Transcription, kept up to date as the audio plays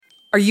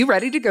Are you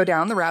ready to go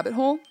down the rabbit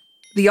hole?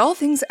 The All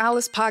Things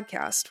Alice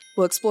podcast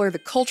will explore the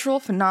cultural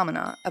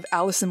phenomena of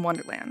Alice in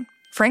Wonderland.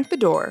 Frank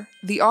Bedore,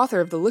 the author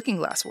of the Looking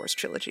Glass Wars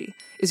trilogy,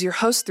 is your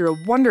host through a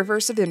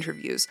wonderverse of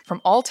interviews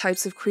from all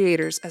types of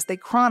creators as they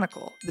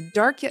chronicle the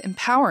dark yet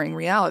empowering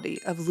reality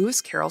of Lewis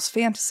Carroll's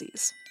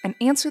fantasies and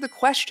answer the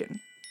question,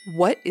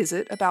 what is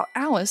it about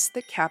Alice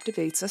that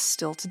captivates us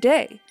still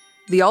today?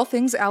 The All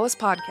Things Alice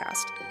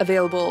podcast,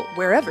 available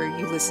wherever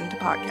you listen to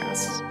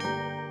podcasts.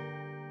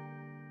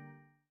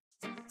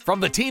 From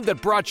the team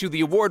that brought you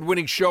the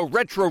award-winning show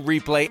Retro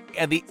Replay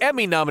and the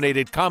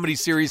Emmy-nominated comedy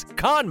series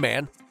Con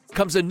Man,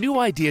 comes a new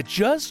idea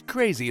just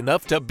crazy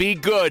enough to be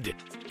good.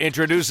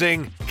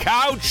 Introducing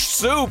Couch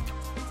Soup.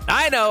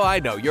 I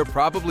know, you're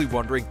probably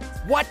wondering,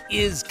 what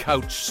is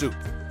Couch Soup?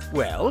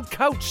 Well,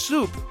 Couch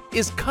Soup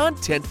is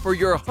content for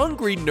your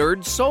hungry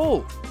nerd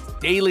soul.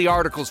 Daily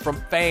articles from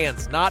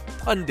fans, not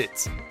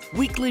pundits.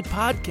 Weekly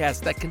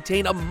podcasts that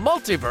contain a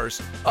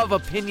multiverse of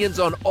opinions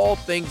on all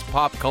things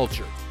pop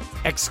culture.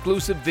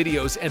 Exclusive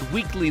videos and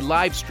weekly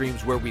live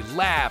streams where we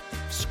laugh,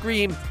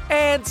 scream,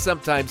 and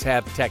sometimes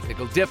have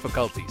technical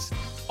difficulties.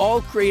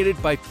 All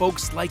created by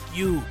folks like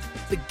you,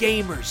 the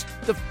gamers,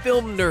 the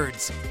film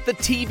nerds, the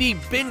TV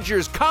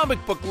bingers,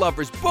 comic book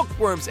lovers,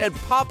 bookworms, and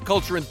pop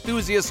culture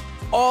enthusiasts,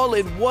 all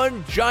in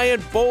one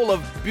giant bowl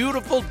of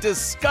beautiful,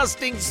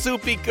 disgusting,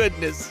 soupy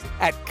goodness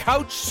at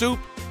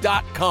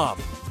couchsoup.com.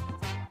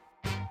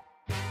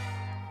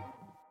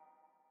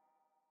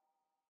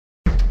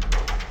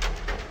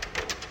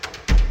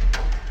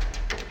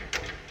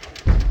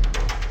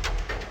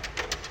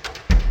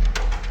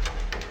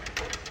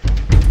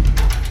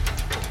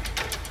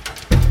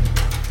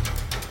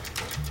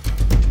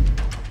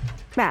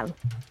 Well,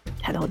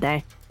 hello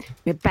there.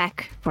 We're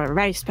back for a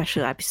very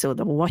special episode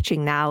of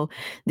Watching Now.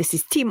 This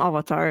is Team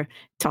Avatar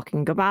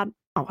talking about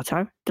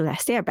Avatar, The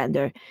Last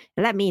Airbender.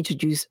 And let me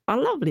introduce our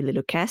lovely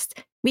little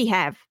cast. We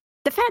have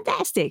the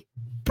fantastic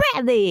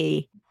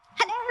Brandy.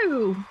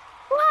 Hello.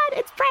 What?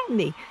 It's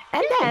Brandy.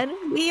 And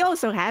then we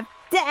also have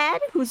Dan,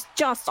 who's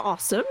just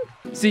awesome.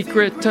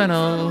 Secret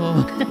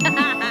tunnel.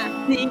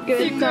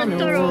 Secret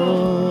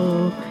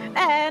tunnel.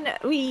 And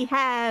we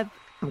have,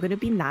 I'm going to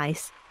be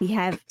nice, we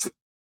have...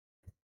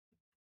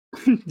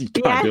 You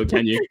can't do it,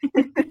 can you?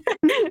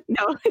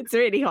 No, it's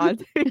really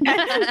hard.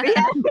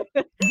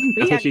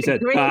 That's what she said.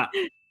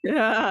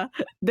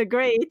 The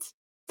great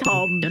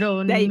Tom.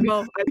 There you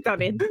go. I've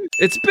done it.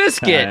 It's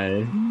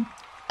Biscuit.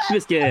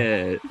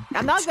 Biscuit.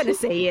 I'm not gonna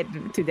say it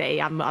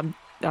today. I'm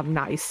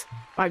nice.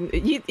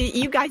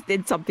 You guys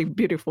did something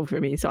beautiful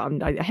for me, so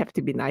I have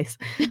to be nice.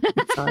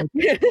 Well,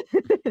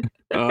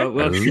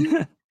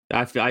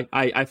 I feel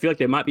like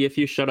there might be a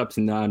few shut-ups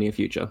in the near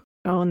future.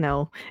 Oh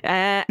no.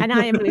 And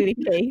I am Lily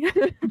Kay.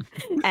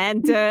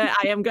 And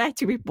I am glad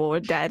to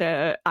report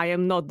that I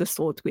am not the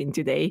Soul Twin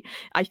today.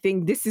 I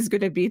think this is going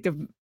to be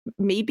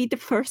maybe the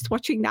first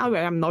Watching Now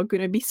where I'm not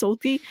going to be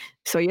salty.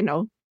 So,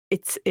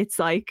 it's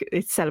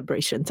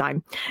celebration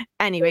time.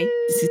 Anyway,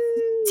 this is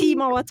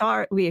Team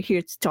Avatar. We are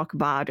here to talk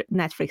about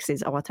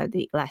Netflix's Avatar: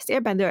 The Last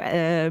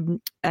Airbender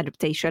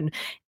adaptation.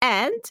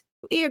 And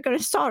we are going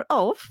to start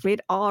off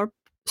with our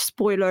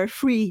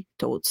spoiler-free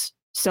thoughts.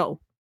 So,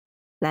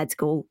 let's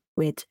go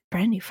with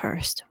Brandy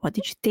first. What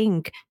did you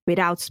think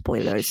without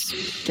spoilers?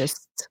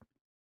 Just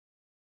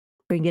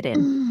bring it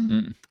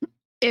in.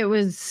 It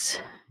was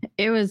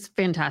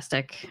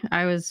fantastic.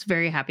 I was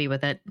very happy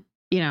with it.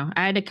 I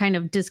had to kind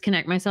of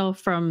disconnect myself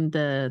from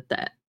the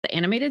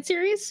animated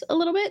series a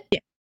little bit.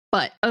 Yeah.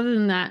 But other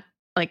than that,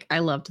 I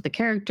loved the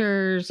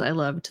characters. I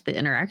loved the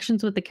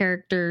interactions with the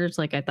characters.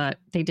 I thought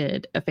they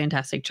did a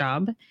fantastic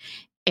job.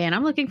 And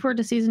I'm looking forward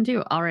to season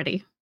 2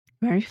 already.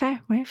 Very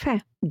fair. Very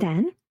fair.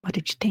 Dan, what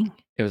did you think?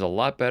 It was a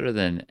lot better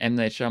than M.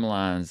 Night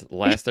Shyamalan's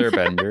Last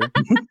Airbender.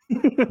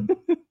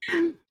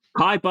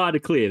 High bar to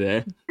clear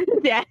there.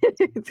 Yeah.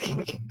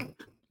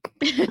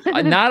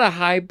 Not a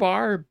high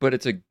bar, but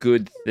it's a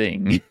good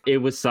thing. It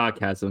was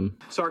sarcasm.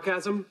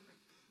 Sarcasm?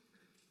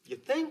 You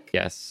think?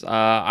 Yes.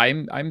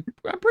 I'm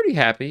pretty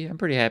happy. I'm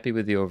pretty happy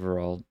with the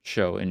overall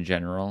show in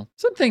general.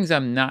 Some things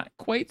I'm not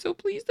quite so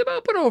pleased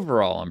about, but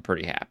overall I'm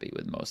pretty happy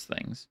with most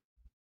things.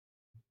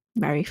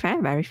 Very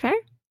fair, very fair.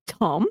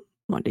 Tom,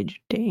 what did you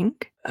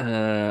think?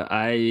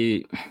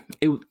 It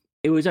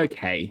was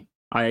okay.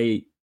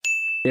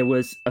 There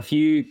was a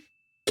few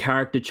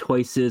character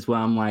choices where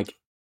I'm like,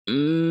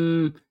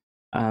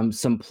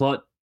 some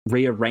plot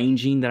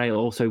rearranging that I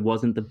also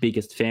wasn't the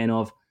biggest fan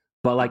of.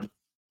 But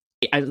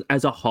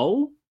as a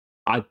whole,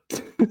 I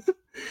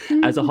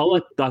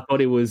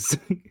thought it was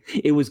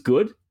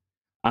good.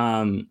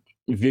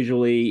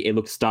 Visually, it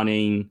looked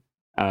stunning.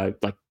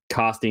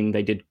 Casting,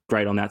 they did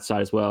great on that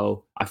side as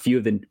well. A few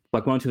of the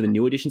one or two of the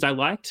new additions I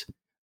liked,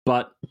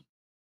 but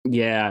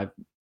yeah,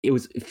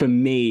 for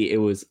me it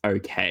was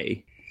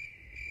okay.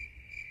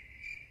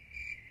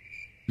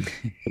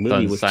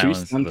 Lily was too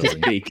stunned to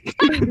speak.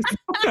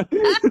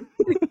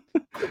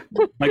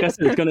 Like I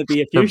said, it's going to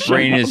be a few. Her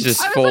brain is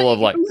just full of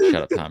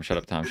shut up, Tom, shut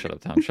up, Tom, shut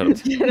up, Tom, shut up,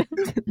 Tom.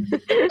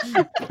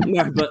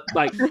 No, but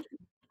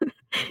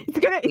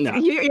No.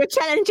 You're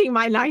challenging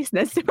my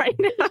niceness right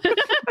now.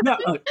 No,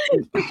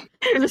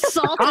 The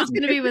salt is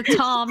going to be with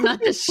Tom, not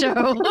the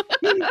show.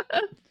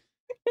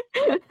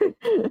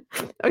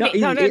 Okay,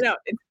 no.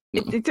 it-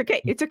 It's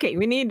okay. It's okay.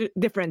 We need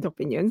different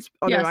opinions.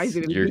 Otherwise,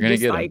 Yes. we'll You're be gonna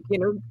just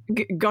get 'em.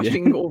 like,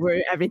 gushing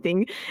over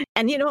everything.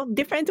 And,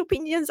 different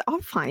opinions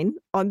are fine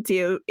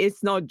until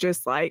it's not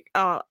just like,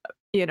 I'm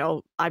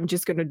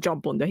just going to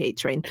jump on the hate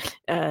train.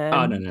 no.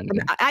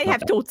 And I Not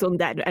have that. thoughts on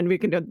that, and we're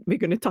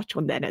gonna touch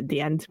on that at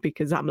the end,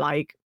 because I'm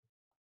like,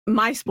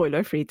 my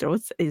spoiler-free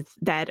thoughts is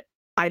that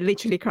I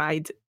literally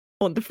cried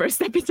on the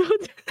first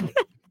episode.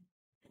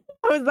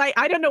 I was like,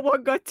 I don't know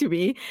what got to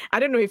me. I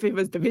don't know if it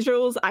was the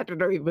visuals. I don't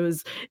know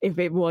if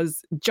it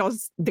was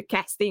just the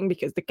casting,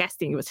 because the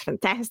casting was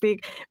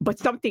fantastic. But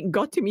something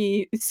got to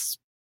me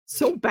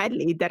so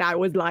badly that I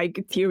was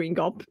like tearing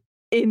up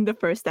in the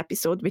first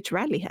episode, which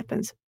rarely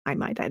happens, I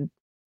might add.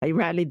 I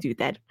rarely do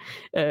that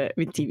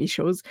with TV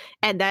shows.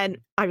 And then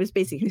I was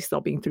basically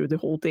sobbing through the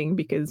whole thing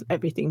because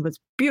everything was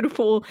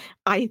beautiful.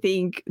 I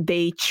think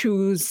they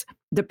choose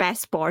the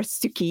best parts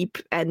to keep,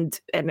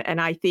 and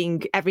I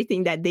think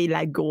everything that they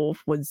let go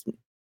of was,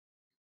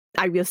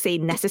 I will say,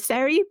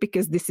 necessary,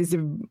 because this is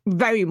a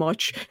very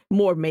much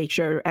more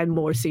mature and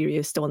more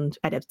serious tone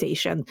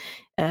adaptation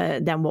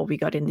than what we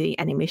got in the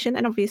animation.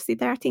 And obviously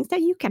there are things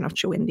that you cannot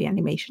show in the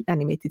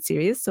animated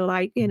series. So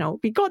like,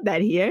 we got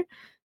that here.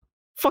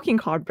 Fucking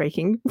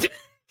heartbreaking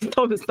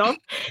stuff.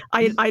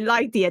 I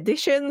like the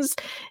additions.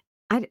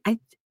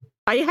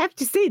 I have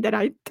to say that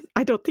I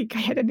don't think I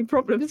had any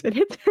problems with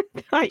it.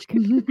 I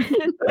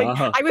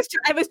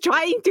was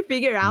trying to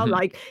figure out,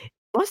 like,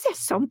 was there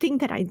something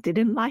that I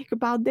didn't like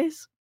about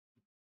this?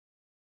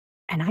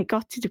 And I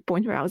got to the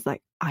point where I was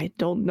like, I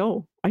don't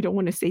know. I don't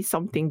want to say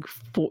something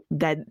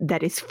that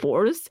is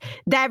forced.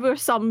 There were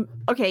some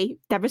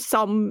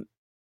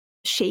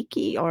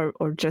shaky or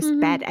just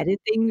bad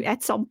editing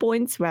at some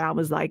points where I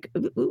was like,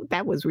 ooh,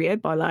 that was weird,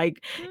 but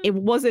like it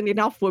wasn't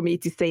enough for me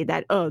to say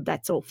that, oh,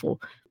 that's awful.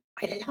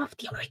 I love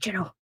the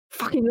original.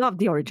 Fucking love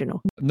the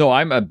original. No,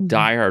 I'm a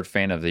diehard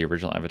fan of the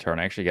original Avatar,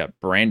 and I actually got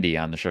Brandy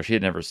on the show. She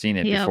had never seen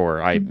it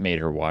before I made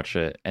her watch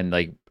it, and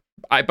like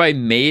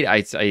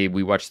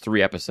we watched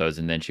 3 episodes,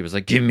 and then she was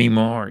like, "Give me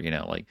more,"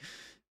 like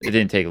it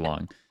didn't take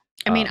long.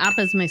 I mean,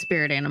 Appa's my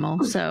spirit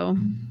animal, so.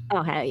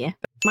 Oh hell yeah,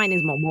 mine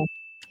is Momo.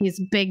 He's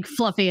big,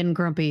 fluffy, and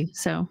grumpy,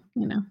 so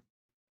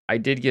I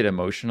did get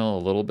emotional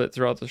a little bit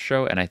throughout the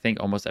show, and I think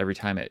almost every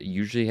time it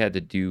usually had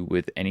to do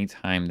with any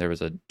time there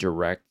was a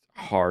direct,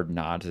 hard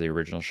nod to the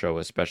original show,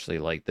 especially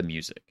like the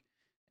music.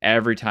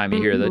 Every time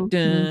you hear the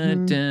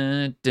dun,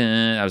 dun,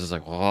 dun, I was just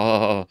like,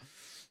 whoa,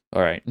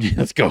 all right,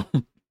 let's go.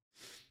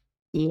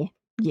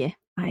 Yeah,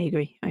 I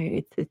agree.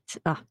 It's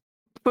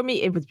for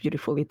me, it was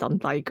beautifully done.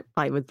 Like,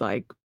 I was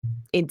like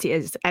in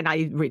tears, and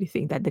I really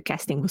think that the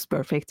casting was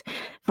perfect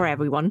for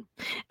everyone.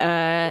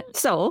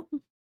 So,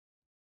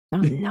 oh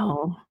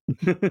no.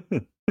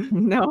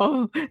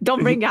 No,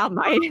 don't bring out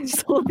my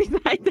salty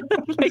side.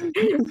 Like,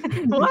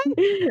 what?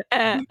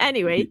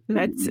 Anyway,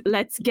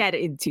 let's get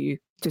into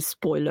the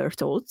spoiler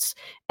thoughts,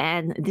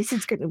 and this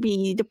is going to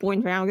be the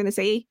point where I'm going to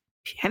say,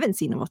 if you haven't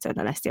seen Avatar: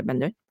 The Last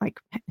Airbender, like,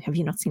 have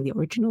you not seen the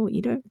original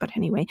either? But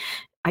anyway,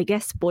 I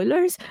guess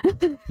spoilers.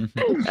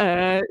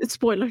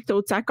 Spoiler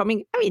thoughts are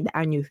coming. I mean, there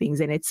are new things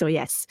in it, so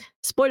yes,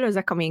 spoilers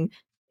are coming.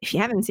 If you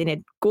haven't seen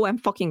it, go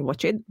and fucking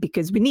watch it,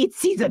 because we need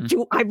season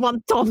 2. I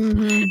want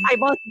Toph. I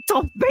want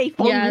Toph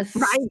Bayfong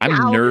right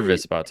now. I'm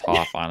nervous about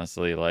Toph,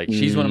 honestly. Like,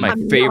 she's one of my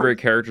favorite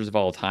characters of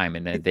all time,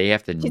 and they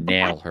have to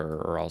nail her,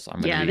 or else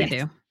I'm gonna they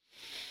do.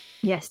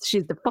 Yes,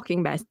 she's the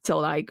fucking best. So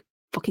like,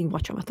 fucking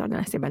watch Avatar: The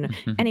Last Airbender.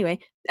 Anyway,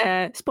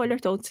 spoiler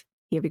thoughts.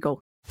 Here we go.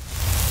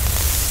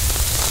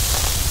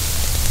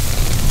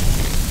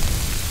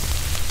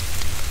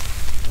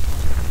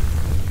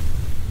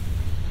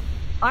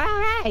 All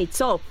right,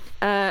 so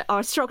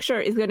our structure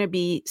is going to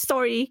be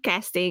story,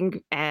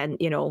 casting, and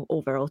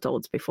overall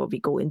thoughts before we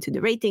go into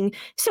the rating.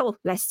 So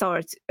let's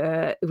start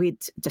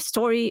with the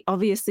story.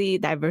 Obviously,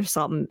 there were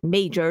some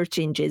major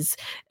changes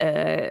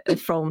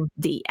from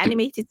the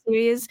animated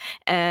series.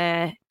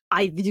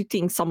 I do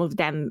think some of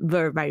them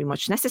were very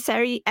much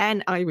necessary,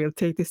 and I will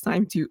take this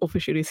time to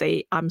officially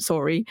say I'm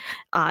sorry.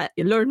 I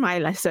learned my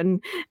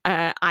lesson.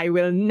 I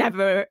will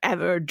never,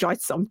 ever judge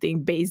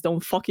something based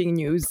on fucking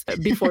news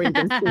before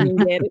even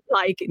seeing it.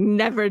 Like,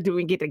 never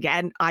doing it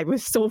again. I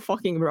was so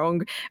fucking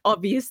wrong.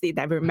 Obviously,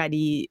 there were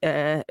many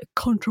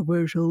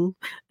controversial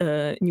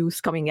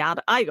news coming out.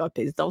 I got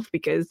pissed off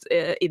because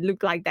it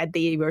looked like that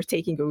they were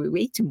taking away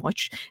way too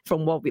much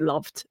from what we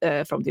loved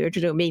from the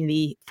original,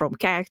 mainly from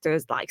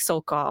characters like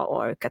Sokka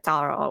or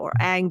Katara or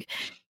Aang.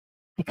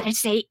 I gotta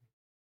say,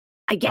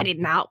 I get it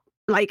now.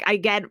 Like, I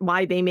get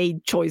why they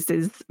made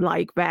choices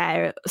like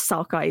where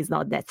Sokka is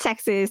not that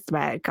sexist,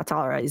 where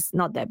Katara is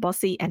not that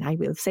bossy. And I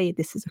will say,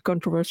 this is a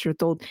controversial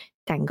thought.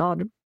 Thank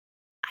God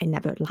I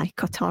never liked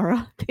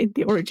Katara in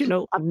the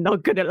original. I'm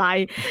not gonna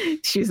lie.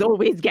 She's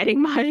always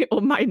getting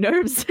on my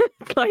nerves.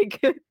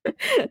 Like,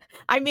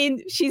 I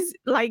mean, she's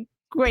like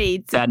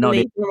great Bad not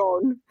later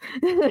on.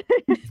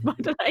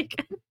 But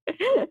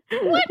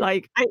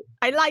like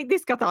I like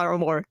this Katara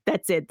more.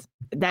 That's it.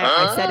 That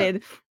I said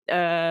it.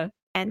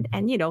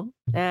 And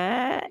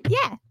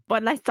yeah.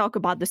 But let's talk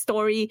about the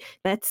story.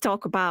 Let's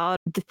talk about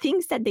the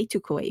things that they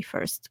took away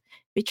first,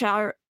 which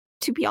are,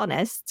 to be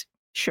honest,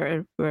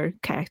 sure, were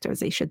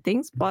characterization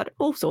things, but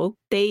also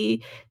they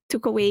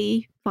took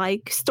away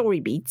like story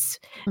beats.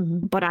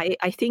 Mhm. But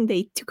I think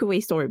they took away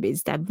story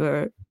beats that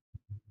were,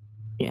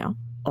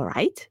 all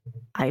right.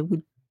 I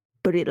would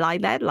put it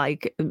like that.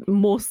 Like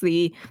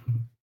mostly,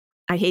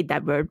 I hate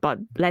that word, but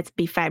let's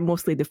be fair,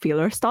 mostly the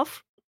filler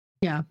stuff.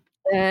 Yeah.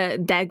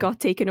 That got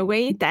taken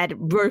away. That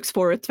works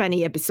for a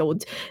 20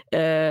 episode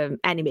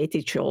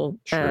animated show,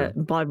 True.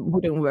 but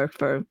wouldn't work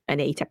for an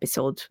 8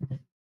 episode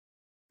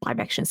live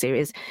action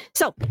series.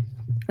 So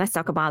let's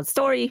talk about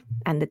story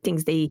and the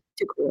things they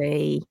took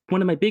away.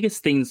 One of my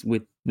biggest things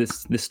with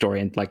this story,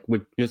 and like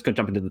we're just going to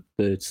jump into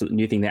the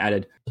new thing they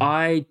added.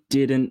 I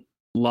didn't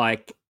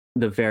like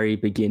the very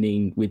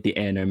beginning with the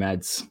air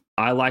nomads.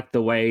 I like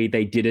the way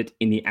they did it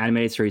in the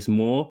animated series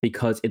more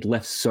because it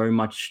left so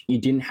much. You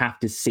didn't have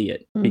to see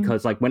it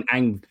because like when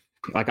Aang,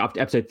 like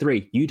after episode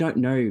 3, you don't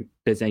know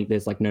there's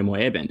like no more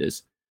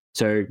airbenders.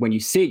 So when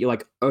you see it, you're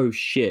like, oh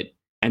shit.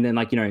 And then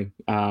like,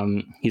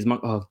 his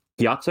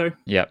Gyatso?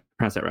 Yep.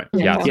 Pronounce that right.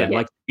 Yeah. Yeah.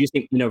 Like you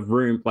think in a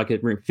room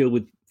filled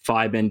with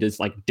firebenders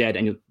like dead,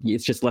 and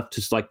it's just left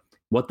just like,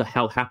 what the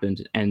hell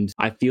happened? And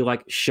I feel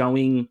like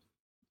showing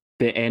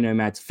the air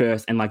nomads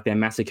first and like their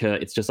massacre,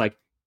 it's just like,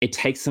 it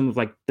takes some of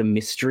like the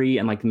mystery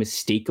and like the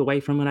mystique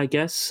away from it, I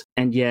guess.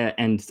 And yeah,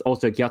 and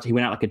also Gyatso, he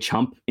went out like a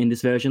chump in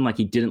this version. Like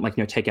he didn't like,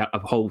 take out a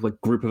whole like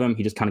group of them.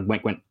 He just kind of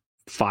went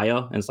fire,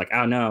 and it's like,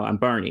 oh no, I'm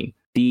burning.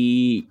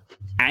 The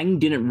Aang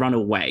didn't run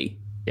away.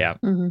 Yeah.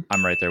 Mhm.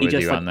 I'm right there He with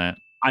just, you like, on that.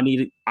 I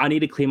need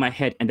to clear my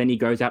head, and then he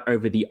goes out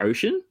over the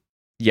ocean.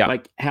 Yeah.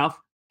 Like how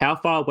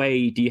far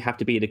away do you have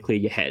to be to clear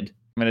your head?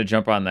 I'm going to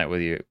jump on that with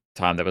you,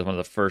 Tom. That was one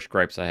of the first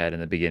gripes I had in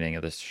the beginning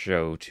of this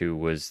show, too,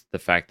 was the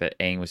fact that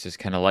Aang was just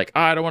kind of like,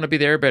 I don't want to be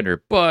the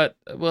airbender, but,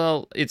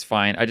 well, it's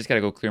fine. I just got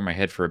to go clear my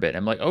head for a bit.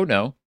 I'm like, oh,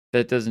 no,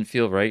 that doesn't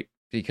feel right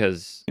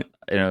because,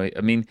 I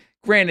mean,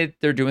 granted,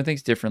 they're doing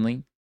things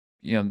differently.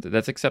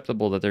 That's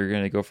acceptable that they're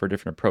going to go for a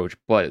different approach.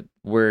 But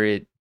where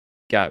it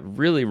got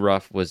really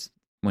rough was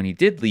when he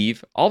did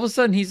leave, all of a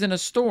sudden he's in a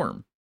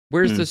storm.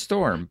 Where's the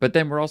storm? But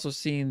then we're also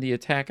seeing the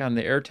attack on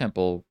the air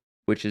temple,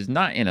 which is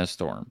not in a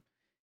storm.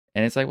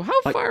 And it's like, well,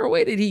 how far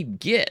away did he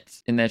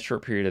get in that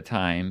short period of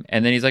time?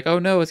 And then he's like, oh,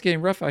 no, it's getting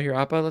rough out here,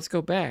 Appa. Let's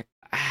go back.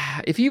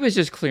 If he was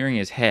just clearing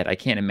his head, I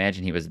can't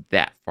imagine he was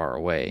that far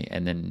away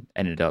and then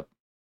ended up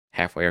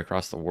halfway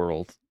across the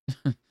world.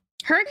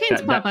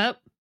 Hurricanes pop up.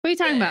 What are you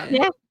talking about?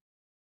 Yeah,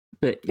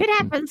 But it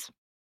happens.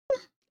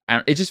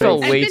 It just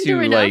felt I've way been too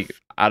through like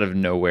enough. out of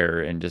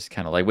nowhere and just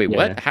kind of like, wait, Yeah.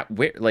 what? How,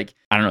 where? Like,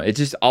 I don't know. It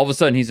just all of a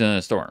sudden he's in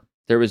a storm.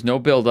 There was no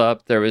build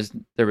up. There was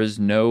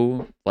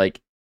no like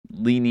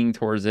leaning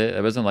towards it.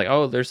 It wasn't like,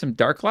 oh, there's some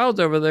dark clouds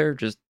over there.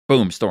 Just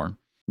boom, storm.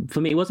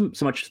 for me, it wasn't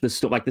so much the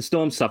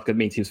storm stuff that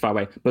means he was far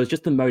away, but it was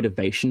just the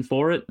motivation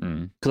for it.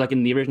 Because like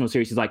in the original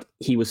series, he's like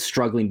he was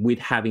struggling with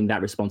having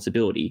that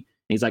responsibility.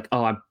 And he's like,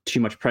 oh, I'm too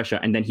much pressure,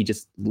 and then he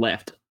just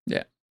left.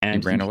 Yeah,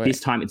 and he ran away. This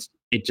time, it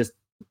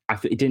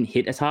didn't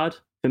hit as hard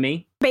for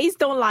me.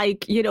 Based on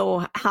like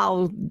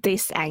how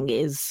this Aang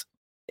is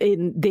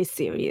in this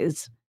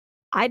series,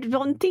 I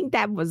don't think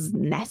that was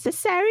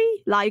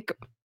necessary. Like,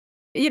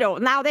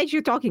 now that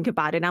you're talking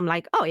about it, I'm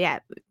like, oh yeah,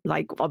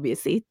 like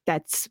obviously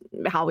that's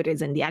how it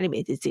is in the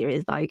animated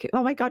series. Like,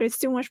 oh my god, it's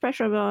too much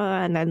pressure,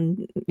 and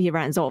then he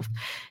runs off.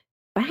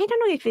 But I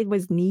don't know if it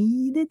was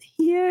needed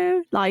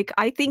here. Like,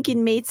 I think it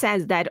made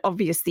sense that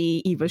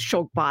obviously he was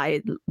shocked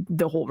by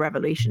the whole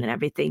revelation and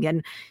everything,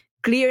 and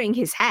clearing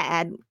his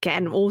head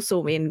can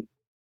also mean,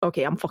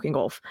 okay, I'm fucking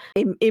off.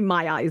 In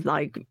my eyes,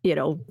 like,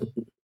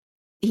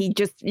 he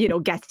just,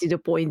 gets to the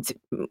point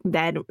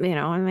that,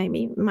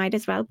 maybe might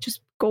as well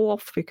just go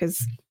off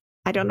because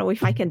I don't know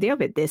if I can deal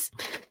with this.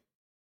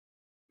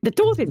 The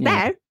thought is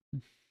there.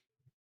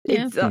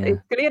 Yeah.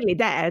 It's clearly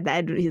there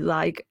that he's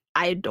like,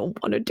 I don't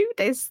want to do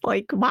this.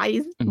 Like,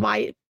 why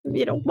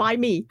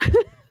me?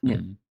 Yeah,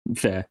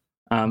 fair.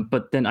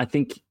 But then I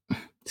think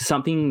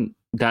something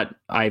that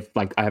I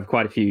have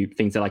quite a few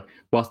things that, like,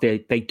 whilst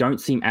they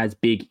don't seem as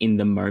big in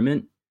the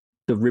moment,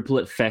 the ripple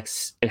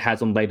effects it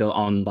has on later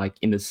on, like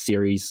in the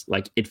series,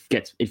 like if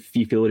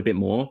you feel it a bit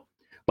more,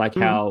 like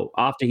how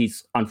after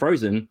he's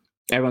unfrozen,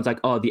 everyone's like,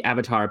 oh, the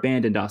Avatar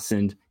abandoned us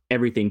and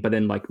everything. But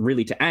then, like,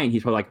 really to Aang,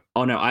 he's probably like,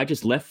 oh no, I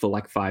just left for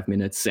like 5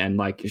 minutes and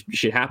like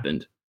shit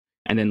happened.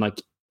 And then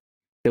like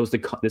there's the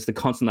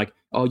constant like,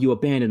 oh, you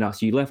abandoned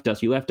us, you left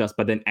us.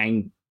 But then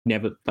Aang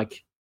never,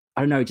 like,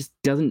 I don't know, it just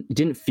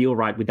didn't feel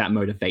right with that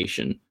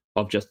motivation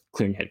of just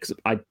clearing head. Because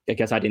I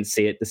guess I didn't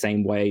see it the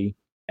same way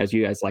as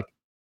you guys, like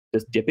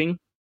just dipping.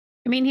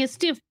 I mean, he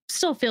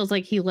still feels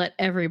like he let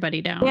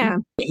everybody down. Yeah.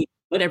 He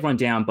let everyone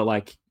down, but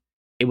like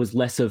it was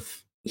less of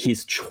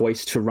his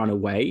choice to run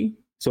away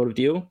sort of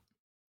deal.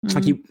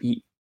 Like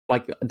he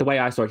like the way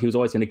I saw it, he was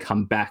always going to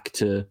come back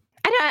to.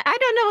 I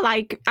don't know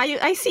like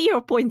I see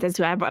your point as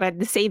well, but at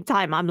the same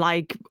time, I'm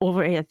like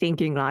over here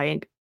thinking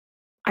like,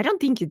 I don't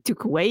think it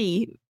took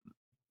away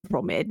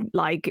from it.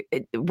 Like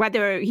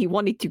whether he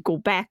wanted to go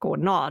back or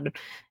not,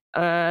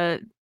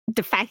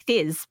 the fact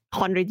is,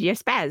 100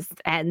 years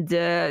passed, and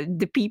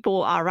the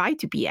people are right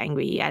to be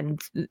angry.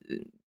 And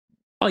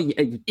Oh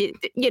yeah,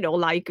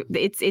 like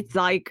it's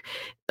like,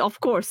 of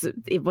course,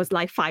 it was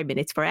like 5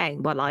 minutes for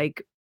Aang, but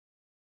like.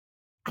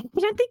 I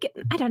don't think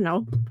I don't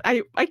know.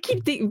 I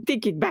keep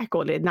thinking back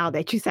on it now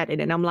that you said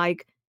it, and I'm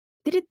like,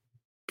 did it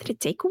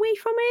take away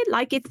from it?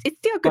 Like it's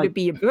still going to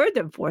be a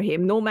burden for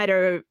him, no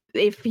matter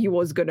if he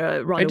was going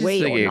to run I just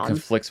away think or it not.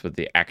 conflicts with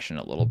the action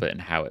a little bit and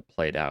how it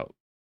played out.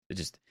 It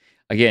just,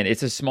 again,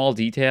 it's a small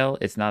detail.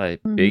 It's not a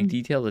big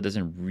detail that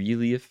doesn't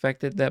really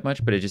affect it that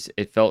much, but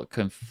it felt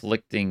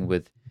conflicting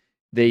with,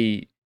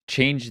 they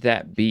changed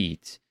that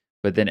beat,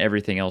 but then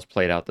everything else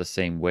played out the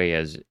same way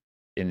as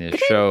in the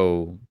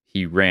show.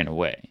 He ran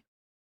away.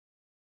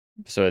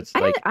 So it's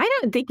like, I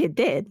don't think it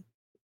did,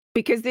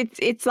 because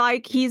it's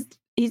like he's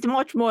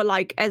much more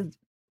like, as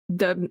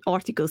the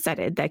article said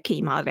it that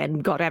came out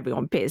and got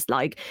everyone pissed.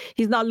 Like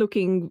he's not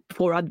looking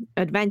for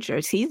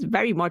adventures. He's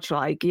very much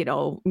like,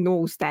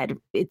 knows that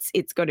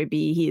it's going to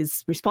be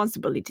his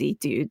responsibility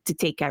to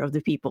take care of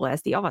the people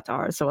as the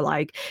Avatar. So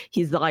like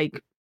he's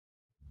like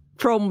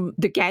from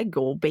the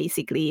get-go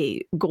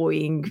basically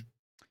going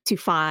to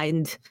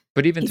find.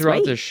 But even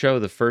throughout the show,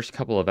 the first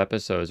couple of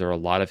episodes are a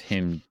lot of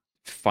him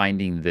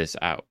finding this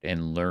out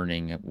and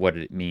learning what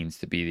it means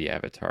to be the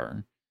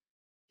Avatar.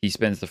 He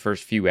spends the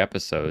first few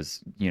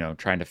episodes,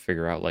 trying to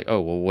figure out like,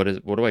 oh, well,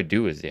 what do I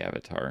do as the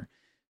Avatar?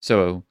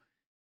 So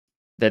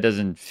that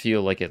doesn't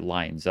feel like it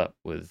lines up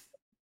with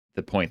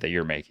the point that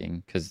you're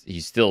making, because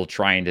he's still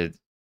trying to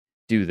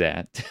do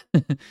that.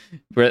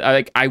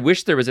 But I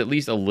wish there was at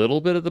least a little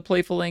bit of the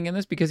playfuling in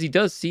this, because he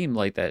does seem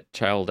like that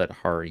child at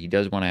heart. He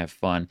does want to have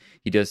fun.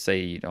 He does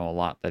say, a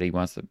lot that he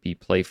wants to be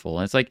playful.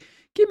 And it's like,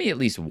 give me at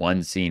least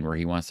one scene where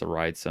he wants to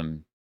ride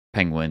some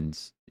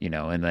penguins,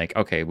 and like,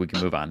 okay, we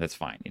can move on. That's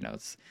fine.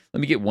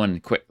 Let me get one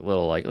quick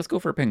little, like, let's go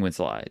for a penguin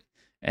slide.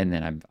 And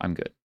then I'm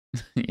good.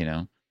 I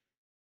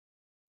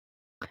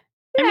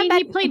mean,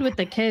 he played with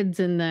the kids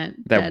in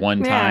that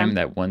one time,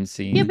 that one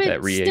scene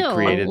that still,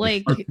 created.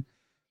 Like,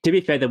 to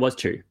be fair, there was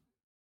 2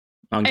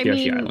 on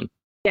Kyoshi Island.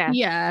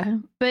 Yeah,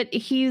 but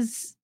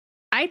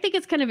I think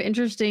it's kind of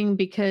interesting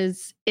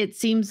because it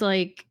seems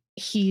like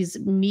he's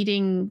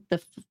meeting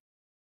the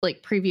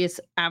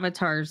previous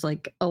avatars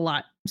like a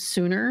lot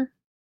sooner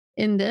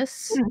in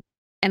this,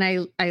 and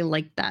I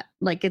like that.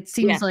 Like it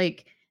seems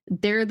like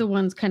they're the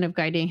ones kind of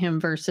guiding him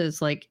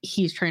versus like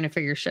he's trying to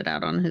figure shit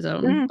out on his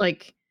own.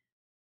 Like,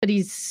 but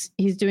he's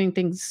doing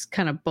things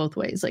kind of both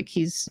ways. Like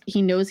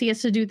he knows he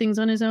has to do things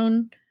on his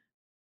own,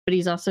 but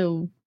he's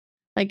also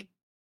like,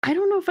 I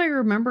don't know if I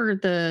remember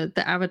the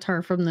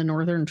Avatar from the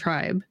Northern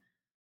Tribe,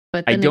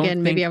 but then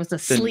again, maybe I was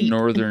asleep. The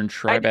Northern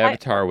Tribe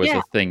Avatar was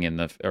a thing in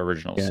the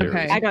original series.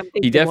 Okay. I don't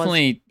think he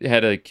definitely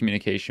had a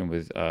communication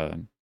with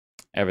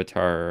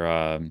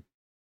Avatar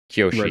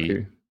Kyoshi,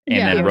 Roku.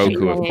 And then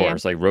Roku, of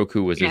course. Like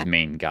Roku was his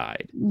main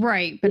guide,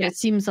 right? But it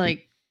seems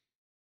like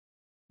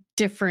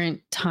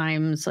different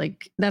times.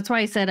 Like that's why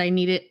I said I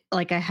needed,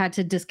 like I had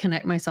to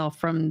disconnect myself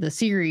from the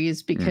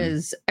series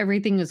because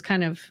everything was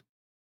kind of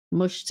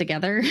mushed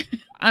together.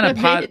 On a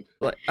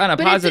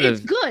positive,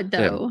 it's good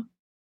though.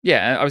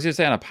 Yeah, I was gonna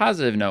say on a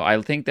positive note,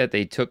 I think that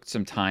they took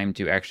some time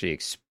to actually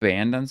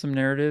expand on some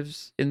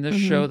narratives in this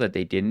show that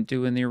they didn't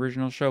do in the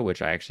original show,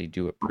 which I actually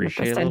do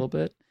appreciate 100%. A little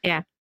bit.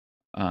 Yeah.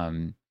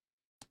 I'm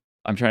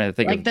trying to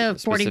think like of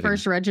the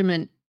 41st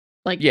Regiment.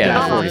 Like the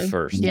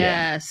 41st.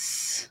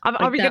 Yes.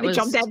 Are we going to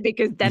jump that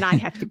because then I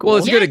have to go? Well,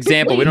 it's a good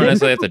example. We don't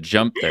necessarily have to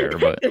jump there,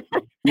 but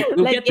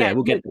we'll get there.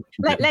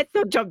 Let's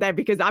not jump there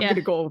because I'm going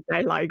to go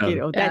there. Like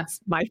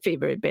that's my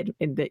favorite bit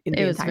in the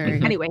entire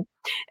thing. Anyway,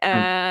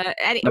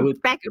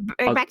 back to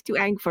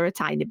Aang for a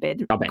tiny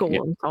bit. Go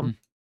on, Tom.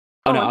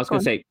 Oh no, I was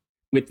going to say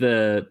with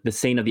the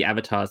scene of the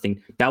avatars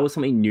thing, that was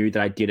something new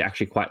that I did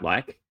actually quite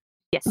like.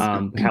 Yes.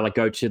 How like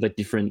go to the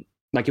different.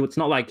 Like it's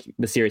not like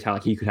the series how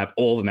like you could have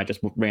all of them at just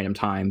random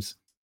times.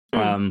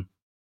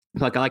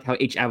 Like I like how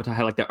each avatar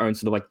had like their own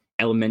sort of like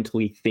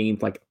elementally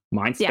themed like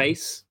mind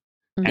space,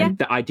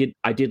 and I did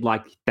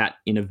like that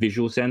in a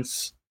visual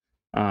sense.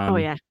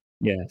 Yeah.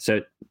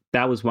 So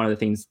that was one of the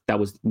things that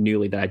was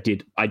newly that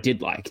I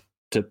did like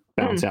to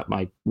balance out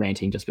my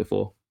ranting just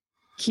before.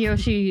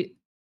 Kyoshi,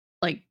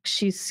 like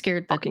she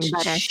scared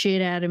the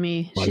shit out of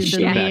me. She's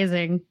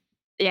amazing.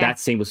 That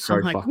scene was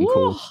so fucking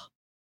cool.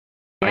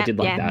 I did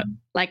like that.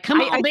 Like, come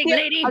on, big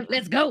lady,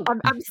 let's go.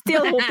 I'm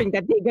still hoping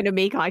that they're gonna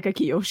make like a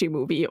Kyoshi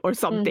movie or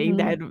something.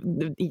 That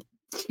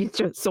she's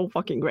just so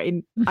fucking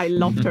great. I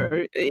loved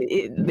her.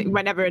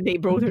 Whenever they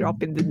brought her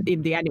up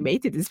in the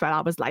animated as well, I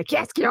was like,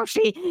 yes,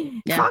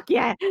 Kyoshi, fuck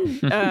yeah.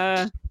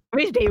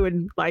 Wish they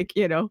would like,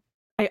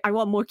 I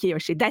want more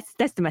Kyoshi.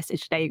 That's the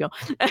message. There you go.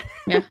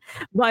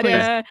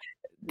 But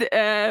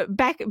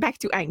back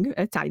to Aang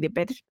a tiny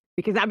bit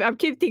because I'm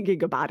keep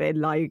thinking about it.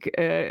 Like,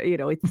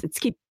 it's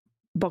keep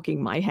bugging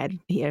my head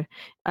here.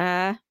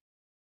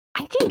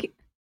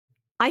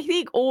 I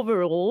think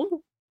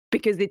overall,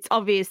 because it's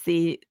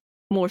obviously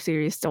more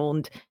serious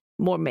toned,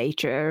 more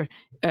mature,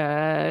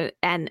 and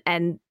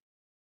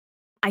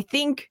I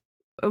think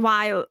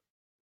while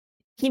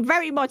he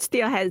very much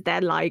still has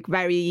that like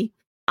very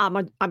I'm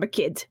a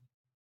kid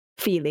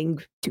feeling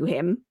to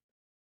him.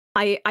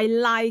 I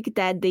like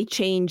that they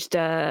changed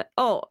I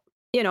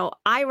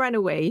ran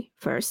away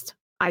first.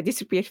 I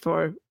disappeared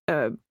for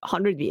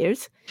 100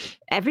 years.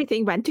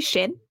 Everything went to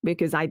shit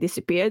because I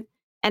disappeared,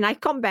 and I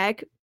come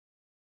back,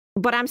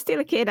 but I'm still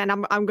a kid, and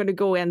I'm gonna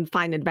go and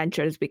find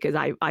adventures because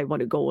I want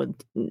to go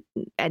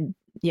and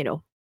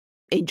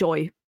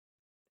enjoy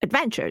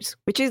adventures,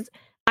 which is,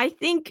 I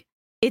think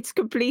it's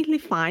completely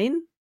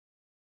fine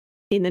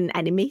in an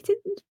animated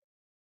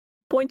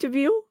point of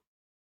view.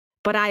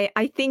 But I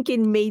think it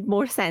made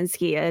more sense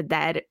here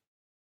that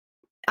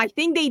I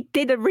think they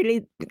did a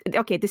really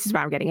okay. This is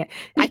where I'm getting it.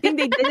 I think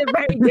they did a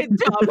very good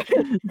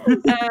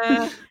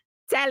job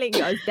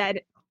telling us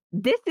that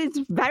this is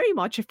very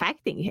much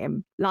affecting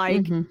him.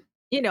 Like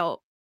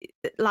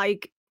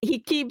like he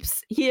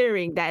keeps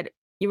hearing that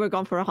you were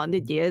gone for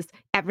 100 years.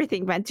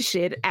 Everything went to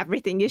shit.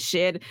 Everything is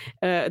shit.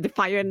 The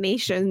Fire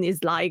Nation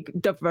is like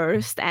the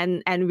worst,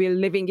 and we're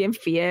living in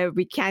fear.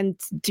 We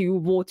can't do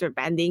water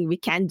bending. We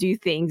can't do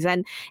things,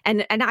 and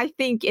I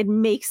think it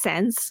makes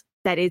sense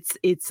that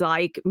it's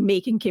like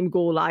making him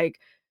go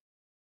like,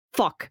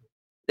 fuck.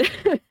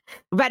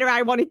 Whether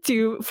I wanted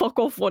to fuck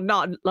off or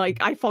not, like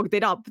I fucked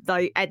it up.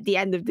 Like at the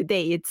end of the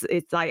day,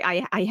 it's like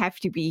I have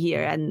to be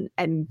here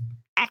and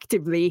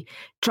actively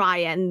try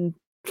and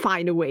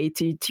find a way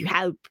to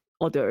help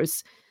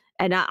others.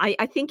 And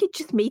I think it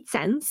just made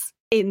sense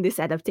in this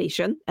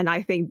adaptation, and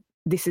I think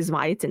this is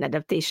why it's an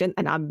adaptation.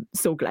 And I'm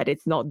so glad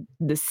it's not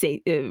the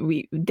same.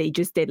 They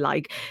just did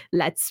like,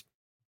 let's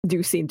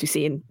do scene to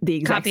scene the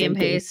exact copy same and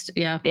paste.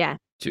 thing. Yeah.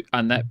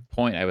 On that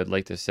point, I would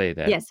like to say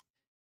that Yes.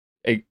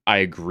 I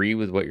agree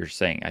with what you're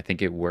saying. I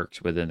think it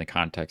works within the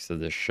context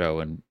of this show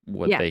and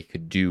what they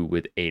could do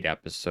with 8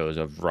 episodes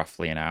of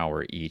roughly an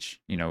hour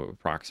each,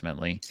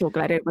 approximately. So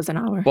glad it was an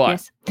hour.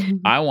 But yes.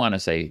 I want to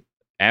say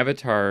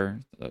Avatar,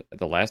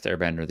 The Last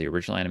Airbender, the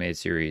original animated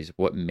series,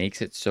 what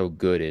makes it so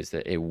good is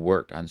that it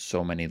worked on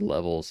so many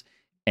levels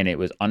and it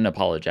was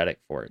unapologetic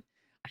for it.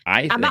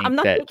 I'm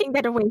not taking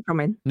that away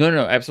from it.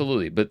 No,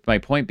 absolutely. But my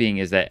point being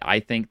is that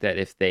I think that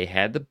if they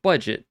had the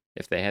budget,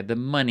 if they had the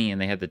money and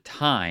they had the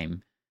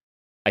time,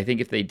 I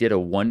think if they did a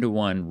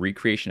 1-to-1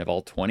 recreation of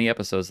all 20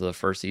 episodes of the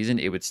first season,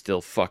 it would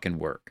still fucking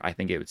work. I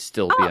think it would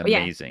still be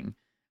amazing.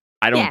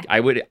 Yeah. I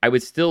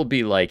would still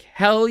be like,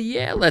 hell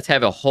yeah, let's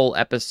have a whole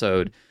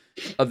episode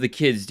of the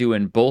kids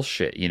doing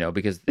bullshit,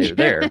 because they're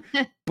there.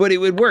 But it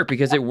would work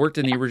because it worked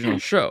in the original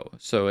show.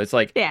 So it's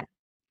like,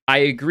 I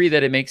agree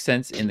that it makes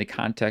sense in the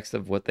context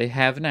of what they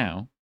have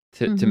now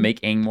to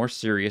make Aang more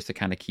serious, to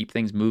kind of keep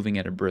things moving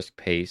at a brisk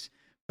pace.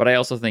 But I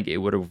also think it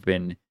would have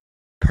been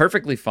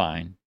perfectly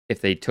fine if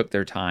they took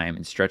their time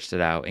and stretched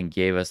it out and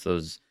gave us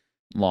those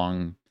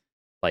long,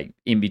 like,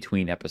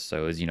 in-between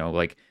episodes,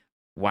 like,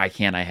 why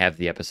can't I have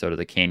the episode of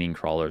the canyon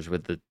crawlers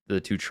with the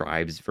two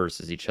tribes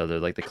versus each other,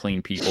 like the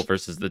clean people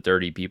versus the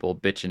dirty people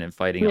bitching and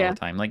fighting all the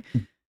time? Like,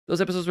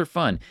 those episodes were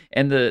fun.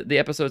 And the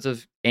episodes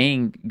of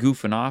Aang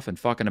goofing off and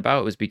fucking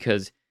about was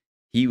because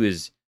he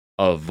was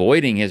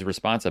avoiding his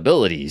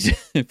responsibilities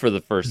for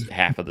the first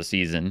half of the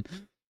season.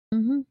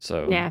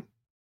 So,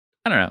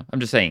 I don't know. I'm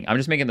just saying. I'm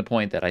just making the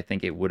point that I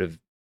think it would have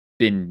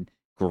been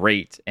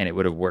great and it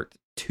would have worked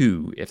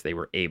too if they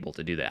were able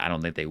to do that. I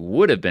don't think they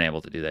would have been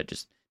able to do that,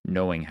 just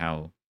knowing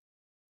how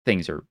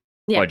things are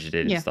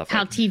budgeted and stuff.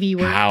 How TV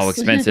works. How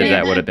expensive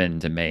that would have been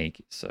to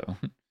make. So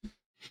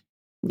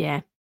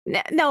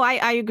no,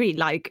 I agree.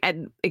 Like,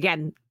 and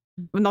again,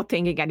 I'm not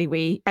taking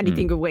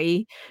anything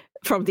away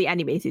from the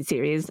animated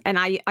series. And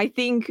I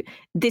think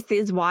this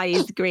is why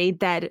it's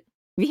great that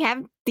we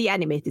have the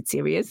animated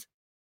series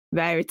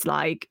where it's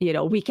like,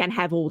 we can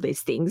have all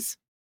these things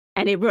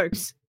and it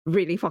works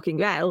really fucking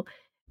well.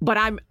 But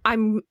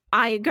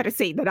I gotta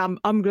say that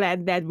I'm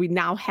glad that we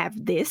now have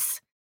this.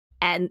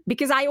 And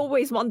because I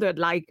always wondered,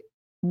 like,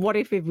 what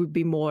if it would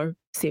be more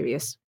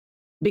serious?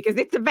 Because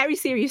it's a very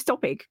serious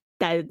topic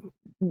that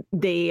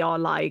they are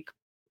like,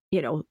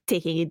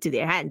 taking into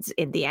their hands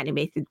in the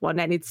animated one.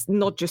 And it's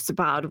not just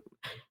about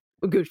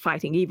good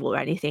fighting evil or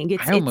anything.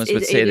 I almost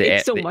would say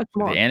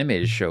the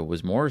animated show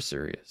was more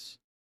serious.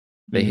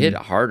 They hit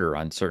harder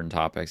on certain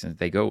topics, and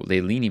they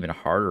lean even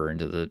harder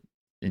into the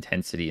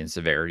intensity and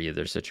severity of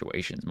their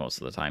situations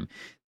most of the time.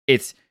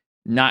 It's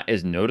not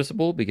as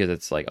noticeable because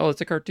it's like, oh,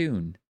 it's a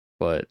cartoon.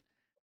 But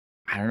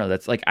I don't know.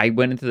 That's like, I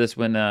went into this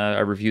when I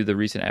reviewed the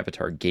recent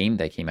Avatar game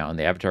that came out, and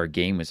the Avatar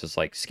game was just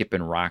like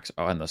skipping rocks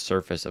on the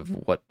surface of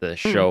what the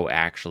show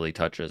actually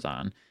touches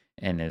on.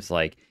 And it's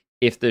like,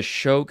 if the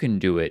show can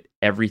do it,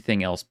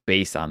 everything else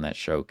based on that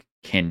show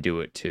can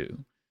do it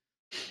too.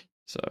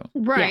 So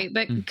right,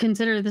 but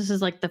consider this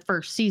is like the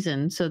first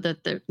season, so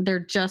that they're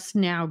just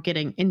now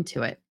getting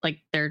into it.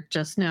 Like, they're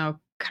just now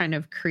kind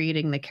of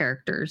creating the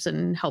characters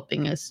and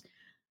helping us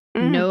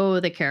know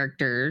the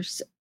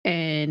characters.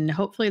 And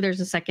hopefully there's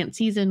a second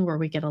season where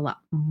we get a lot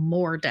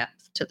more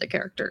depth to the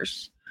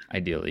characters.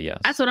 Ideally, yes.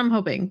 That's what I'm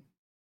hoping.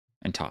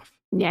 And Toph.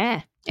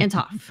 Yeah. And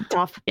Toph.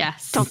 Toph.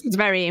 Yes. Toph is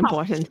very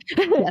important.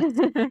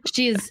 Yes.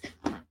 She is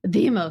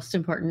the most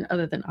important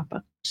other than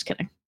Appa. Just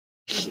kidding.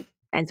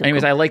 And so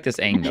Anyways, cool. I like this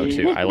Aang though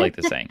too. I like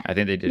this Aang. I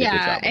think they did a good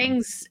Yeah, job. with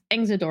him.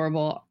 Aang's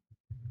adorable.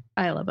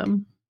 I love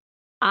him.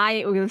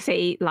 I will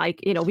say, like,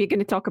 we're going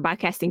to talk about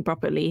casting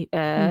properly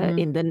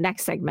in the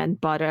next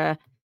segment, but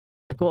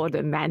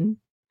Gordon, man,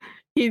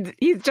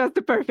 he's just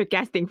the perfect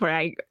casting for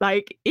Aang.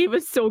 Like, he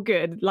was so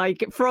good.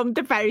 Like, from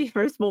the very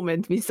first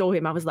moment we saw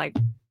him, I was like,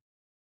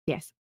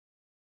 yes,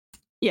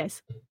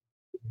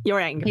 you're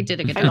Aang. He did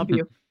a good I job. love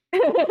you.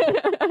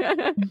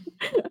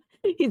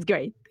 He's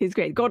great.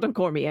 Gordon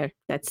Cormier.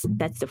 That's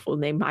the full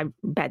name. I'm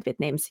bad with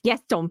names. Yes,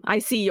 Tom, I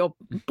see your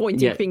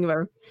pointing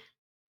finger.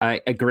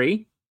 I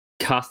agree.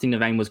 Casting of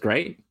Aang was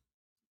great.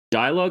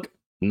 Dialogue,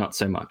 not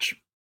so much.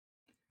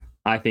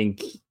 I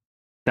think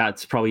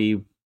that's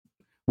probably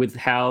with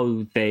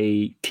how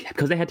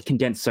because they had to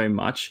condense so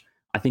much,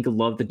 I think a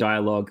lot of the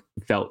dialogue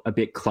felt a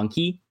bit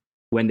clunky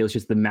when there was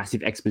just the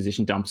massive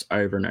exposition dumps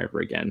over and over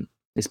again.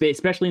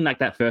 Especially in like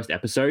that first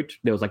episode,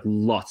 there was like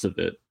lots of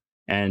it.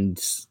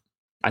 And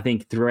I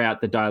think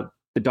throughout the dialogue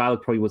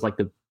probably was like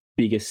the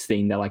biggest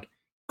thing that like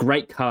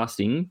great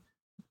casting,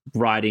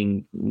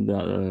 writing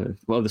the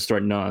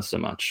story not so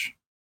much.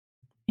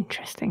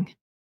 Interesting.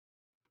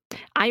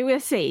 I will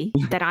say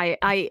that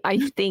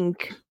I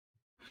think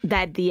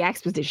that the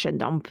exposition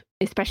dump,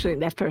 especially in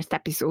that first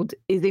episode,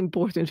 is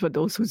important for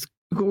those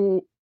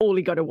who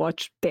only got to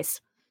watch this.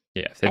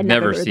 Yeah, if they've and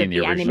never heard seen of the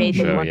original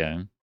animated show. one.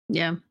 Yeah.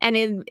 Yeah. And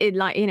it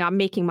like, I'm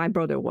making my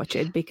brother watch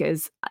it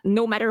because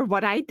no matter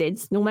what I did,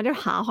 no matter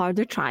how hard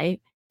I try,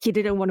 he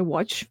didn't want to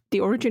watch the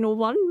original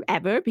one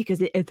ever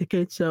because it's a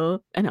kid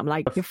show. And I'm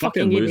like, you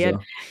fucking idiot.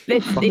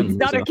 It's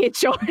not a kid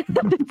show.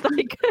 It's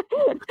like,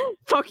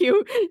 fuck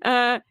you.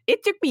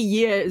 It took me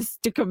years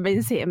to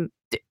convince him.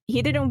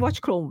 He didn't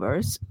watch Clone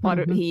Wars,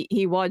 but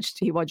he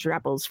watched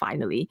Rebels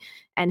finally,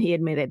 and he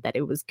admitted that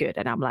it was good.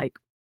 And I'm like,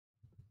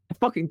 I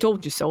fucking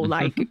told you so.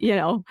 Like,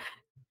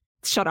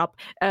 shut up.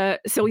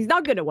 So he's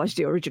not going to watch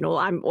the original.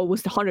 I'm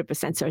almost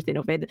 100% certain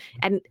of it.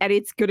 And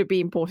it's going to be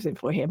important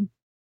for him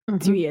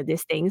to hear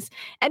these things.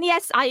 And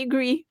yes, I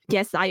agree.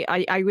 Yes,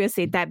 I will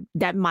say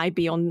that might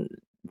be on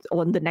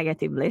the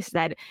negative list,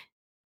 that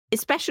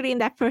especially in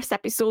that first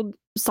episode,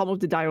 some of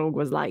the dialogue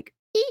was like,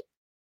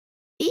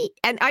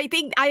 and I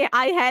think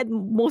I had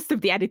most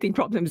of the editing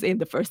problems in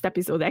the first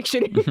episode,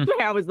 actually,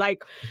 where I was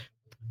like,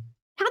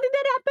 how did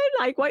that happen?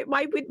 Like,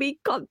 why would we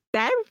cut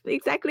that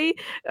exactly?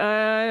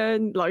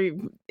 Like,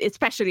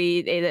 especially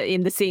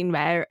in the scene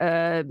where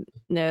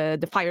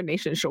the Fire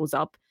Nation shows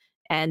up,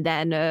 and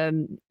then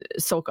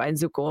Sokka and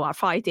Zuko are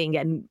fighting,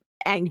 and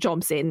Aang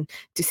jumps in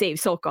to save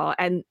Sokka,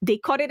 and they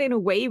cut it in a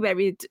way where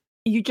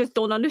you just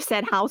don't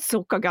understand how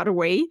Sokka got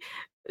away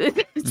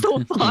so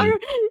far,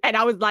 and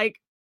I was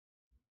like,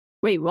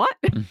 wait, what?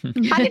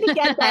 How did he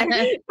get there?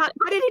 How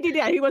did he do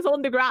that? He was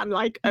on the ground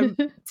like a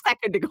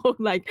second ago.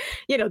 Like,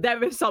 there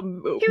was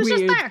some He was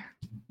weird... just there.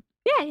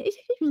 Yeah, he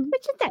was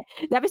just there.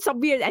 There were some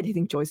weird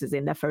editing choices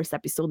in the first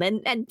episode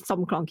and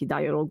some clunky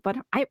dialogue, but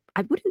I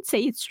wouldn't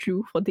say it's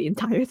true for the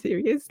entire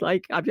series.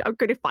 Like, I'm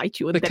going to fight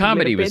you. The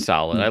comedy was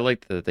solid. I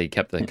like that they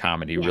kept the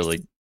comedy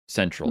really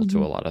central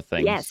to a lot of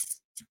things. Yes.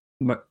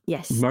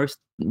 Yes.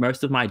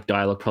 Most of my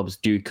dialogue problems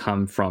do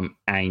come from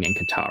Aang and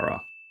Katara.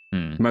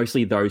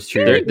 Mostly those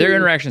two. Their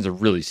interactions are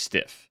really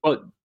stiff.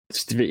 But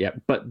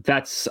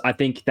I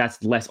think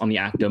that's less on the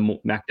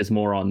actors,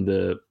 more on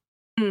the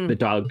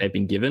dialogue they've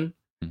been given.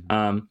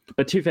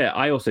 But to be fair,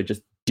 I also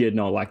just did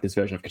not like this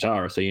version of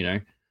Katara. So yeah,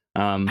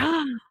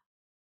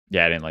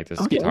 I didn't like this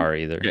Katara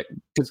either.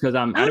 Because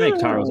anime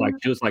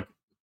Katara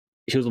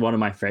she was one of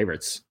my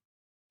favorites.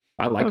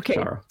 I like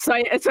Katara. So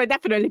I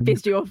definitely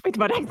pissed you off with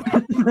what I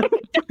said.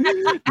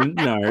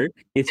 No,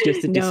 it's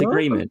just a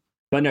disagreement.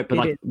 But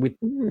like with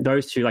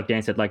those two, like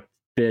Dan said, like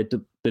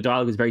the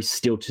dialogue is very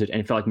stilted,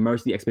 and it felt like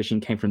most of the exposition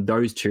came from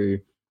those two,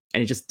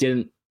 and it just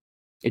didn't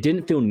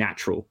feel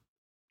natural.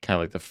 Kind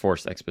of like the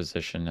forced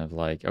exposition of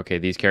like, okay,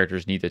 these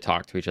characters need to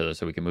talk to each other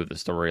so we can move the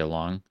story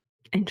along.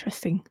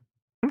 Interesting.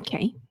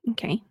 Okay.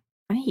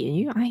 I hear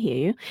you.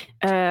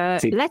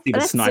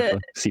 Sniper.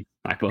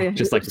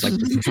 Just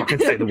fucking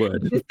say the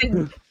word.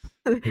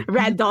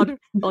 Red dot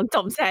on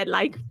Tom's head,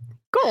 like,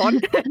 go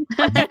on.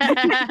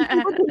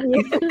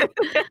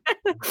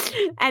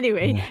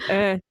 Anyway,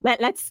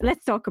 let's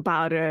talk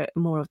about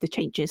more of the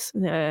changes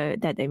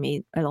that they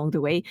made along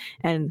the way,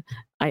 and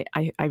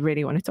I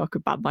really want to talk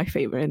about my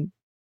favorite,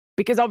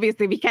 because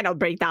obviously we cannot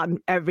break down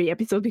every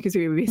episode because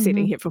we will be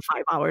sitting here for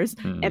 5 hours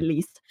at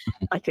least,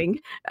 I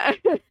think.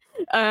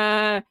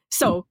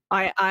 So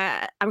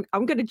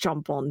I'm gonna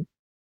jump on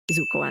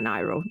Zuko and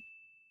Iroh.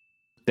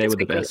 They were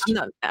the best.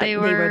 They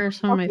were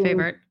some of my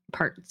favorite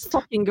parts.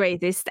 Fucking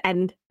greatest.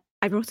 And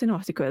I wrote an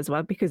article as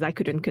well because I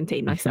couldn't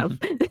contain myself.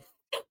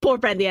 poor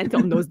Brandy and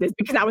Tom knows this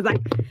because I was like,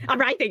 I'm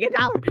writing it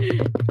down.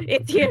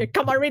 It's here.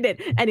 Come on, read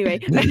it. Anyway.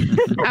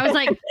 I was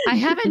like, I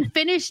haven't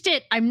finished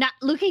it. I'm not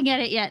looking at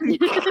it yet.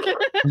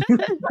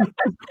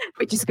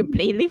 Which is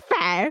completely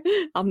fair.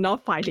 I'm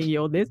not fighting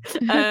you on this.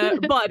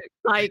 But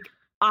like,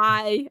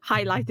 I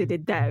highlighted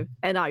it there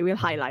and I will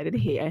highlight it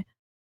here.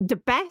 The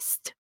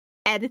best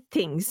added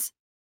things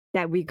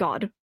that we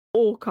got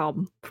all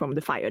come from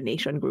the Fire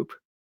Nation group.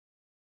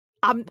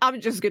 I'm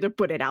just gonna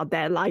put it out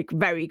there like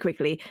very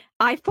quickly.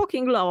 I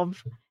fucking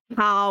love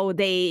how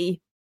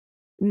they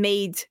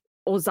made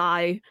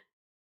Ozai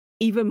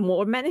even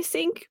more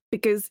menacing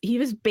because he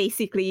was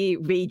basically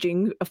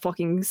waging a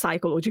fucking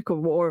psychological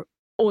war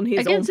on his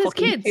against own his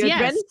fucking kids.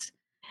 children.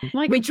 Yes,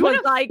 like Which what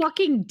was a like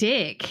fucking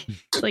dick.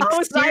 Like I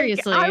was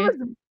seriously.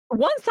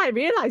 once I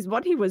realized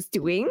what he was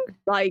doing,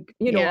 like,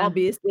 you know, Yeah.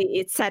 obviously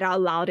it said out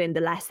loud in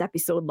the last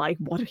episode, like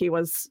what he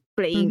was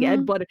playing at.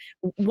 Mhm. But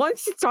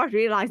once you start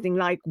realizing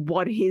like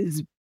what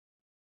he's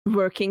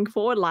working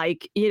for,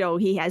 like, you know,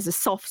 he has a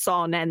soft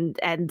son and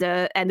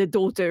a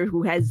daughter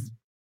who has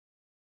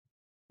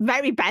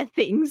very bad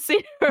things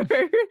in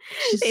her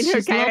She's a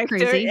little character.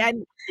 crazy.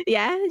 And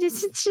yeah,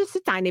 just a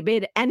tiny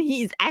bit. And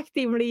he's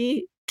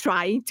actively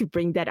trying to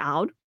bring that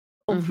out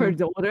of her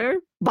daughter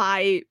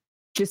by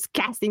just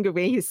casting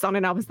away his son.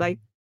 And I was like,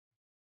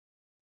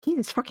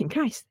 Jesus fucking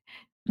Christ.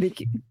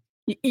 Like,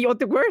 you're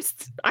the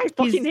worst. I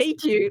fucking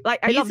hate you. Like,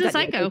 I he's love a that.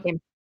 psycho. Him.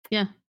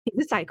 Yeah.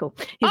 He's a psycho.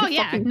 He's Oh a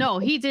yeah, fucking no, psycho.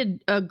 he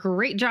did a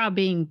great job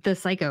being the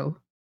psycho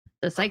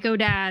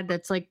dad.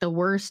 That's like the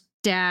worst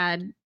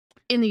dad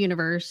in the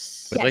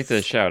universe. I'd like to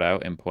Yes. shout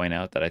out and point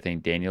out that I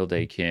think Daniel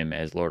Day Kim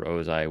as Lord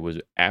Ozai was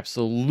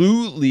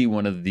absolutely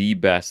one of the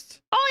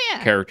best Oh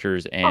yeah,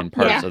 characters and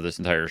parts yeah. of this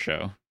entire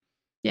show.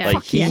 yeah,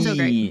 Like he's so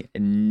great. he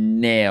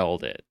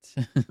nailed it.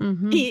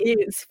 Mhm. He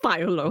is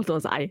Fire Lord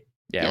Ozai.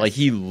 Yeah, Yes. like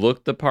he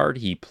looked the part,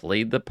 he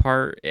played the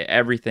part.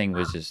 Everything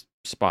was just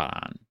spot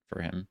on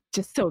for him.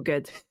 Just so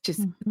good.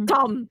 Just Mhm.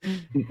 Tom.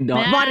 No,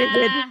 What is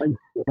it? Ah,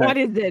 What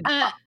is it?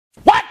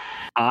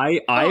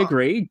 I Oh,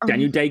 agree.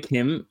 Daniel Day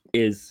Kim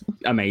is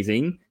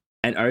amazing,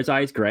 and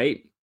Ozai is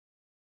great.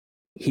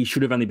 He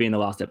should have only been in the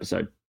last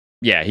episode.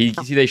 Yeah,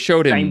 they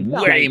showed him Same-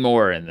 way same-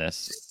 more in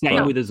this. Same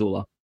but- with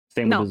Azula.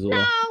 Same No. with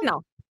Azula.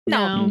 No. No.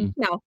 Mm.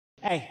 No.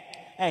 Hey,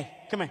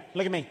 come here.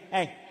 Look at me.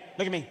 Hey,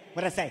 look at me.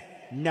 What'd I say?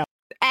 No.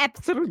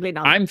 Absolutely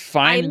not. I'm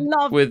fine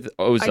love- with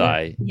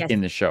Ozai yes.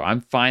 in the show.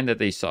 I'm fine that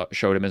they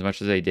showed him as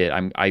much as they did.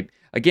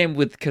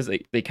 Because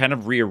they kind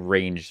of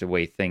rearranged the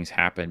way things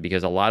happen,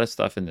 because a lot of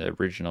stuff in the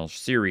original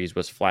series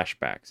was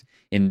flashbacks.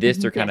 In this,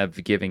 they're kind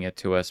of giving it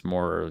to us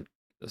more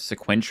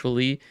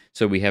sequentially,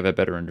 so we have a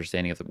better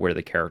understanding of where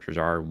the characters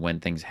are when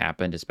things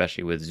happened,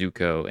 especially with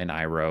Zuko and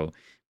Iroh,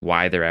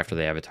 why they're after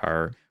the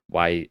Avatar,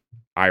 why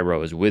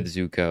Iroh is with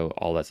Zuko,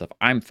 all that stuff.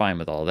 I'm fine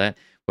with all that.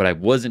 What I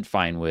wasn't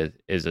fine with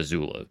is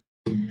Azula.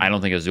 I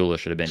don't think Azula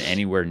should have been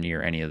anywhere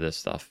near any of this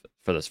stuff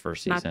for this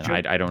first Not season. true.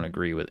 I don't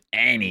agree with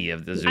any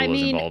of the Azula's I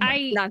mean,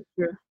 involvement. Not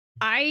true.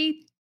 I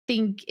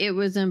think it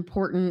was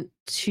important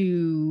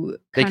to.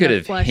 They kind could of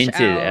have flesh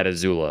hinted out. at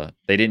Azula.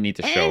 They didn't need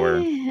to show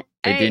her.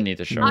 They didn't need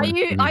to show Are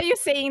her. you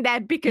saying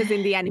that because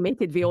in the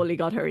animated we only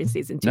got her in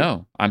season 2?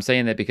 No, I'm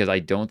saying that because I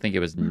don't think it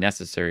was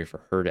necessary for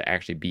her to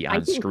actually be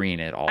on think- screen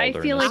at all I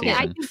during feel the like season.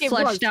 I think it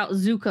fleshed was. out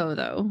Zuko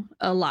though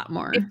a lot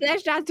more. It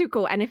fleshed out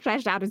Zuko and it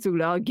fleshed out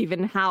Azula,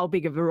 given how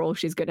big of a role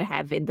she's going to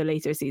have in the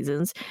later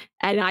seasons.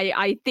 And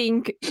I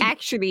think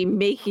actually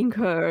making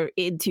her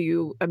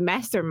into a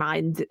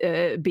mastermind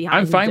behind.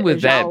 I'm fine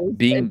with that Zhao's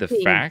being the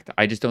thing. fact.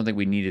 I just don't think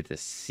we needed to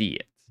see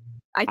it.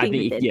 I I think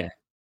we think did. yeah.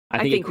 I I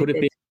think think it could we have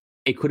did. been.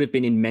 It could have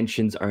been in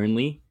mentions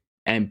only,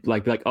 and be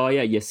like, oh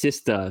yeah, your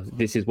sister.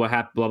 This is what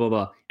happened. Blah blah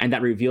blah. And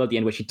that reveal at the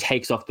end where she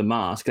takes off the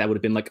mask, that would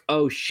have been like,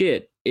 oh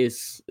shit,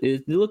 is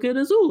look at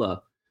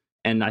Azula.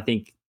 And I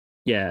think,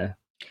 yeah,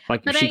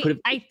 like But she could have.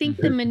 I think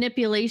the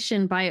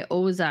manipulation by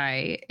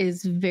Ozai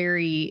is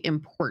very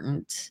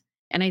important.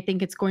 And I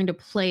think it's going to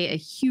play a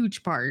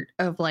huge part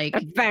of like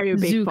A very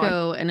big part.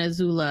 Zuko and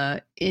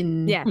Azula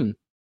in Yeah.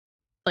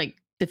 like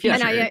the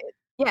future. And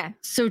yeah.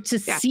 So to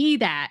Yeah. see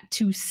that,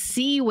 to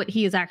see what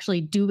he is actually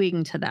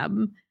doing to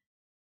them,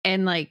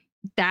 and like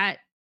that,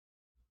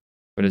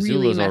 But really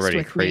Azula's messed already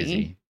with me.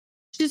 crazy.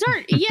 she's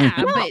already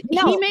but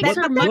he makes that's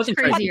her not much true. crazy.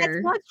 But crazier.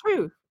 that's not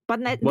true. But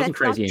Wasn't that's not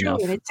crazy true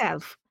enough. in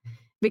itself.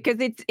 Because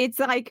it's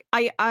like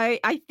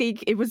I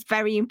think it was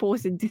very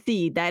important to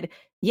see that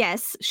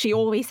yes, she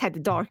always had the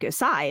darker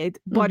side,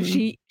 but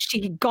Mhm.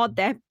 she got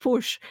that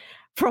push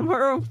from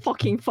her own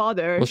fucking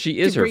father. Well, she to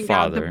is her bring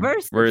out the father,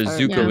 worst of whereas her.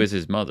 Zuko Yeah. is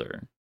his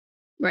mother.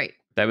 Right.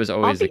 That was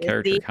always the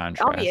character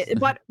Obviously,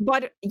 contrast.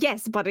 but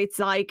yes, but it's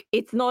like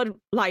it's not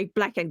like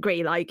black and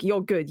gray, like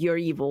you're good, you're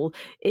evil.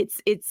 It's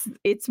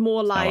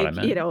more not what I like,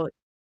 you meant. know,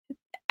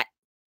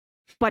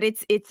 but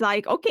it's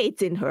like, okay,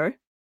 it's in her.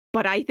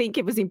 But I think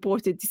it was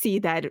important to see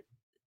that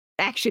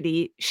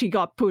actually she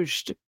got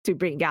pushed to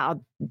bring out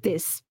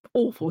this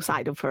awful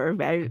side of her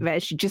where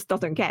she just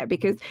doesn't care,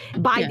 because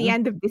by the Yeah.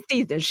 end of the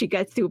season she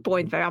gets to a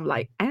point where I'm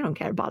like, I don't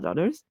care about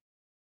others.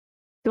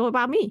 It's all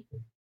about me.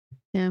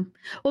 Yeah.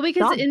 Well,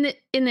 because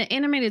in the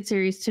animated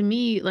series, to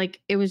me, like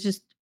it was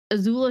just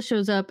Azula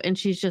shows up and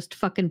she's just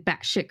fucking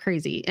batshit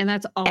crazy, and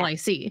that's all I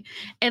see.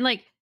 And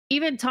like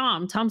even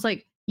Tom's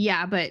like,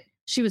 yeah, but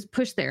she was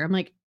pushed there. I'm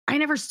like, I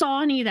never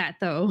saw any of that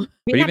though.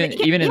 But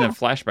even in the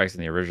flashbacks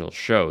in the original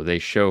show, they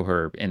show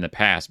her in the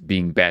past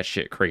being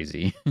batshit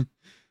crazy.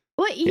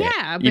 Well,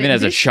 yeah, but even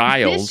as a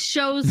child, this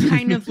shows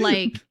kind of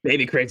like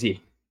baby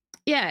crazy.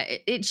 Yeah,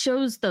 it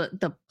shows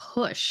the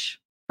push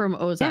from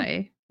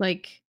Ozai,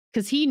 like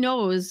because he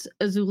knows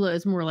Azula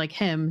is more like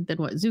him than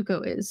what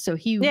Zuko is, so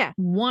he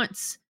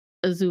wants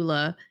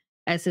Azula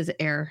as his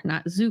heir,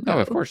 not Zuko. Oh,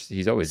 of course,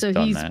 he's always done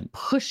that. So he's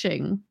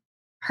pushing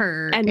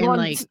her and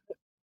wants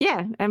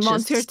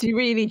her to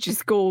really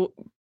just go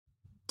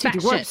to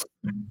the worst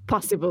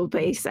possible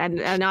place, and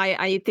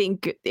I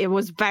think it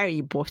was very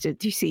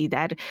important to see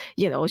that,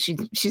 you know,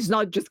 she's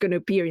not just going to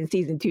appear in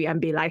season 2 and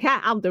be like,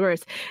 I'm the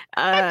worst.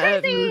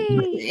 I'm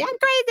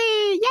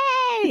crazy,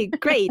 yay,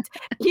 great.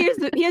 Here's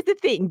the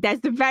thing.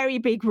 That's the very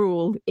big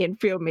rule in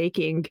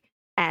filmmaking,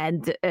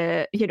 and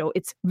you know,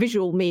 it's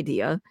visual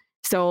media.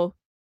 So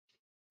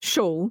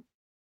show,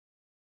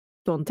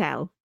 don't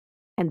tell,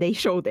 and they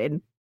showed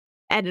it,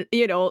 and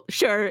you know,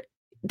 sure.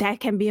 There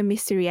can be a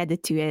mystery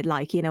added to it,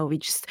 like, you know, we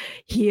just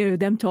hear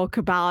them talk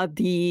about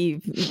the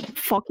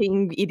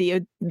fucking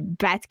idiot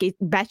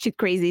batshit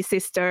crazy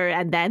sister,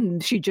 and then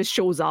she just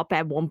shows up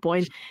at one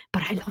point.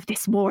 But I love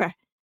this more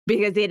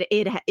because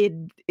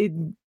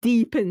it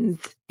deepens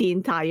the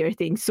entire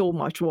thing so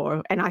much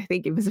more, and I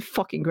think it was a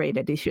fucking great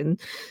addition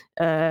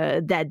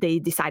that they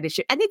decided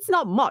to. And it's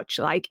not much.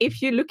 Like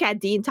if you look at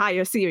the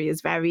entire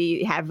series, where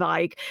we have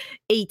like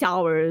 8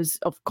 hours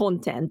of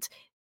content.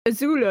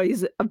 Azula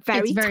is a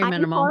very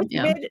minimal part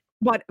of it,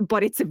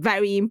 but it's a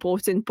very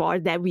important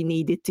part that we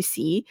needed to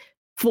see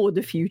for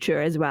the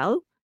future as well.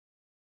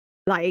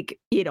 Like,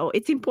 you know,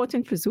 it's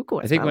important for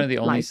Zuko as I think well. one of the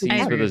only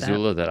scenes with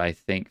Azula that I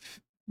think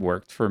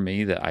worked for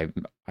me that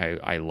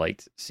I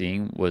liked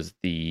seeing was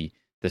the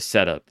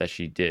setup that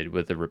she did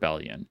with the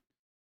rebellion.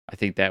 I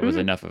think that was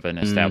enough of an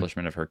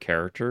establishment of her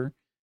character.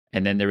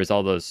 And then there was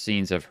all those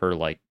scenes of her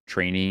like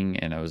training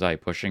and Ozai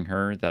pushing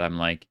her that I'm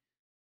like,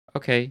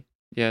 okay,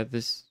 yeah,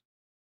 this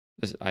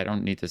I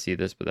don't need to see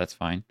this, but that's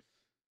fine.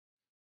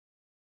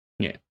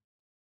 Yeah.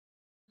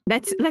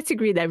 Let's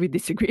agree that we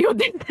disagree on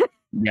this.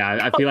 Yeah,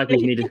 I feel like we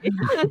need to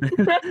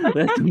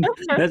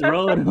let's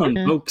roll it on,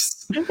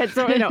 folks. Let's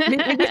roll it on. We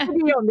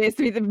disagree on this.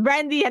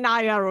 Brandy and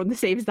I are on the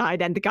same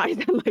side, and the guys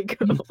are like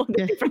on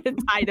the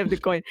different side of the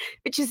coin,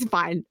 which is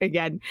fine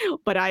again.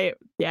 But I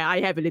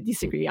heavily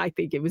disagree. I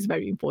think it was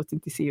very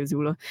important to see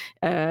Azula,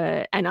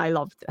 and I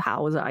loved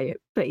how I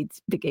played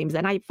the games,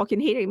 and I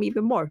fucking hate him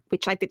even more,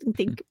 which I didn't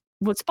think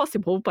was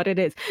possible, but it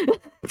is.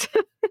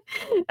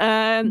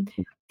 The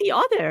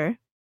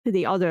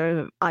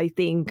other, I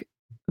think,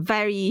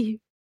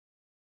 very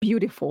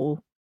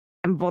beautiful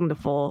and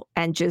wonderful,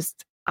 and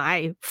just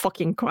I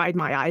fucking cried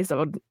my eyes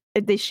out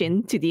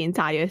addition to the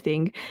entire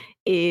thing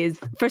is,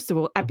 first of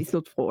all,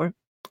 episode 4,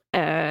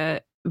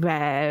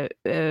 where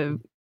you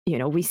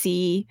know, we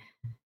see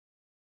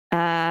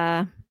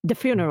the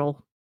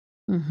funeral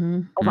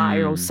of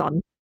Iroh's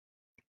son,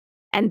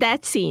 and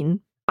that scene.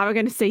 I'm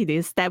going to say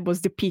this, that was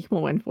the peak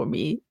moment for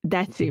me,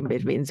 that scene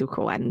between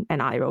Zuko and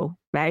Iroh,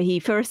 where he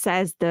first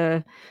says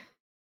the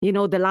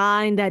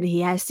line that he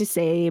has to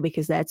say,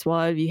 because that's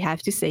what you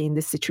have to say in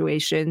this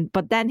situation.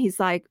 But then he's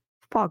like,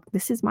 fuck,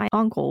 this is my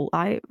uncle.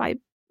 I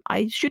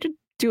shouldn't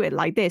do it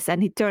like this.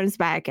 And he turns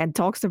back and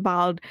talks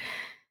about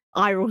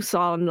Iroh's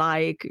son,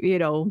 like, you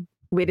know,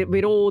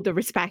 with all the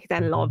respect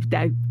and love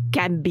that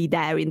can be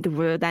there in the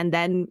world. And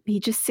then he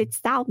just sits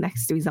down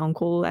next to his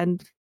uncle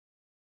and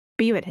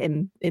be with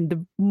him in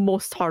the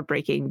most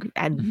heartbreaking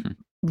and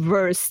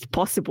worst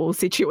possible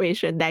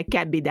situation that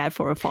can be there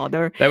for a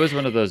father. That was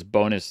one of those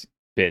bonus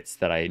bits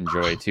that I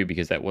enjoyed too,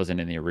 because that wasn't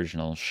in the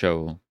original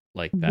show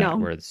like that,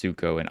 where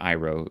Zuko and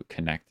Iroh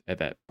connect at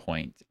that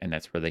point, and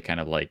that's where they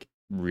kind of like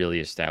really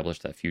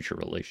established that future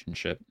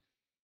relationship.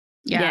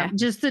 Yeah,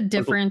 just the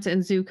difference in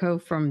Zuko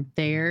from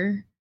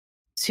there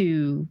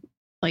to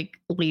like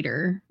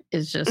later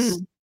is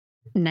just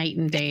night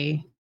and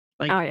day.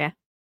 Like, oh yeah.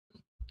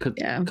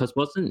 Because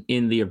wasn't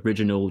in the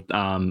original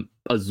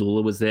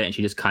Azula was there and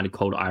she just kind of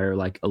called Iroh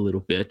like a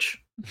little bitch.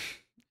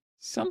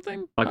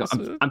 Something like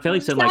I'm fairly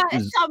certain like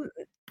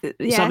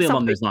something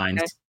along those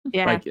lines.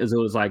 Yeah, like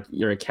Azula's like,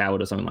 you're a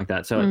coward or something like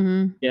that. So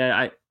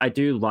yeah, I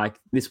do like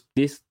this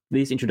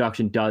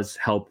introduction does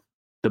help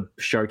the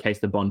showcase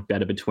the bond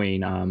better between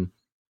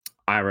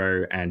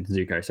Iroh and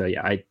Zuko. So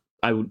yeah,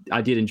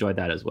 I did enjoy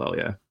that as well.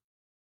 Yeah.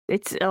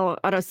 It's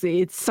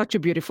honestly, it's such a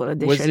beautiful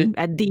addition. Was it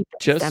and deep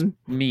just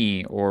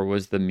me, or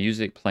was the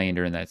music playing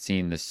during that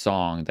scene the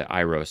song that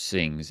Iroh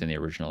sings in the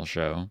original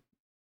show?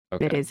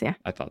 Okay. It is, yeah.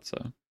 I thought so.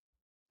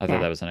 I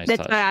thought that was a nice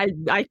touch. That's why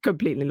I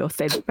completely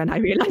lost it when I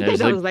realized it.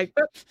 I was like,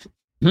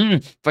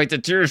 fight the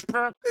tears.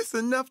 It's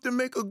enough to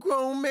make a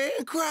grown man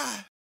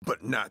cry,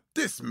 but not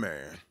this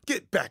man.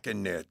 Get back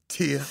in there,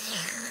 tear.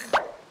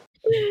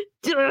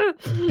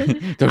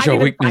 Don't show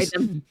weakness.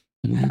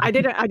 I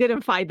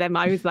didn't find them.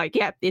 I was like,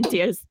 yeah, in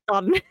tears,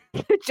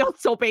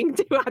 just sobbing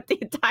throughout the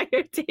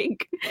entire thing.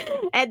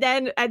 And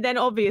then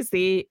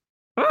obviously,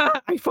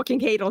 I fucking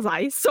hate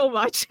Ozai so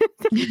much.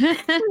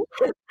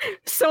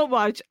 So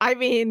much. I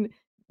mean,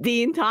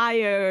 the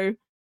entire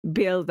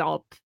build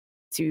up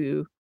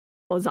to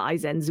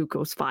Ozai's and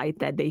Zuko's fight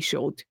that they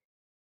showed,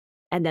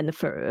 and then the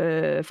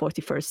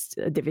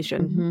 41st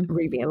Division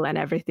reveal and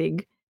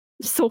everything,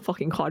 so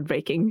fucking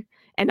heartbreaking.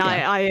 And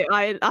I'm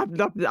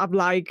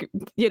like,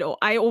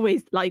 I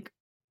always like.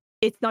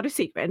 It's not a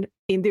secret.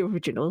 In the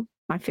original,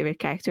 my favorite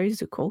character is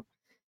Zuko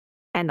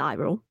and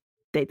Iroh.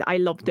 I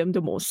love them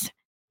the most.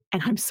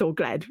 And I'm so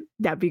glad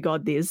that we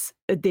got these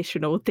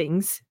additional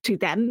things to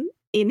them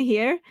in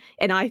here.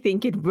 And I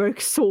think it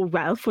works so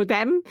well for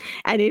them.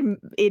 And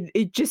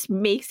it just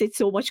makes it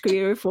so much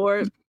clearer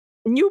for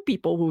new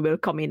people who will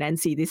come in and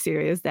see this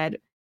series that,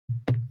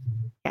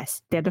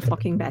 yes, they're the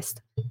fucking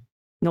best.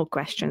 No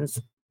questions.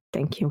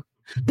 Thank you.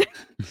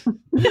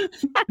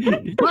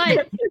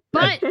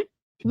 But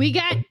we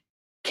got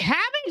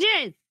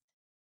cabbages.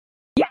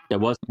 Yeah. There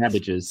was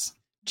cabbages.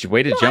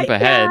 Way to jump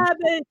ahead.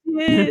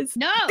 Cabbages.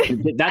 No,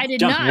 That's I did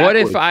jump not. What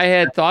if backwards. I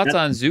had thoughts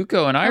on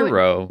Zuko and I went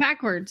Iroh?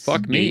 backwards.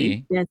 Fuck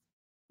me.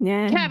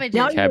 Yeah. Cabbages.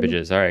 No,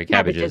 Cabbages. All right,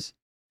 Cabbages. cabbages.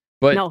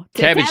 But No,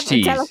 cabbage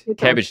teas. tell us your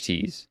Cabbage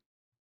teas.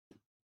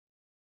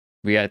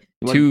 We got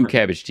What- 2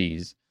 cabbage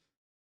teas.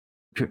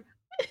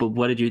 But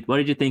what did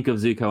you think of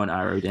Zuko and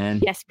Iroh,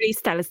 Dan? Yes,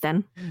 please tell us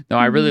then. No,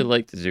 I really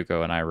liked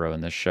Zuko and Iroh in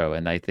this show,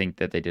 and I think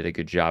that they did a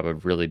good job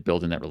of really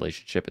building that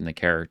relationship and the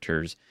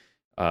characters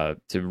to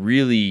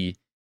really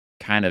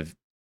kind of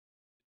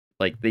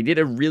like they did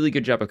a really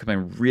good job of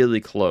coming really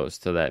close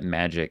to that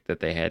magic that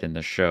they had in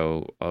the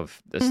show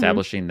of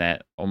establishing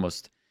that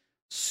almost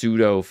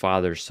pseudo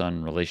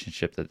father-son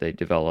relationship that they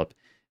developed.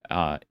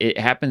 It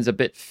happens a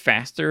bit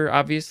faster,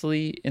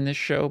 obviously, in this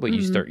show, but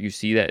you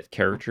see that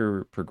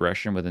character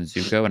progression within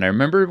Zuko. And I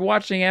remember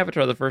watching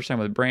Avatar the first time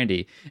with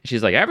Brandy, and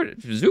she's like,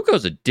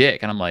 Zuko's a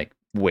dick. And I'm like,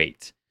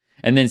 wait.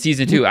 And then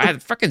season 2, I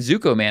had fucking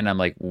Zuko, man. And I'm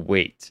like,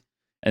 wait.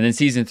 And then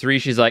season 3,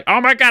 she's like,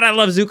 oh my God, I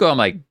love Zuko. I'm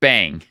like,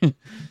 bang.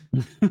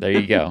 There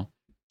you go.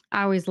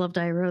 I always loved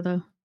Iroh,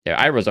 though.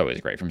 Yeah, Iroh's always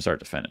great from start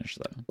to finish,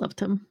 though. Loved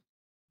him.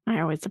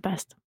 Iroh is the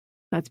best.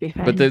 Let's be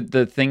fair. But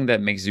the thing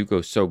that makes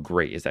Zuko so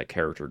great is that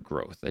character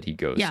growth that he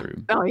goes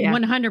through. Oh yeah.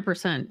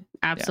 100%.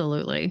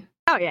 Absolutely.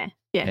 Oh yeah.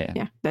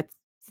 Yeah.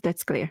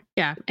 That's clear.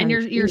 Yeah. And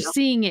you're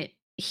seeing it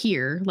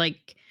here,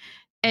 like,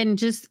 and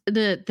just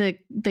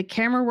the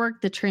camera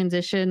work, the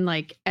transition,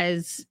 like,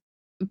 as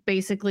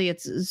basically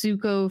it's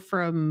Zuko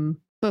from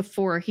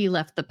before he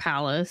left the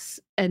palace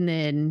and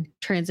then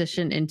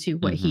transition into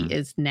what he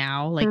is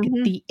now, like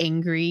the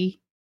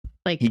angry,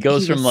 like he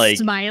goes from like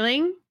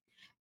smiling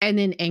and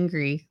then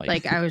angry.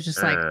 Like I was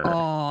just like,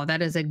 oh,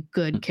 that is a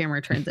good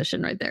camera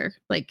transition right there.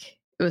 Like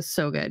it was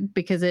so good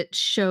because it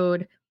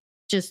showed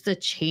just the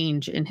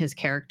change in his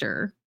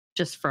character,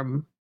 just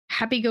from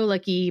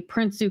happy-go-lucky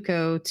Prince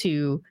Zuko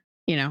to,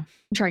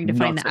 trying to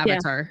find the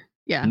Avatar.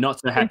 Yeah. Not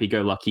so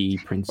happy-go-lucky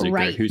Prince Zuko,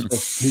 Right.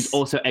 who's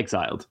also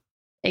exiled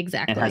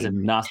Exactly. and has a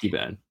nasty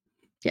burn.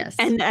 Yes.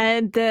 And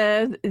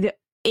the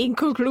in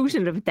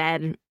conclusion of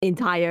that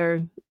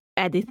entire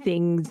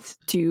editing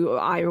to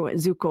Iroh and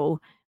Zuko,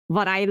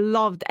 what I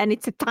loved, and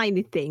it's a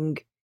tiny thing,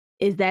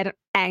 is that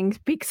Aang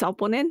picks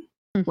up on it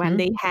when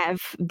they have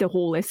the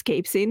whole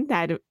escape scene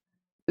that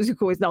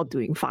Zuko is not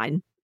doing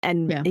fine.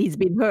 And he's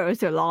been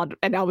hurt a lot.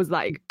 And I was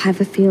like, I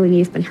have a feeling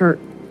you've been hurt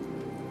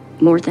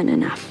more than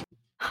enough.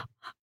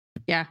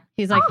 Yeah.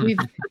 He's like,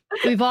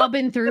 we've all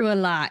been through a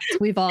lot.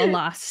 We've all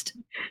lost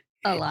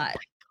a lot.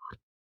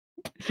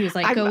 He was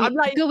like,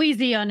 go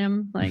easy on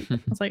him. Like, I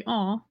was like,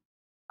 oh.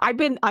 I've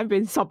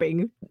been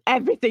sobbing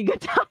every single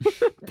time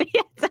they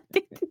had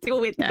something to do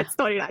with that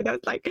storyline. I was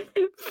like,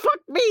 fuck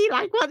me,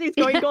 like what is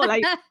going on?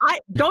 Like, I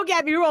don't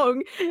get me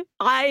wrong,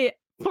 I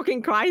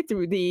fucking cried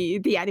through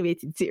the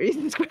animated series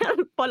as well.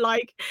 But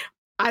like,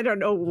 I don't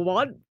know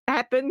what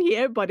happened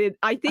here, but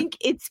I think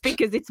it's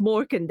because it's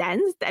more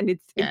condensed and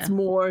it's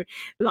more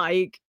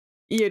like,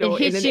 it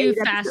hits you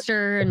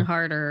faster and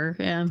harder.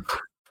 Yeah.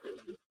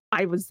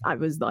 I was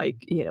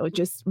like,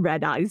 just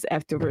red eyes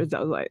afterwards.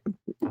 I was like,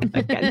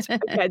 I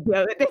can't do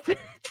it.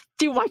 It's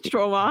too much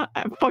trauma.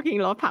 I fucking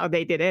love how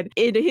they did it.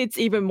 It hits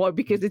even more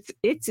because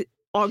it's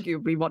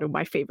arguably one of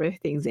my favorite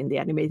things in the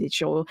animated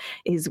show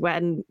is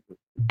when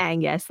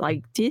Aang asks,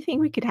 like, do you think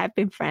we could have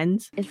been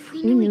friends? If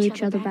we knew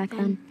each other back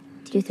then,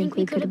 do you think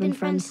we could have been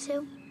friends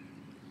too?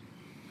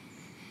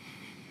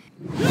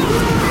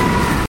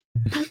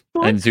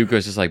 And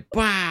Zuko's just like,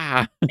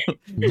 bah!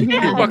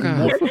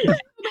 Yeah.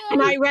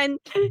 And I went,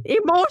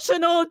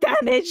 emotional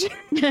damage.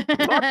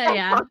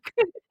 Yeah.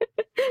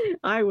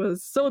 I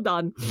was so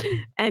done.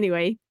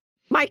 Anyway,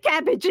 my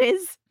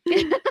cabbages.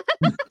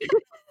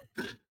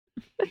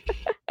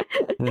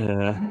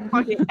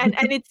 Okay.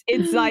 And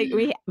it's like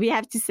we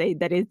have to say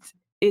that it's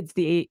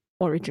the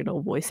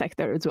original voice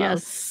actor as well.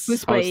 Yes.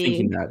 Who's I was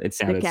thinking playing that it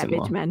sounded the Cabbage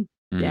similar. Man.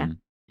 Yeah.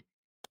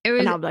 It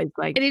was And I'm like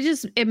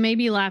it made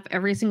me laugh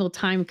every single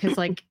time because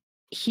like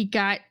he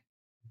got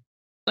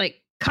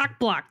like cock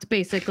blocked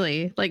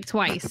basically like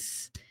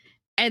twice,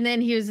 and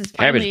then he was just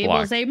Cabbage finally able to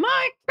blocked. say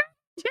my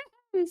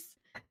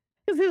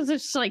because it was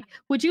just like,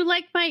 would you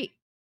like my,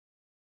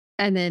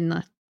 and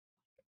then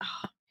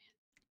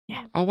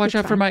I'll watch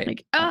out for my.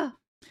 like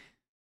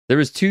There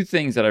was 2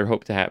 things that I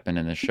hope to happen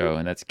in the show,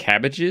 and that's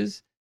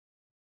cabbages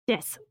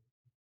Yes.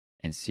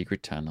 and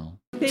secret tunnel.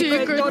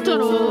 secret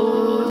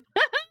tunnel.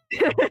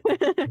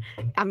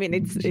 I mean,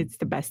 it's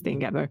the best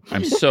thing ever.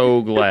 I'm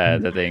so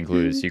glad that they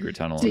included secret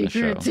tunnel in the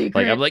show. Secret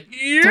Like I'm like,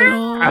 yeah.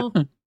 tunnel.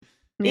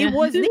 It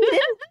was needed.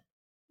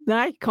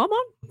 Like, come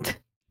on.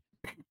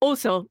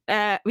 Also,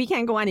 we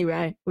can't go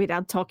anywhere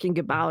without talking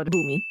about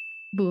Boomy.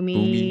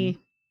 Boomy.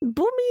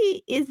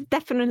 Boomy is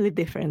definitely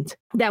different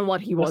than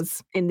what he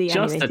was in the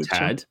Just a animated show.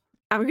 tad.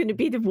 I'm going to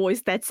be the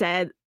voice that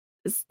said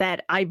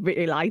that I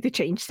really like the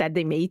change that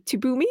they made to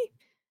Boomy.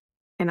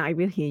 And I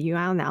will hear you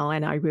out now,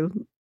 and I will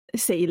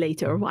say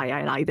later why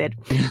I liked it.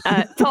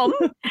 Tom,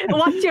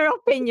 what's your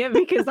opinion?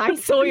 Because I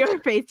saw your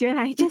face, you're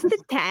like, just a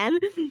tad.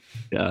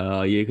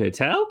 You could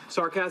tell.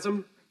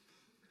 Sarcasm?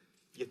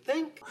 You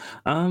think?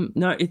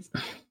 No, it's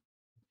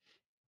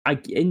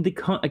in the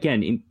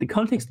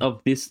context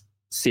of this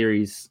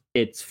series,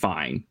 it's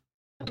fine,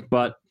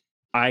 but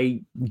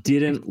I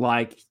didn't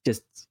like.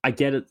 I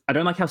get it. I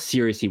don't like how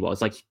serious he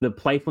was. Like the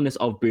playfulness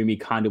of Boomy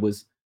kind of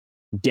was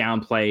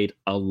downplayed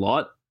a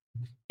lot,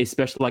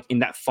 especially like in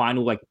that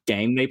final like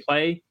game they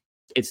play.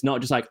 It's not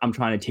just like I'm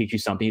trying to teach you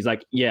something. He's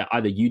like, yeah,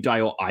 either you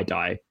die or I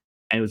die,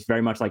 and it was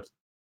very much like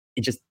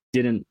it just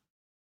didn't.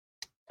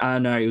 I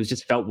don't know. It was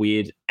just felt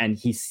weird, and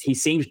he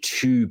seemed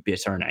too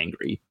bitter and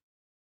angry.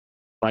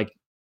 Like,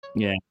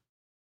 yeah,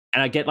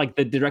 and I get like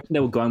the direction they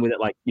were going with it.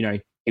 Like, you know,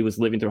 he was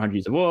living through 100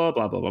 years of war,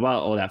 blah blah blah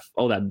blah,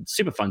 all that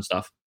super fun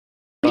stuff.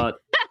 But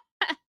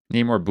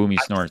Need more Boomy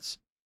snorts.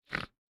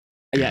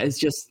 yeah, it's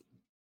just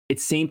it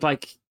seemed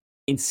like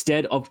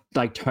instead of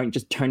like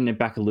just turning it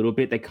back a little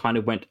bit, they kind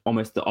of went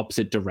almost the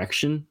opposite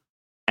direction.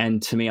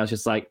 And to me, I was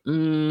just like,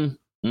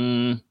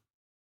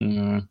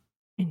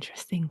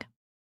 Interesting.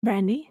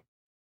 Brandy?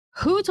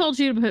 Who told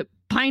you to put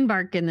pine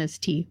bark in this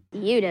tea?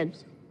 You did.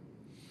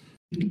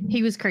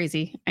 He was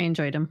crazy. I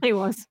enjoyed him. He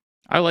was.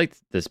 I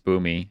liked this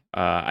Boomy.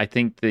 I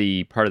think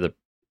the part of the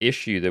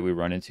issue that we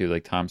run into,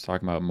 like Tom's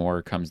talking about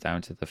more, comes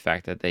down to the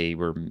fact that they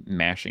were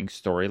mashing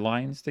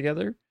storylines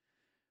together,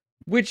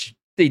 which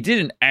they did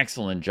an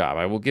excellent job.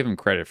 I will give them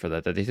credit for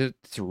that. That they took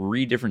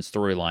 3 different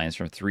storylines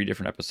from 3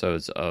 different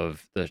episodes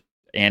of the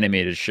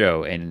animated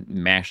show and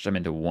mashed them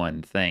into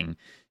one thing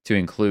to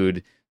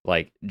include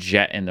like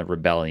Jet and the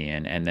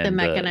Rebellion, and then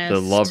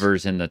the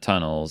lovers in the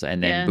tunnels,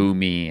 and then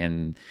Boomy,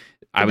 and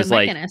I was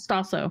like, Mechanist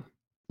also.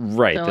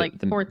 Right. So like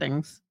 4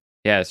 things.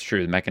 Yeah, it's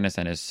true. The Mechanist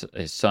and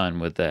his son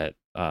with that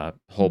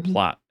whole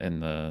plot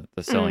and the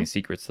selling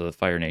secrets to the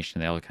Fire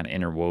Nation, they all kind of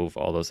interwove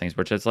all those things,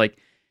 which is like,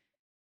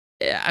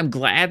 I'm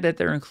glad that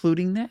they're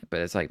including that,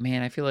 but it's like,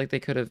 man, I feel like they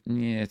could have.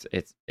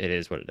 It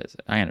is what it is.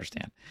 I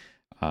understand,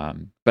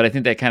 but I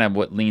think that kind of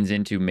what leans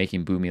into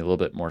making Boomy a little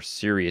bit more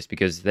serious,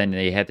 because then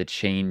they had to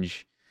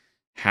change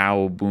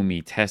how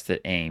Boomy tested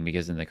aim,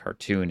 because in the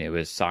cartoon it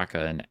was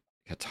Sokka and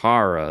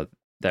Katara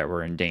that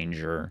were in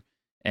danger.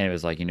 And it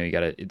was like, you know,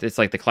 it's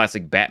like the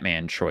classic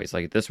Batman choice,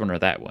 like this one or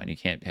that one. You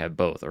can't have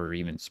both, or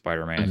even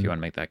Spider-Man if you want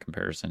to make that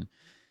comparison.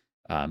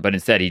 But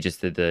instead, he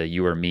just did the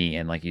you or me.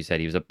 And like you said,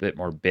 he was a bit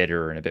more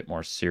bitter and a bit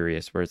more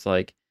serious, where it's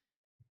like,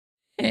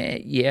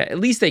 yeah, at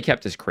least they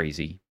kept us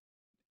crazy.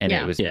 And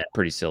it was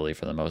pretty silly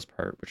for the most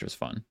part, which was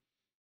fun.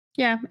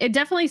 Yeah, it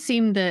definitely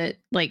seemed that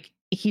like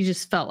he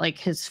just felt like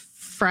his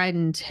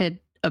friend had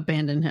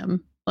abandoned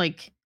him.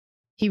 Like,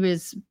 he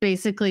was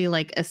basically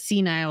like a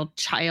senile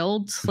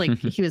child. Like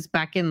he was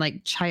back in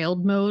like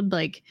child mode.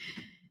 Like,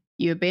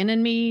 you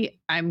abandoned me,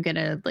 I'm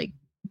gonna like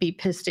be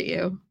pissed at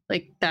you.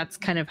 Like, that's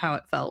kind of how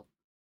it felt.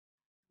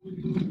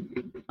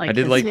 Like, I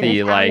did like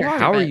the like,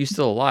 how are you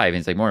still alive? And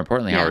it's like, more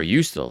importantly, how are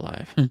you still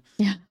alive?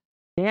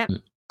 Yeah.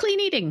 Clean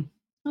eating.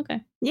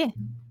 Okay. Yeah.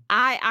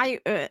 I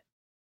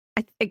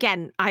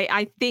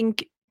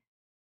think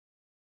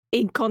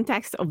in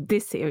context of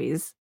this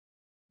series,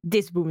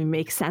 this Boomy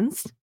makes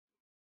sense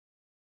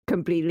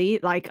completely.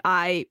 Like,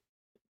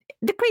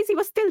 the crazy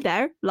was still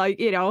there. Like,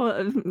 you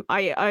know,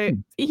 I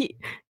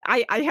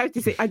have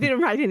to say, I didn't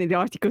write it in the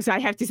article, so I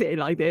have to say it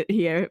like that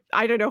here.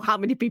 I don't know how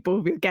many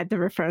people will get the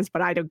reference,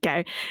 but I don't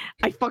care.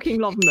 I fucking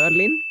love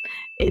Merlin.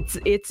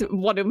 It's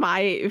one of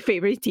my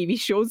favorite TV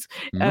shows.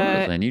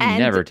 Merlin, you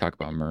never talk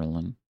about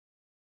Merlin.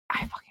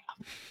 I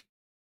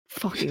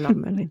fucking love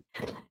Merlin.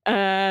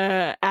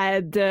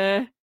 And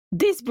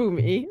this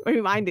Boomy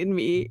reminded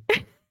me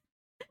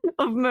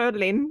of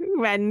Merlin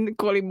when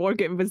Colin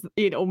Morgan was,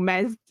 you know,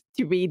 meant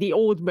to be the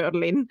old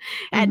Merlin,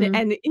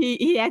 and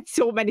he had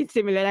so many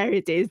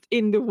similarities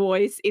in the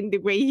voice, in the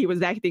way he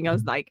was acting. I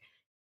was like,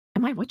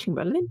 am I watching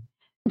Merlin?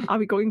 Are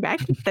we going back?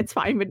 That's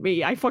fine with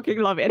me. I fucking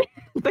love it.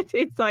 But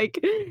it's like,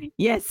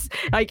 yes,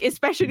 like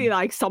especially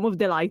like some of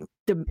the like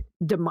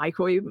the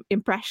micro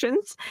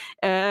impressions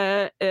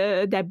that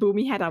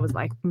Boomy had. I was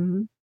like,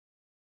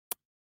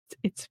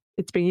 it's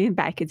bringing it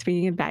back. It's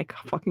bringing it back.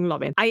 I fucking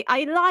love it.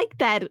 I like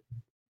that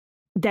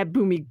that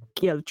Boomy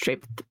guilt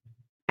tripped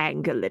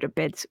Aang a little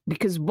bit,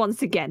 because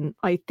once again,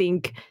 I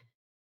think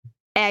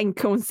Aang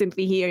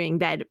constantly hearing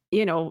that,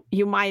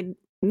 you might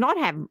not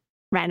have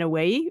ran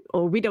away,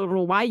 or we don't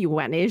know why you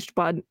vanished,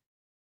 but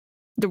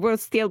the world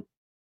still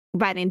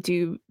went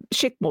into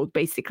shit mode,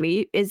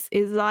 basically, is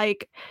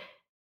like,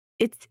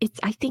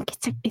 I think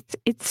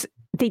it's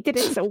they did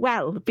it so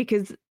well,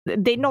 because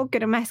they're not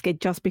gonna mask it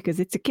just because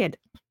it's a kid.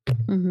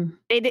 Mm-hmm.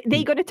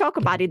 They're gonna talk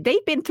about it.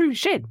 They've been through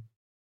shit.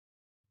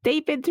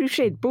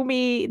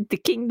 Boomy, the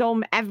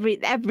kingdom,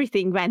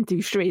 everything went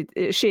to shit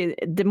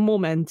the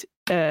moment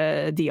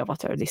the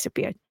Avatar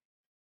disappeared.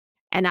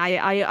 And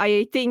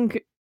I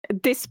think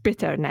this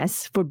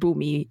bitterness for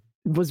Boomy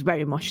was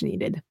very much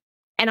needed.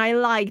 And I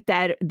like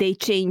that they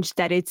changed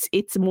that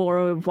it's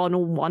more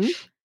one-on-one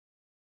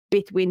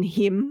between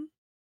him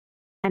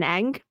and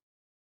Aang.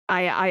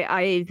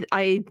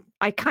 I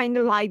kind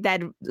of like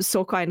that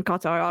Sokka and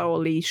Katara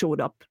only showed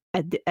up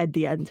at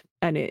the end,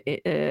 and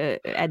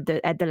at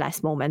the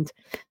last moment.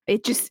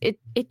 It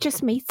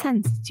just made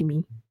sense to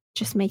me.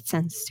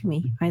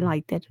 I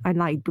liked it. I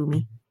like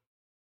Boomy.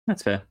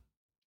 That's fair.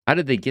 How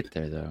did they get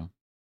there, though?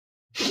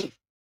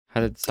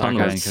 How did Sokka and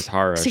Tunnels.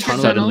 Katara Secret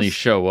suddenly tunnels.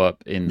 show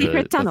up in the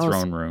Secret tunnels.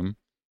 throne room?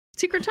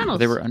 Secret tunnels.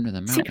 They were under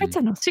the mountain. Secret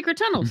tunnels. Secret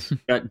tunnels.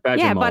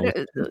 Yeah, but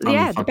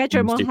the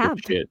Badger Mole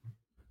helped.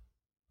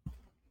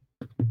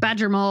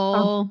 Badger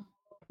Mole.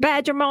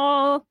 Badger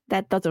Mole.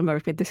 That doesn't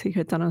work with the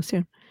secret tunnels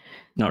too.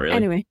 Not really.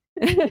 Anyway.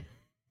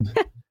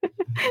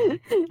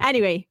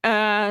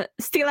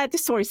 Still at the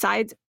story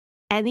side,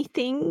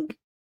 anything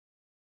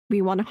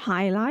we want to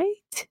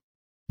highlight?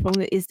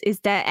 Is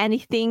there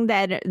anything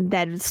that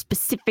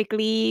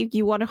specifically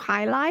you want to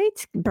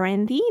highlight?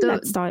 Brandy,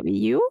 let's start with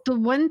you. The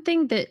one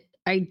thing that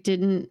I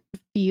didn't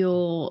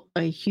feel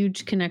a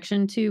huge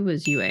connection to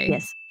was Yue.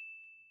 Yes.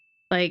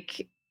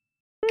 Like,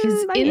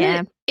 because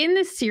in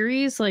the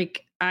series,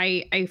 like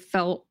I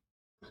felt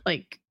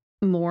like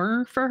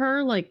more for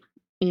her, like,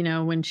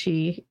 when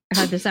she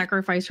had to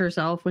sacrifice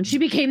herself, when she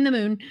became the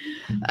moon.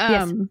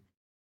 Yes.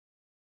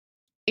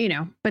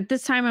 But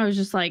this time I was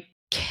just like,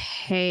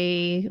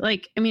 okay,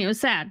 like, I mean, it was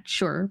sad,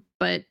 sure,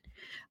 but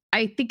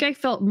I think I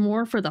felt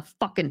more for the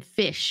fucking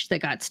fish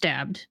that got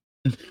stabbed.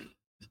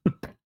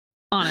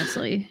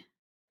 Honestly,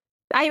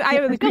 I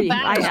would agree.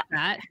 Bad about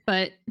that,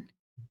 but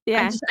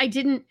yeah, I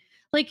didn't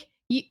like.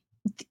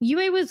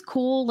 Yue was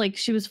cool, like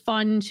she was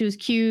fun, she was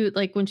cute,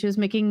 like when she was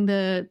making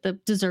the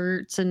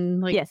desserts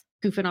and like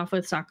goofing off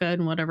with Sokka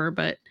and whatever,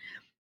 but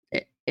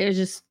it was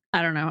just,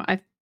 I don't know.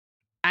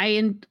 I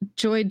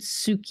enjoyed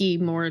Suki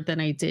more than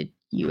I did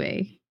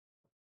Yue.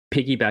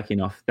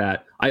 Piggybacking off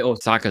that, I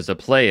also Sokka's a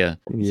player.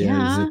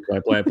 Yeah, he's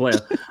a player.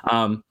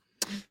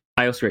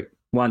 I also agree.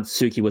 One,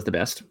 Suki was the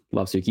best.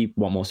 Love Suki.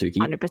 Want more Suki.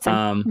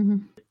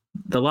 100%.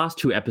 The last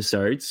two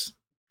episodes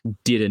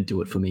didn't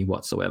do it for me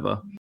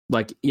whatsoever.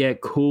 Like, yeah,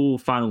 cool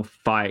final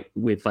fight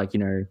with, like,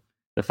 the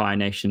Fire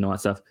Nation and all that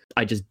stuff.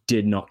 I just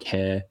did not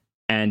care.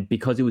 And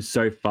because it was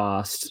so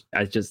fast,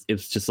 it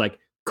was just like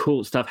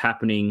cool stuff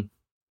happening,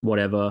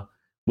 whatever,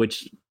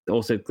 which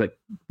also, like,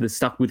 the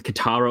stuff with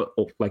Katara,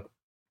 like,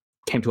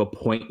 came to a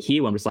point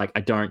here where I'm just like,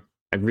 I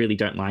really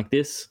don't like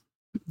this.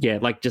 Yeah,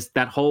 like, just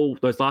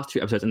those last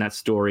two episodes and that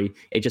story,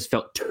 it just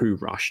felt too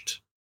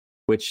rushed,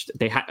 which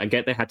they had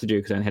to do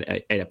because I only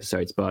had 8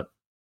 episodes, but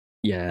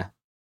yeah.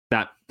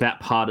 That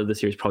part of the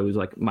series probably was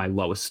like my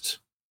lowest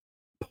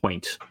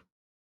point.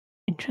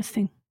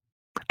 Interesting.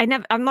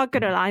 I'm not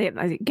gonna lie.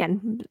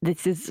 Again,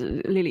 this is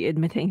Lily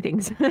admitting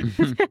things.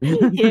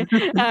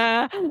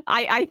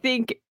 I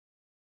think,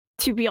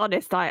 to be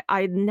honest, I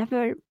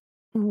never.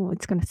 Oh,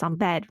 it's gonna sound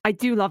bad. I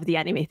do love the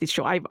animated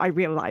show. I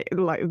really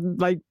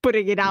like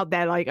putting it out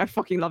there. Like, I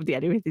fucking love the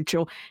animated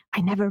show.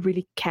 I never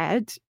really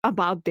cared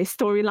about this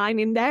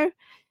storyline in there.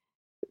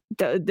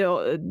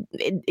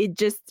 It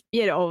just,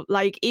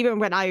 like, even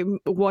when I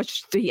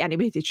watched the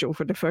animated show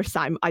for the first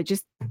time, I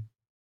just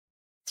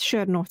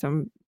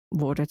Northern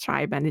Water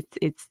Tribe, and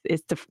it's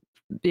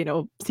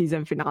the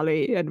season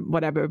finale and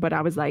whatever. But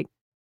I was like,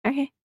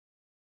 okay,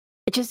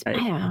 it just I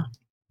don't know.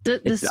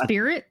 The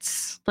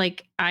spirits,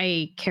 like,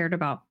 I cared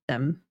about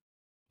them.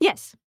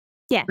 Yes,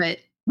 yeah, but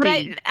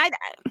I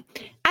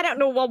don't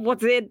know what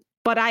was it,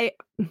 but I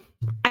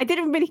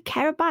didn't really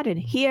care about it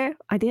here.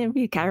 I didn't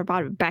really care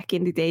about it back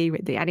in the day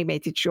with the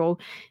animated show.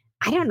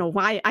 I don't know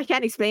why. I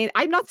can't explain.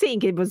 I'm not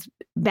saying it was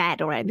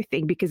bad or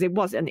anything, because it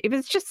wasn't. It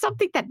was just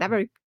something that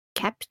never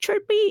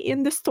captured me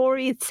in the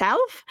story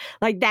itself.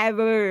 Like, there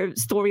were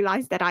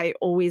storylines that I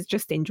always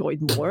just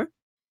enjoyed more.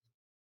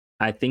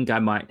 I think I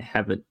might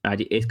have an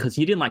idea. It's because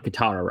you didn't like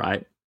Katara,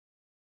 right?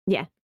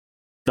 Yeah.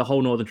 The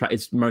whole Northern Tribe,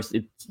 it's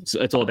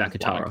all about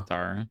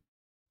Katara.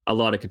 A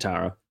lot of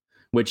Katara,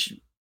 which,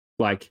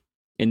 like,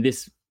 in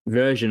this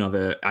version of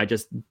her,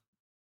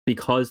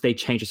 because they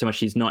changed her so much,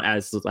 she's not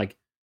as, like,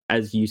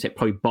 as you said,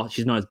 probably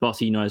she's not as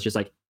bossy, not as just,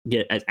 like,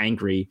 as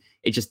angry.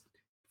 It just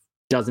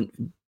doesn't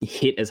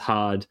hit as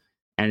hard,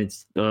 and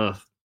it's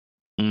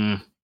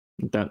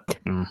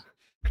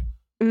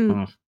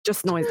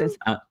just noises.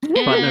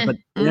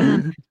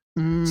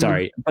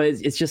 Sorry, but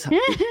it's just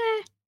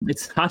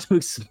it's hard to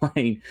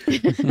explain.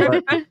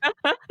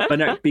 But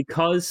no,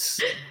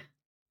 because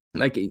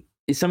like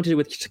it's something to do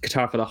with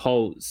Katara for the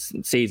whole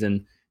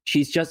season.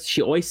 She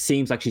always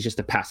seems like she's just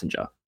a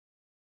passenger.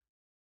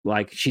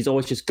 Like she's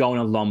always just going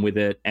along with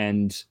it,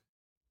 and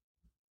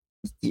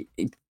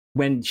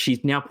when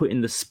she's now put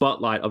in the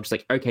spotlight of just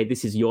like, okay,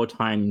 this is your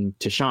time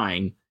to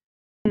shine,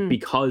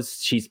 because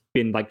she's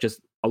been like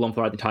just along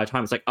for the entire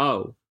time. It's like,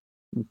 oh,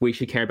 we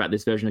should care about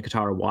this version of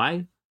Katara.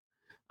 Why?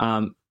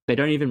 They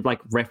don't even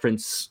like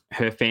reference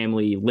her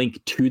family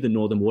link to the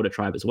Northern Water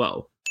Tribe as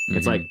well.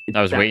 It's like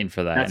I was waiting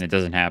for that, and it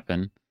doesn't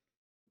happen.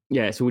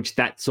 Yeah, so which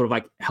that sort of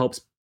like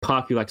helps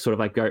Parku like sort of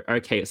like go,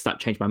 okay, it's start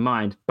to change my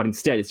mind. But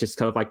instead, it's just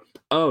kind of like,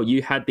 oh,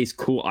 you had these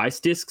cool ice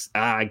discs.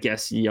 I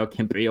guess you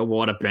can be a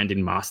water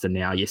bending master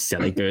now, you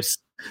silly goose.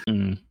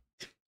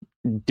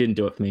 Didn't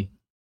do it for me.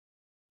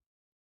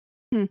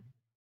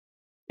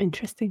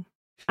 Interesting.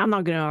 I'm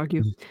not gonna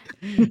argue.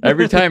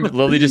 Every time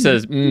Lily just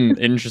says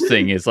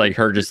interesting, it's like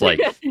her just like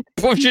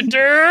push it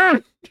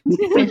down.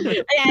 Yeah,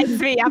 it's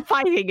me. I'm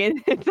fighting it.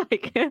 It's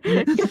like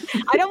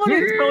I don't want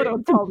to explode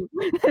on Tom.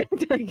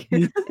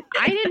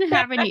 I didn't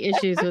have any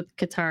issues with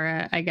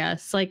Katara, I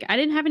guess. Like I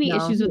didn't have any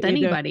issues with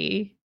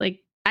anybody.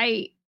 Like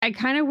I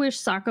kind of wish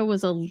Sokka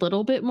was a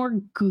little bit more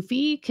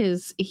goofy,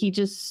 because he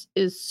just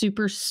is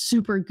super,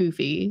 super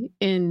goofy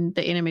in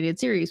the animated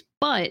series.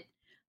 But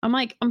I'm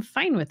like, I'm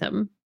fine with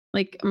him.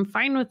 Like, I'm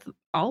fine with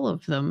all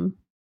of them.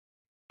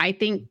 I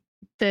think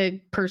the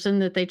person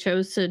that they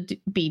chose to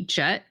be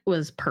Jet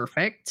was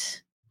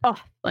perfect. Oh,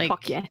 like,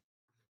 fuck yeah.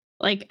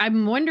 Like,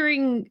 I'm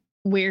wondering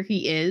where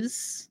he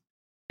is,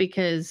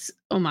 because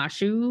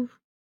Omashu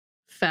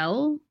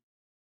fell.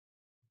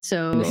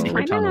 So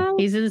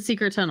he's in the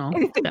secret tunnel.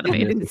 Gotta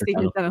be in the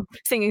secret tunnel.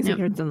 Singing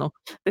secret tunnel.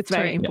 That's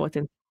very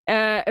important.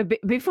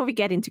 Before we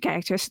get into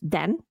characters,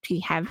 Dan, do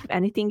you have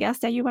anything else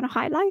that you want to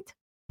highlight?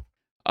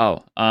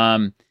 Oh,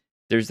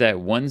 there's that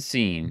one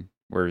scene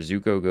where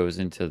Zuko goes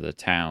into the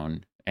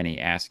town and he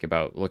asks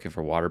about looking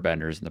for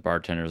waterbenders, and the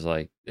bartender's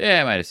like, yeah,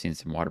 I might have seen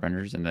some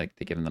waterbenders, and like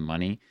they give him the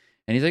money.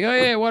 And he's like, oh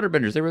yeah,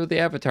 waterbenders, they were with the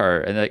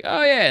Avatar. And they're like,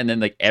 oh yeah. And then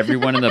like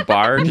everyone in the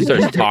bar just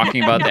starts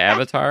talking about the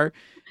Avatar.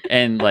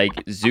 And like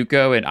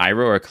Zuko and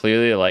Iroh are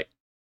clearly like,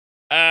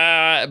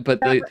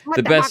 but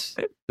the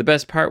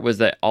best part was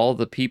that all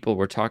the people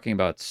were talking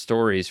about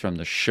stories from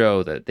the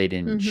show that they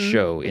didn't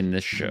show in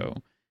this show.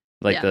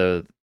 Like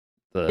the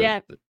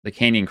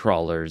canyon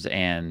crawlers,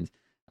 and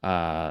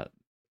I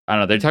don't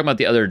know, they're talking about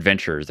the other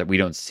adventures that we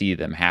don't see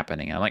them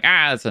happening. And I'm like,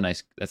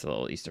 that's a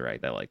little Easter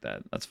egg. I like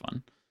that. That's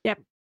fun. Yep.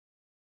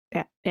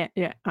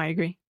 Yeah. I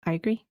agree.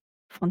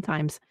 Fun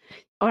times.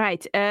 All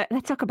right.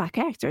 Let's talk about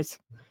characters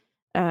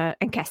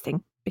and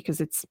casting,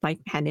 because it's like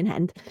hand in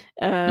hand.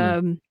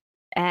 And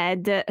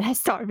let's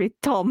start with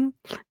Tom.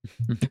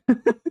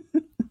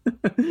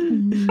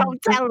 Tom,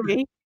 tell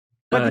me,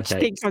 what did you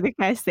think of the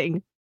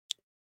casting?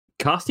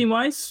 Casting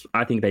wise,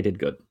 I think they did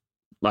good.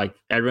 Like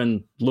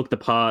everyone looked the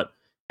part,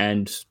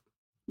 and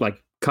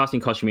like casting,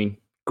 costuming,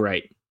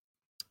 great.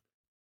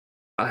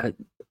 I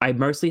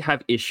mostly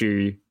have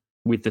issue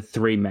with the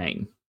three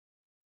main: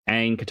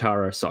 Aang,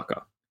 Katara,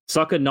 Sokka.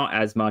 Sokka not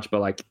as much,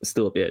 but like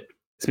still a bit.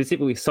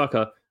 Specifically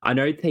Sokka, I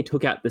know they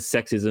took out the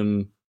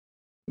sexism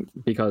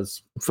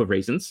because for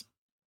reasons.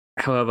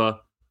 However,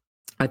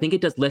 I think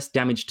it does less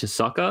damage to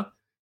Sokka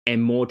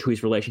and more to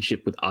his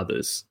relationship with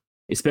others,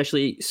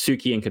 especially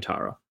Suki and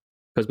Katara.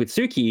 Because with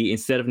Suki,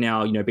 instead of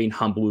now, being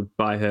humbled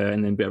by her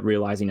and then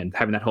realizing and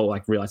having that whole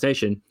like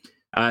realization,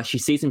 she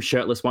sees him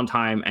shirtless one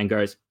time and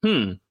goes,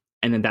 and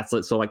then that's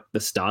sort of like the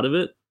start of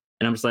it.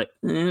 And I'm just like,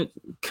 and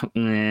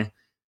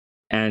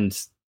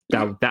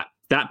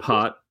that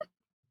part,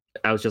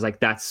 I was just like,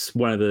 that's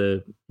one of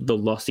the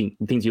lost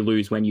things you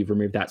lose when you've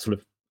removed that sort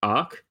of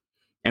arc.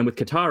 And with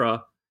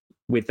Katara,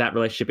 with that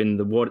relationship in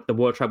the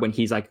water tribe, when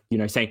he's like,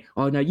 saying,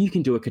 oh no, you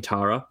can do a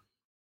Katara,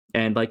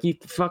 and like, you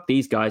fuck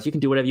these guys, you can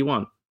do whatever you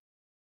want.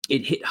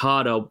 It hit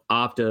harder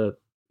after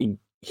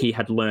he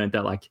had learned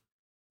that, like,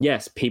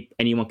 yes,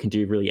 anyone can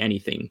do really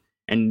anything.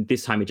 And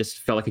this time it just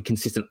felt like a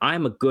consistent,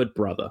 I'm a good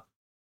brother,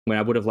 when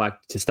I would have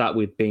liked to start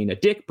with being a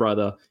dick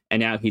brother, and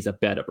now he's a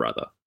better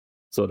brother.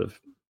 Sort of.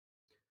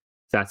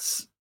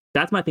 That's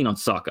my thing on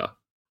Sokka.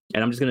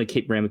 And I'm just going to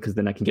keep rambling, because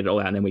then I can get it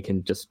all out and then we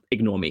can just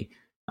ignore me.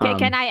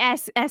 Can I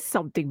ask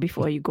something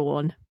before you go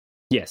on?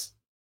 Yes.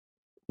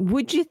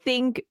 Would you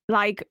think,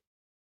 like,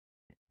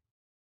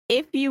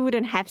 if you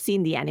wouldn't have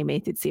seen the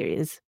animated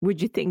series, would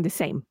you think the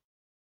same?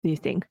 Do you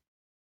think?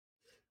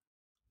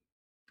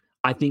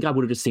 I think I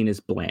would have just seen as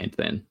bland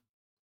then.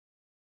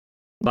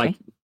 Like,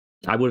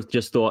 I would have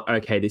just thought,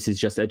 okay, this is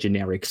just a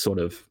generic sort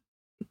of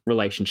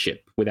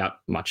relationship without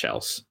much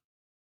else.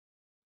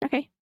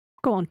 Okay,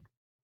 go on.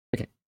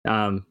 Okay.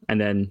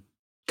 And then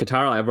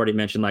Katara, I've already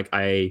mentioned, like,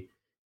 I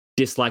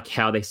dislike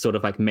how they sort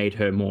of like made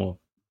her more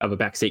of a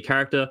backseat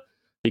character,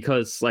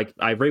 because like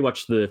I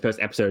rewatched the first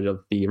episode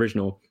of the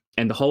original,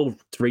 and the whole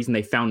reason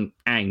they found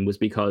Aang was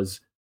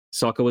because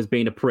Sokka was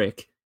being a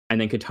prick,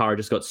 and then Katara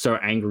just got so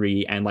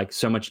angry and like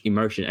so much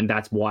emotion, and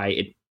that's why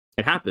it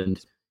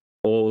happened.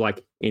 Or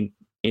like in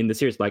the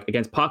series, like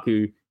against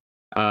Parku,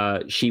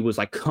 she was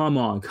like, come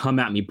on, come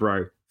at me,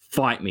 bro,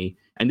 fight me.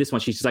 And this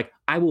one, she's just like,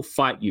 I will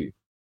fight you.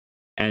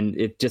 And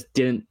it just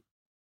didn't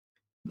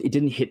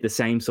hit the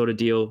same sort of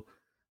deal.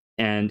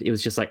 And it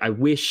was just like, I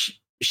wish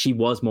she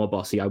was more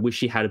bossy. I wish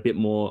she had a bit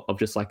more of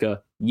just like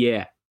a,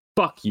 yeah,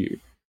 fuck you.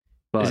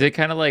 But is it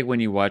kind of like when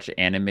you watch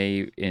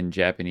anime in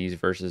Japanese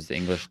versus the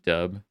English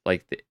dub?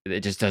 Like,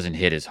 it just doesn't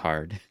hit as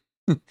hard.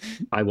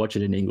 I watch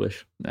it in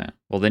English. Nah.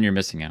 Well, then you're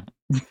missing out.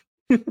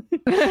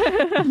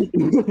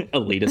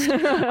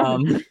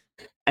 Elitist.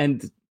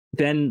 And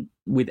then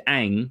with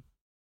Aang,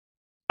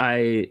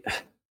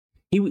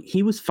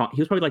 he was fine.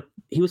 He was probably like,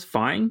 he was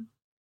fine,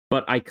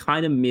 but I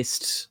kind of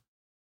missed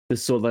the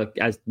sort of, like,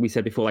 as we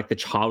said before, like the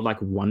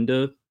childlike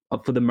wonder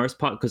for the most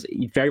part, because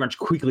he very much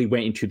quickly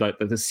went into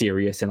the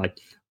serious and like,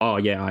 oh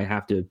yeah, I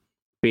have to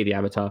be the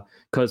Avatar.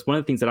 Because one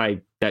of the things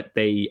that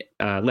they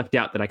left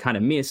out that I kind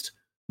of missed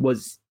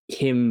was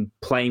him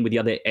playing with the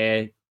other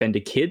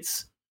Airbender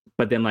kids.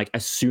 But then, like,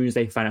 as soon as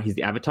they find out he's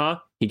the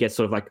Avatar, he gets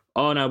sort of like,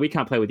 oh no, we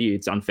can't play with you,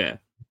 it's unfair.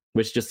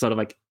 Which just sort of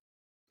like,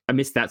 I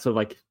missed that sort of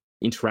like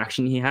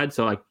interaction he had.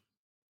 So like,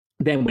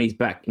 then when he's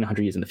back in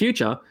 100 years in the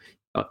future,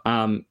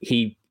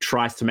 he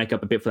tries to make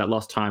up a bit for that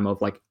lost time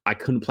of like, I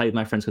couldn't play with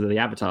my friends because of the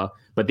Avatar,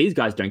 but these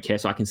guys don't care,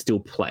 so I can still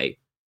play.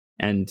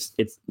 And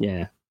it's,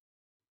 yeah,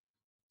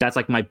 that's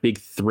like my big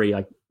three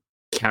like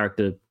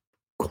character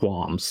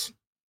qualms.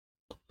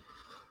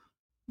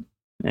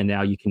 And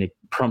now you can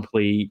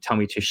promptly tell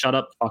me to shut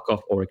up, fuck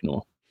off, or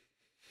ignore.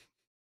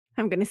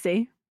 I'm gonna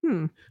say,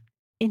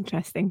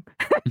 interesting.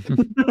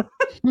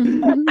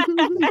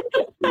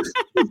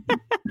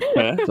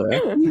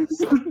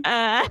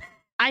 Fair.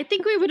 I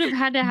think we would have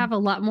had to have a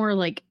lot more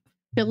like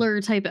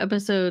filler type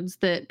episodes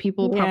that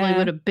people probably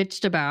would have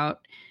bitched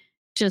about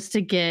just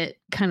to get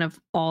kind of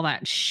all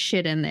that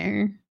shit in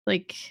there.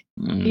 Like,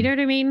 you know what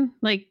I mean?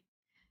 Like,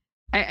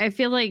 I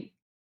feel like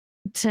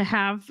to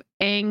have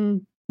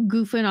Aang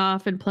goofing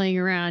off and playing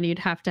around, you'd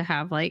have to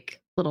have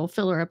like little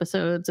filler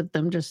episodes of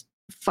them just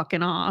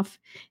fucking off.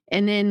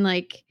 And then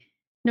like,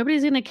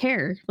 nobody's gonna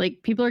care. Like,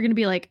 people are gonna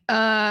be like,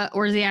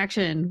 where's the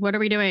action? What are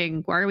we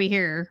doing? Why are we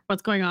here?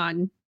 What's going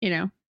on? You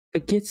know?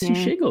 It gets you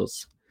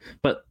shiggles.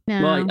 But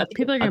no, well, I think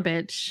people are gonna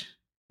bitch.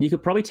 You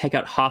could probably take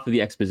out half of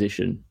the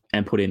exposition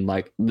and put in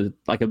like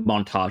a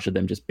montage of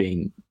them just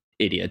being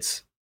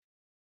idiots.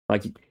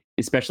 Like,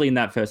 especially in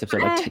that first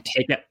episode, like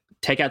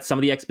take out some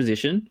of the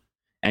exposition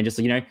and just,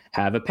 you know,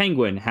 have a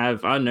penguin,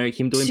 have, I don't know,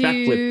 him doing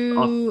backflip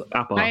off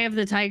Apple. Eye of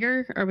the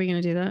Tiger? Are we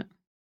gonna do that?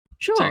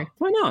 Sure. Sorry.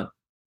 Why not?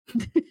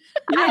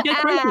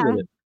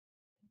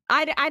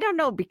 I don't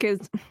know,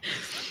 because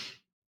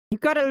you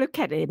gotta look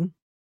at it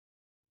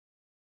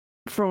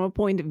from a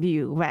point of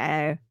view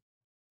where,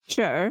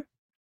 sure,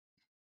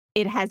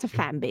 it has a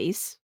fan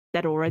base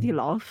that already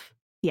love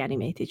the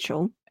animated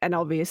show, and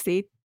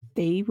obviously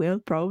they will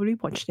probably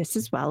watch this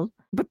as well.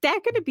 But there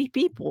are gonna be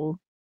people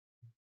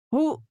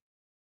who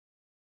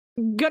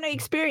gonna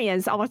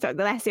experience Avatar: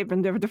 The Last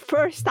Airbender for the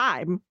first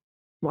time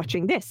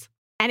watching this,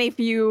 and if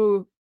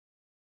you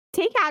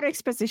take out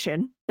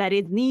exposition that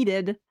is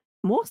needed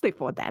mostly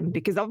for them,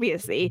 because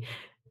obviously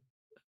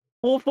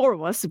all four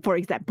of us, for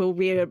example,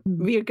 we're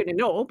gonna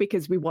know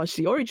because we watched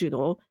the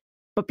original,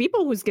 but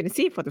people who's gonna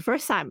see it for the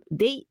first time,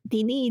 they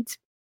need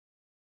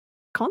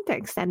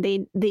context and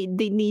they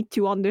need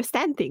to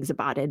understand things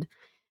about it.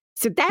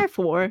 So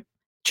therefore,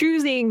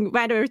 choosing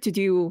whether to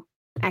do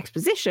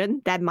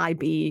exposition that might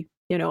be,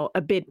 you know,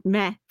 a bit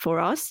meh for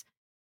us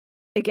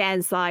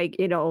against, like,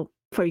 you know,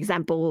 for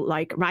example,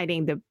 like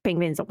riding the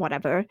penguins or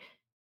whatever.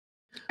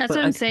 That's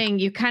what I'm saying.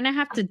 You kind of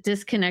have to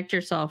disconnect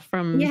yourself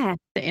from the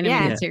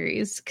animated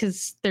series,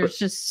 because there's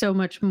just so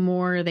much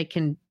more they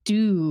can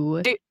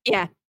do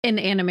in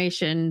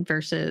animation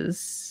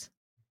versus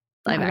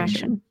live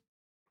action.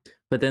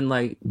 But then,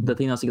 like, the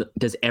thing else,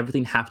 does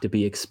everything have to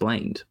be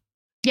explained?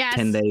 Yes.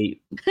 Can they?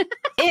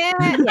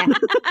 I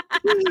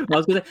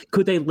was gonna say,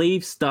 could they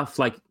leave stuff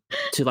like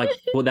to like,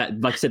 well, that,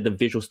 like I said, the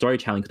visual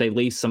storytelling? Could they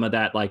leave some of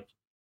that like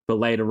for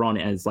later on,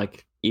 as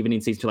like even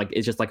in season 2, like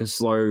it's just like a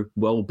slow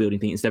world building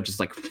thing instead of just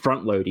like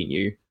front loading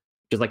you,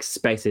 just like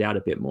space it out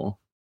a bit more?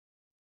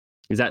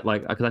 Is that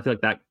like, because I feel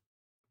like that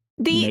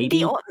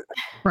maybe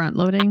front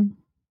loading?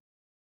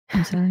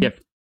 I'm sorry. Yep.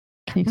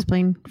 Can you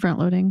explain front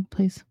loading,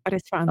 please? What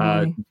is front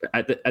loading?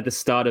 At the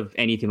start of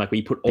anything, like, where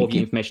you put all the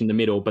information in the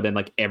middle, but then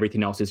like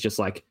everything else is just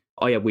like,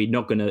 oh yeah, we're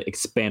not going to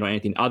expand on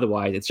anything.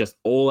 Otherwise, it's just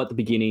all at the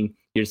beginning.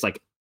 You're just like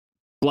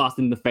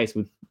blasted in the face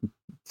with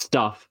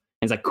stuff,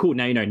 and it's like, cool,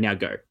 now you know, now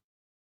go.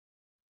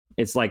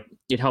 It's like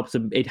it helps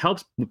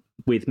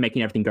with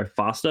making everything go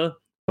faster,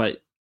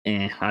 but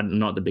I'm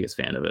not the biggest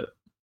fan of it.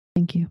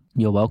 Thank you.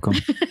 You're welcome.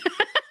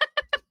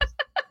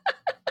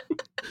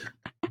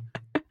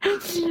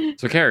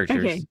 So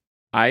characters. Okay.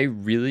 I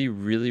really,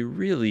 really,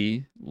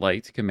 really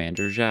liked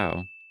Commander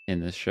Zhao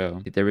in this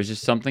show. There was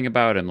just something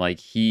about him.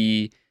 Like,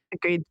 he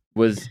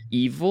was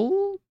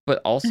evil,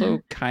 but also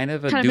kind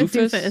of a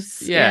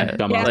doofus. Yeah.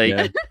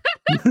 Like,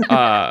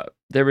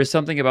 there was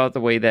something about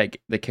the way that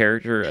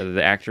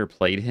the actor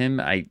played him.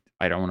 I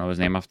I don't know his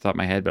name off the top of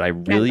my head, but I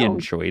really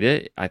enjoyed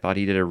it. I thought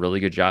he did a really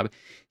good job.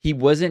 He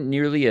wasn't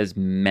nearly as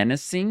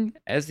menacing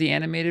as the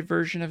animated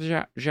version of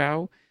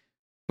Zhao,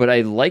 but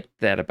I liked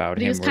that about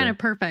him. He was kind of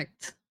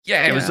perfect.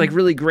 Yeah, it was like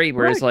really great.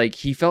 Whereas like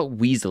he felt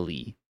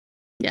weaselly.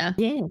 Yeah.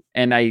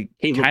 And I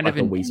He kind looked of like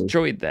a weasel.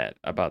 enjoyed that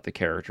about the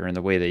character and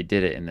the way they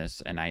did it in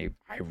this. And I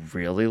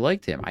really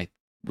liked him. I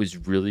was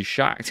really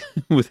shocked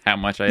with how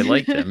much I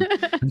liked him.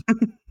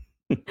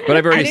 But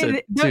I've already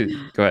said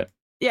too. Go ahead.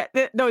 Yeah,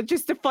 no,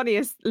 just the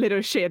funniest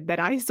little shit that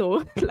I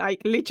saw, like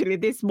literally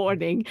this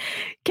morning.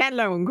 Ken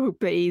Leung, who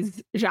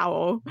plays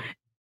Zhao,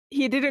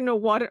 he didn't know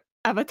what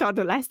Avatar: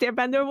 The Last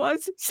Airbender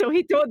was, so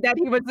he thought that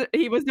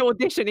he was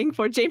auditioning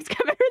for James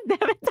Cameron's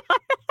Avatar.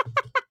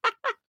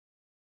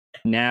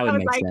 Now it was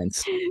makes like,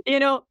 sense.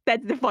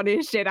 That's the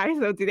funniest shit I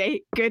saw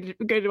today.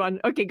 Good one.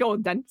 Okay, go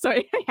on then.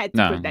 Sorry, I had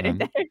to put that in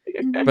there.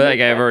 But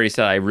like I've already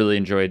said, I really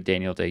enjoyed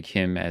Daniel Day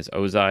Kim as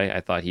Ozai.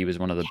 I thought he was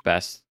one of the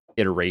best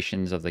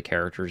iterations of the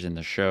characters in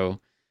the show.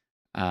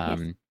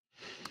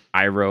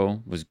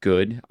 Iroh was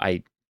good.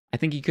 I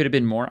think he could have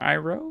been more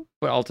Iroh,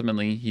 but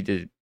ultimately he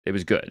did. It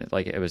was good.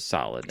 Like it was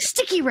solid.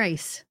 Sticky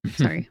rice.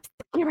 Sorry.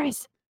 Sticky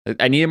rice.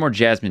 I needed more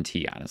jasmine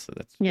tea, honestly.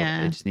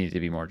 Yeah. It just needed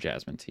to be more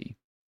jasmine tea.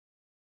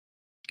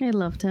 I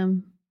loved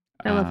him.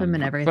 I love him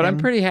in everything. But I'm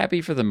pretty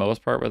happy for the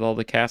most part with all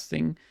the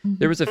casting.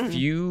 There was a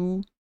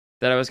few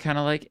that I was kind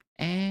of like,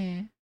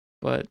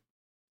 but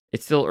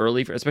it's still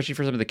early, especially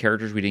for some of the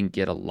characters we didn't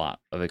get a lot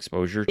of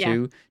exposure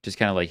to. Just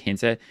kind of like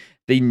hints at.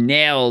 They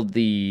nailed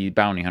the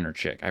bounty hunter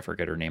chick. I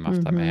forget her name off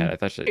the top of my head. I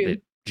thought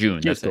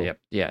June. That's it. Yep.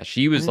 Yeah,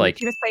 she was like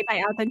she was played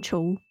by Alden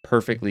Cho.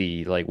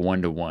 Perfectly like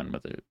 1-to-1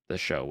 with the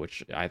show,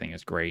 which I think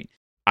is great.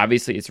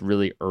 Obviously, it's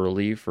really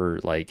early for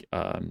like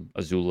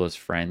Azula's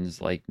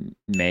friends like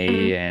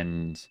May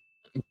and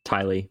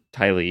Ty Lee.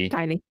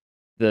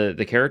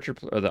 The character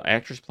or the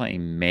actress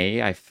playing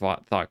May, I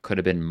thought could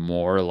have been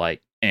more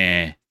like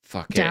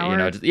fuck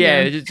Dour.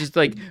 It, just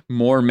like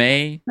more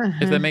May,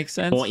 if that makes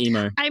sense. More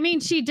emo. I mean,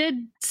 she did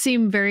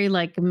seem very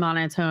like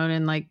monotone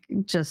and like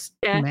just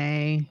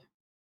May.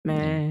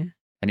 I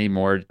need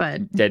more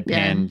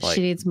deadpan.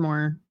 She needs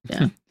more.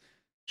 Yeah.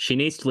 She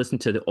needs to listen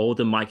to all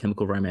the My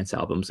Chemical Romance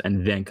albums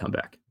and then come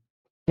back.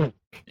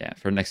 Yeah,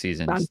 for next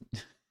season.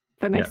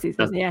 For next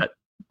season,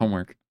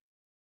 Homework.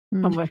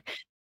 All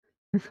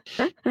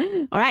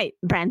right,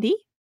 Brandy.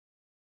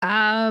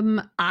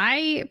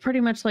 I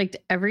pretty much liked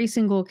every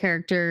single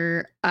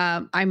character.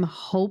 I'm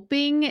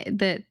hoping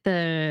that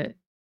the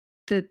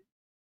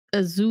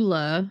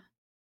Azula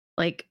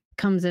like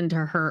comes into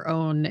her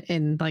own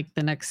in like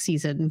the next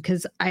season,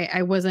 because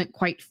I wasn't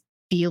quite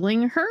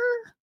feeling her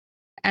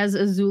as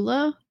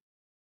Azula,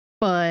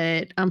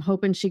 but I'm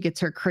hoping she gets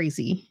her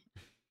crazy.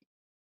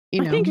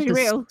 I think she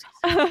will.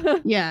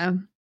 Yeah.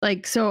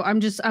 Like, so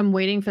I'm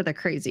waiting for the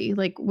crazy.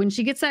 Like when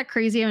she gets that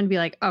crazy, I'm gonna be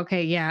like,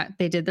 okay, yeah,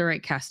 they did the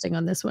right casting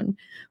on this one.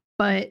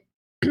 But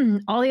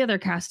all the other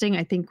casting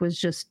I think was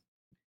just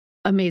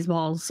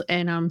amazeballs,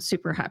 and I'm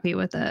super happy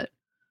with it.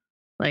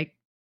 Like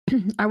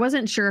I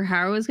wasn't sure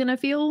how I was gonna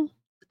feel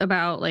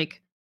about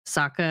like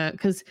Sokka,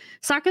 because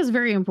Sokka's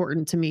very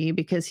important to me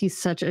because he's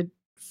such a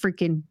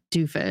freaking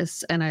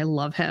doofus, and I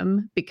love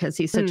him because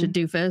he's such a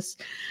doofus.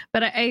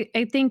 But I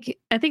think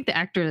the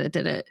actor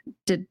that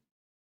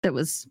that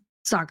was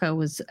Sokka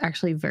was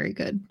actually very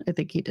good. I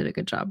think he did a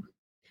good job.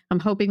 I'm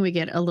hoping we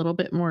get a little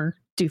bit more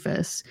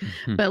doofus.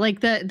 But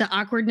like the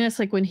awkwardness,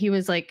 like when he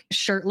was like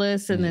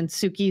shirtless and then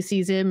Suki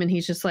sees him and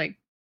he's just like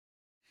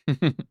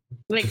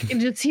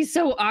he's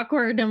so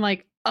awkward. I'm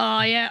like,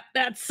 oh yeah,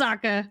 that's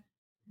Sokka.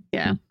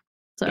 Yeah.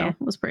 So I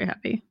was pretty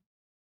happy.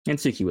 And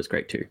Suki was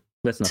great too.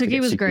 Suki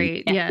was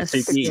great. Yes.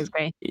 Suki was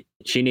great.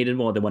 She needed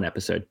more than one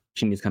episode.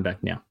 She needs to come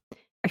back now.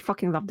 I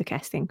fucking love the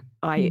casting.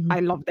 I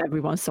loved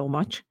everyone so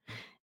much.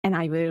 And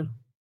I will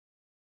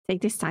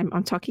take this time.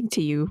 I'm talking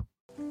to you.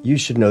 You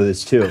should know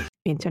this too.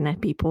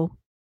 Internet people.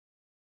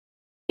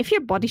 If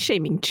you're body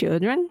shaming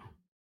children,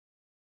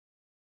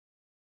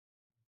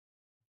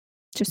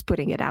 just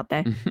putting it out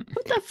there.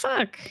 What the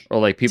fuck? Or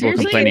like people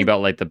Seriously? complaining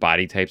about like the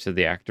body types of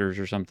the actors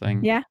or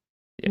something. Yeah.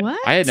 What?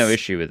 I had no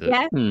issue with it.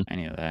 Yeah.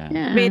 Any of that.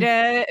 Yeah.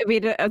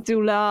 With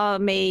Azula,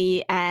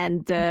 May,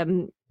 and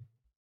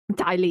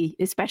Ty Lee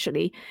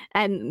especially,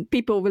 and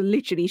people were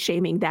literally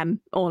shaming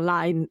them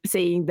online,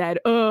 saying that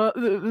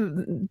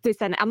this,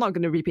 and I'm not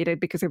going to repeat it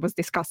because it was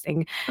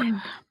disgusting.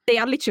 They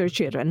are literally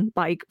children.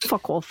 Like,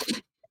 fuck off.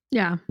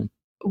 Yeah.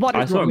 What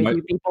is wrong with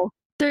you people?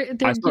 They're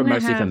I saw it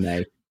mostly for have...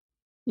 May.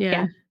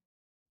 Yeah.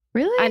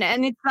 Really?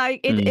 And it's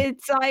like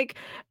it's like,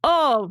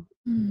 oh,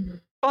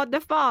 what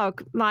the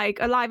fuck? Like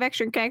a live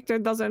action character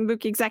doesn't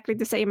look exactly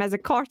the same as a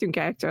cartoon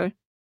character.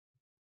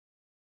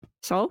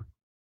 So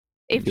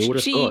if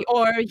she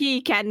or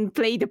he can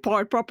play the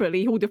part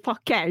properly, who the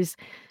fuck cares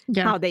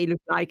how they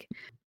look like?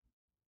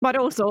 But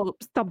also,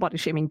 stop body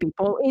shaming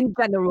people in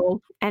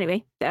general.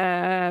 Anyway,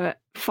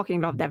 fucking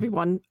loved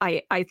everyone.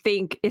 I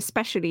think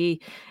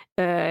especially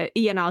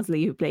Ian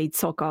Owsley, who played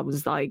Sokka,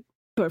 was like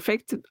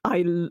perfect.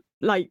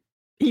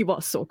 He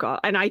was Sokka,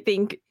 and I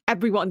think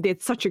everyone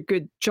did such a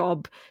good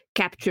job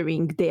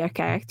capturing their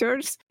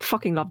characters.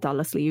 Fucking love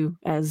Dallas Liu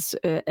as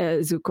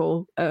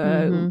Zuko.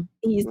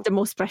 He's the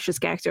most precious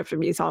character for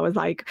me. So I was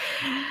like,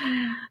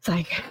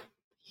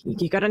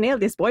 you gotta nail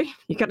this, boy.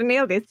 You gotta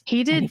nail this.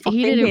 He did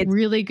a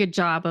really good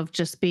job of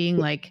just being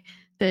like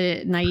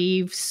the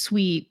naive,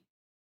 sweet,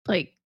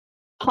 like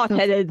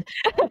hot-headed.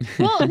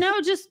 Well,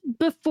 no, just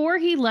before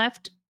he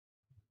left,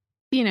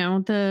 you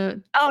know,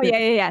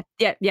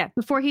 yeah.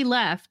 Before he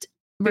left.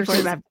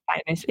 Versus,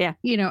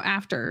 you know,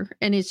 after.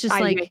 And it's just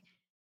like,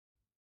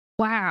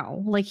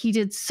 wow, like he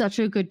did such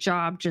a good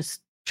job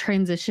just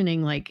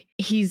transitioning. Like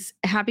he's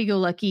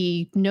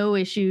happy-go-lucky, no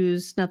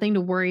issues, nothing to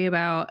worry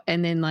about.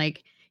 And then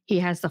like he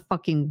has the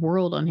fucking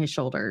world on his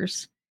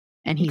shoulders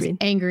and he's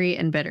angry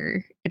and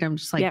bitter. And I'm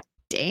just like,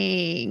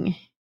 dang.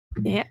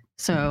 Yeah.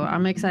 So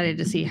I'm excited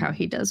to see how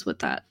he does with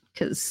that.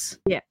 Cause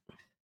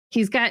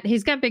he's got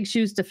big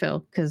shoes to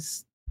fill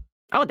because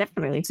oh,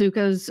 definitely.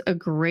 Zuko's a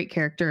great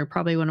character,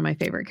 probably one of my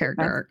favorite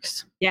character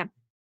arcs. Yeah,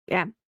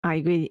 I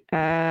agree.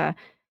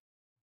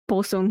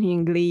 Paul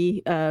Sung-hyun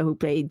Lee, who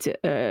played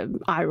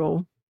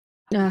Iroh.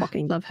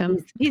 Fucking love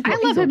him. I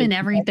love him in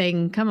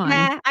everything. Come on.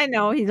 Yeah, I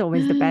know. He's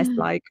always the best.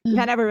 Like,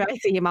 whenever I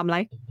see him, I'm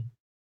like,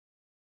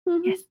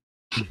 yes.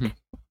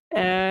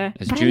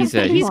 As June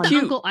said, he's the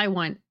uncle I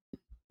want.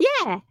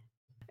 Yeah.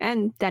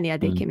 And Daniel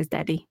Day-Kim is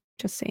daddy.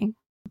 Just saying.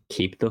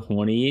 Keep the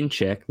horny in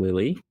check,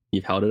 Lily.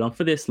 You've held it on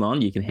for this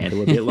long. You can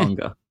handle a bit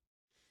longer.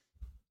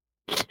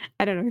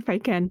 I don't know if I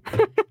can.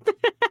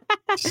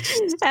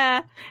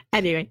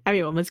 Anyway,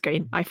 everyone was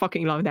great. I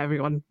fucking loved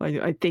everyone.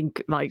 I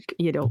think, like,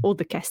 you know, all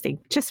the casting,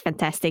 just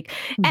fantastic.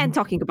 And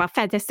talking about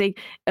fantastic,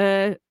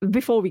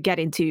 before we get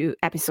into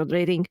episode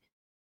rating,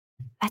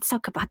 let's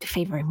talk about the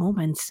favorite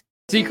moments.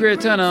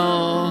 Secret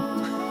tunnel.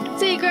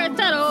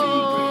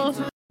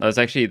 That was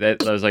actually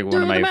that was like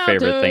one of my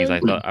favorite things. I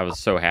thought I was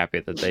so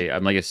happy that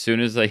I'm like, as soon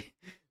as they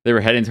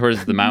were heading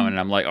towards the mountain, and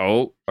I'm like,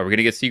 oh, are we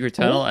gonna get secret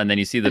tunnel? And then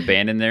you see the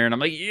band in there, and I'm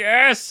like,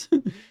 yes!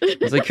 I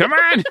was like, come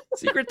on,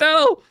 secret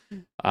tunnel!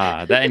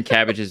 That and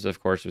Cabbages, of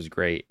course, was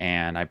great,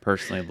 and I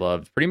personally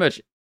loved pretty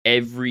much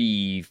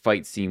every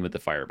fight scene with the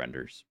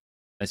Firebenders,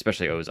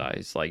 especially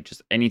Ozai's. Like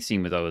just any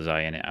scene with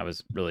Ozai in it, I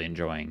was really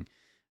enjoying.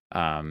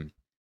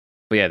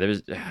 But yeah,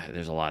 there's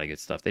a lot of good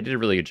stuff. They did a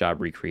really good job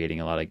recreating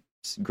a lot of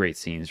great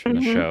scenes from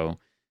the show.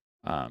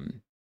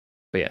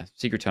 But yeah,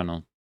 secret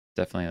tunnel.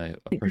 Definitely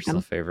a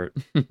personal favorite.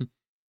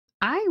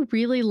 I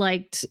really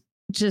liked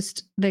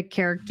just the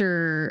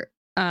character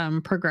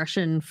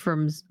progression for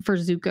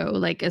Zuko,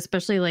 like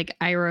especially like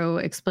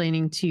Iroh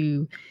explaining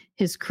to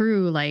his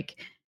crew, like,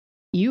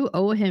 you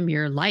owe him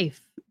your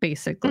life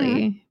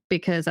basically,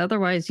 because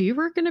otherwise you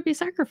were going to be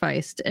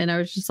sacrificed. And I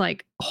was just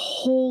like,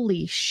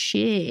 holy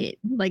shit,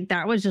 like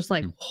that was just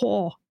like,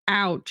 oh,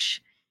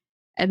 ouch.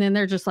 And then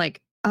they're just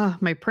like, oh,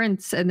 my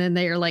prince. And then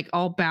they are like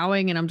all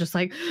bowing, and I'm just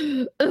like,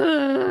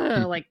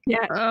 like,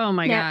 oh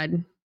my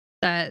God,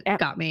 that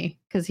got me.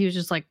 Cause he was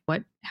just like,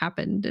 what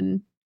happened? And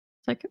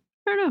it's like,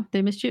 I don't know.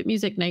 They missed you at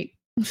music night.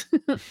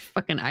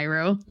 Fucking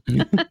Iroh.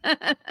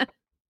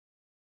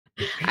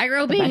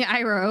 Iroh being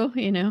Iroh,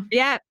 you know?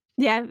 Yeah,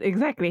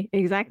 exactly.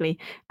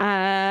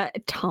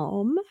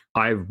 Tom?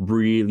 I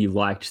really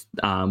liked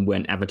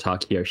when Avatar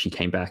Kyoshi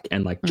came back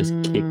and like just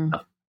kicked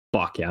the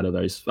fuck out of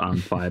those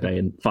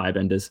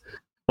firebenders.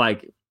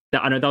 Like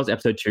I know that was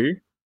episode 2,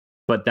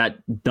 but that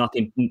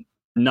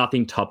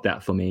nothing topped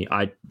that for me.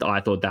 I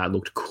thought that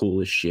looked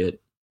cool as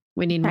shit.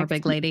 We need more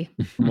big lady.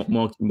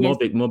 more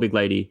big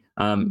lady.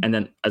 And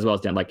then as well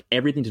as down, like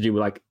everything to do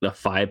with like the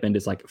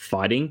firebenders like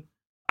fighting,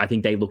 I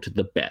think they looked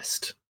the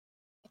best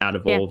out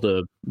of all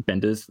the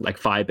benders. Like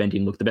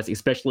firebending looked the best,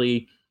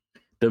 especially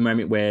the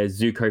moment where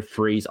Zuko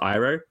frees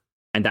Iroh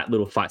and that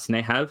little fight scene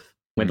they have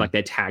when like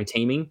they're tag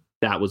teaming.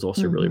 That was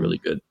also really, really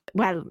good.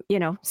 Well, you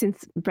know,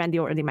 since Brandy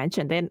already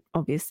mentioned it,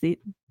 obviously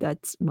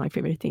that's my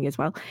favorite thing as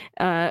well.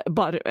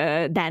 But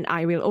then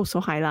I will also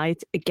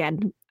highlight,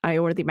 again, I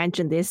already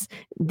mentioned this,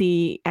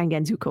 the Aang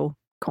and Zuko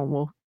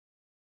combo.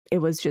 It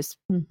was just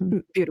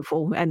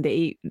beautiful, and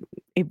it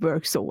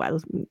worked so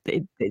well.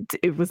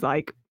 It was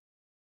like,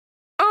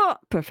 oh,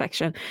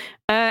 perfection.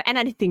 And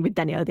anything with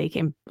Daniel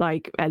Day-Kim,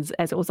 like as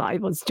Ozai,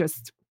 was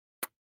just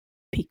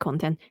peak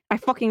content. I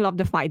fucking love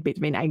the fight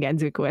between Aang and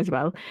Zuko as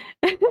well.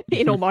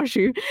 In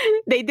Omashu,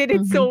 they did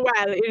it so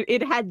well.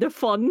 It had the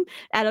fun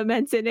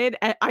elements in it.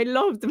 And I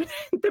loved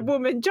the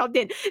woman jumped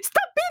in.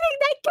 Stop beating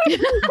that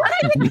kid!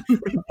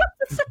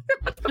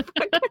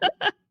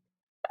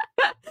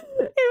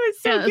 It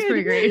was so good. That's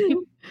pretty great.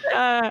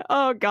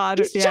 Oh God,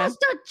 He's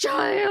just a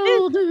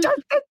child. It's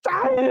just a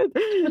child.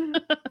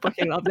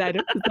 Fucking love that.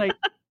 It's like,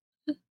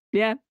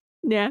 yeah,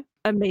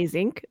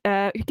 amazing.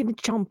 You're gonna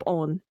jump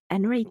on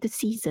and rate the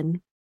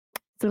season.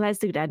 So let's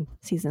do that.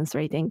 Season's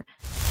rating.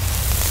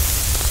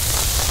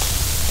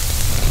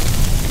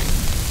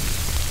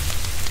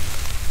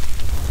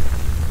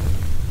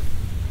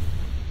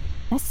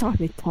 Let's start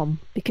with Tom,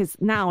 because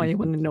now I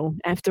want to know,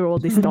 after all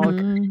this talk,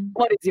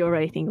 what is your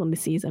rating on the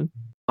season?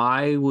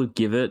 I would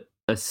give it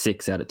a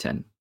 6 out of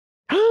 10.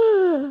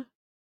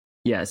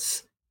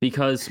 Yes,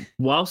 because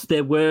whilst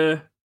there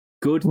were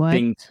good What?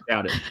 things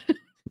about it,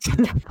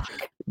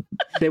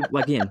 they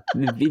like again,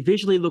 it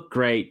visually looked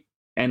great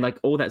and like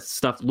all that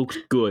stuff looked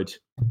good,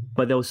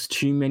 but there was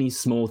too many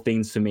small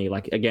things for me.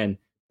 Like again,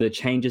 the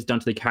changes done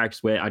to the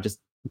characters where I just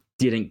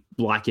didn't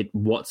like it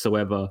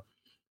whatsoever.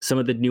 Some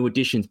of the new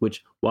additions,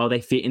 which while they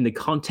fit in the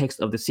context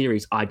of the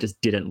series, I just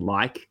didn't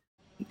like.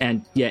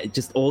 And yeah,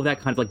 just all that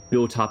kind of like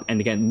built up,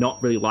 and again,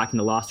 not really liking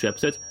the last 2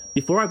 episodes.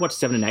 Before I watched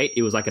 7 and 8,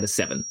 it was like at a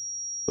 7. It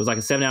was like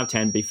a 7 out of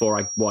 10 before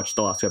I watched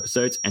the last 2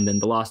 episodes, and then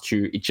the last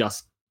 2, I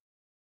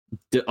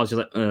was just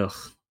like, ugh,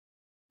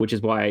 which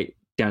is why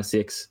down to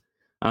 6.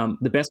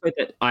 The best way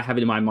that I have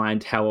it in my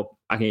mind, how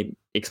I can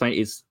explain it,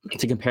 is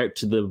to compare it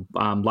to the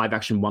live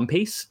action One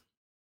Piece,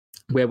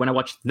 where when I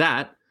watched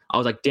that, I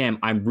was like, damn,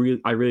 I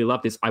really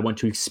love this. I want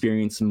to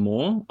experience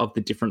more of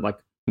the different like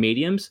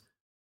mediums.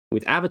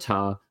 With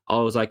Avatar, I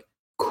was like,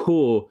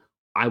 cool,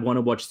 I want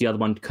to watch the other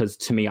one because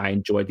to me, I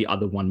enjoyed the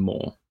other one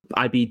more.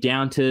 I'd be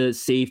down to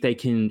see if they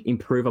can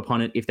improve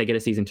upon it if they get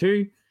a season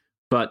 2.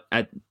 But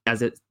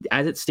as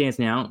it stands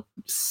now,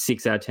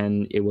 6 out of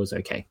 10, it was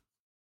okay.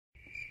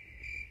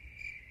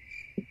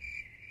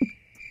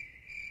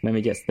 Let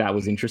me guess, that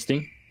was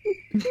interesting.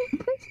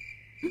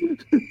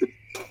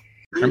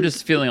 I'm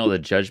just feeling all the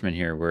judgment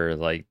here, where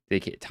like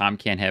Tom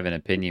can't have an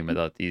opinion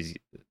without these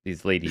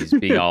ladies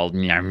being all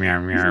meow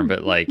meow meow,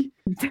 but like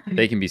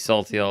they can be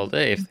salty all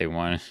day if they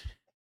want.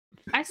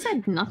 I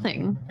said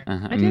nothing.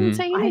 Uh-huh. I didn't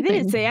say anything. I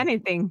didn't say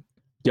anything.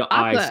 Yeah,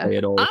 I say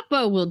it all.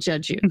 Appa will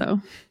judge you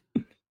though.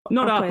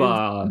 Not Appa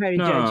Appa. is very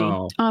no.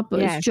 judgy. Appa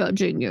Yeah. is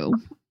judging you.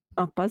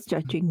 Appa's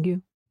judging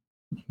you.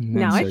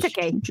 No, No, so it's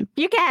okay.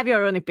 You can have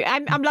your own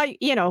opinion. I'm like,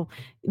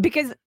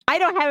 because I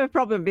don't have a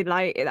problem with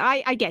like,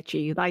 I get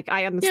you. Like,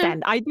 I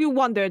understand. I do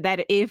wonder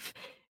that if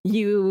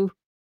you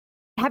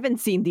haven't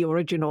seen the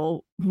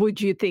original,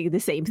 would you think the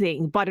same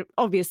thing? But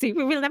obviously,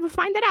 we will never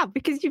find that out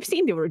because you've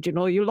seen the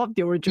original. You love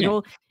the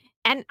original.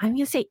 And I'm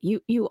going to say,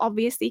 you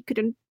obviously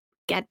couldn't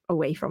get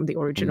away from the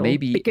original.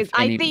 Maybe because if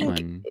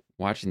anyone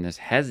watching this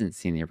hasn't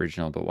seen the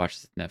original but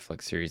watches the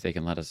Netflix series, they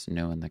can let us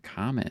know in the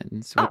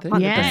comments. What they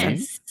 100%.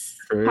 Yes.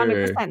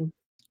 100%.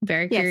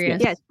 Very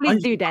curious. Yes,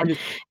 please do that.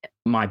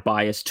 My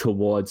bias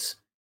towards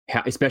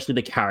how, especially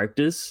the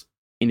characters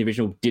in the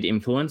original, did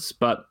influence,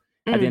 but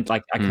at the end,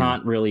 like I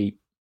can't really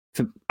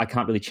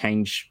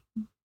change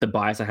the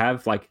bias I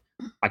have. Like,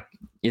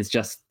 it's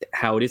just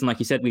how it is, and like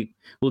you said,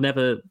 we'll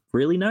never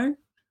really know.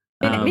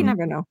 We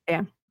never know.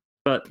 Yeah.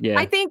 But yeah,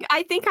 I think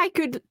I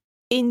could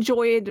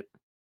enjoy it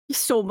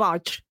so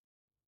much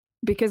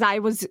because I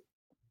was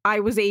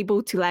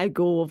able to let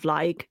go of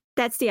like,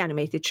 that's the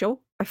animated show.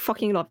 I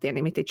fucking love the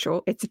animated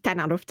show. It's a 10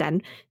 out of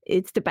 10.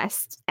 It's the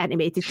best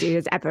animated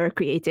series ever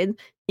created,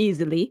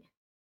 easily.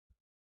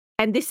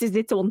 And this is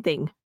its own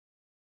thing.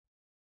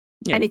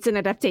 Yeah. And it's an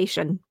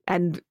adaptation.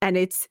 And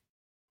it's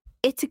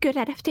a good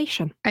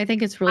adaptation. I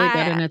think it's really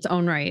good in its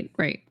own right.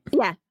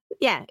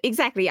 Yeah,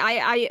 exactly.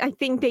 I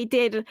think they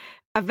did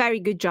a very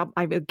good job.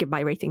 I will give my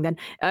rating then.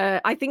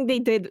 I think they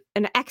did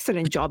an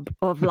excellent job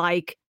of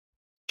like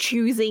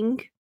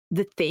choosing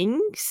the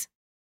things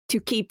to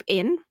keep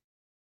in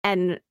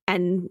and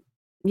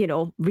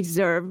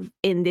reserve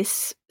in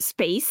this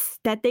space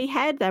that they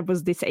had. That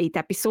was this 8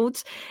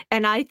 episodes.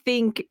 And I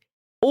think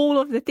all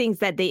of the things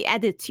that they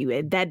added to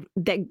it that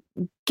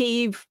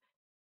gave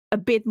a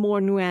bit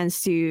more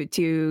nuance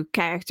to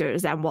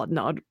characters and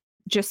whatnot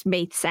just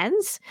made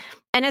sense.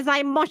 And as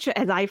much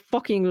as I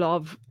fucking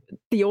love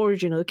the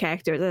original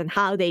characters and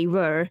how they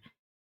were,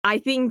 I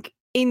think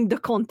in the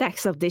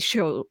context of this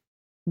show,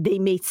 they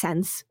made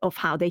sense of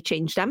how they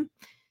changed them.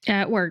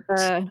 Yeah, it worked.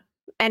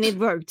 And it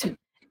worked.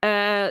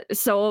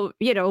 So,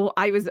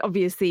 I was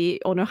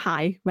obviously on a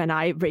high when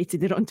I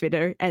rated it on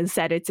Twitter and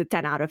said it's a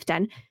 10 out of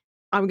 10.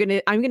 I'm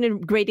gonna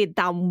grade it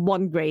down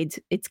 1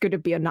 grade. It's gonna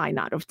be a 9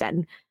 out of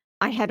 10.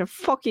 I had a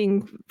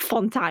fucking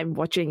fun time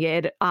watching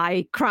it.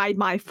 I cried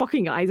my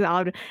fucking eyes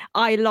out.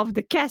 I loved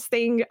the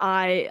casting.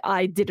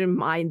 I didn't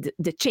mind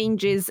the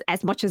changes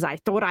as much as I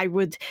thought I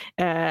would.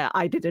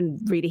 I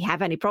didn't really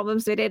have any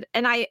problems with it.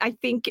 And I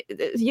think,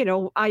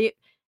 I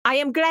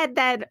am glad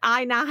that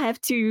I now have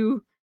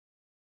 2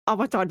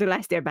 Avatar: The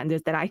Last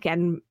Airbenders that I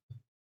can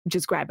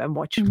just grab and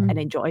watch and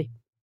enjoy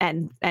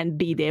and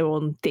be their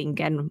own thing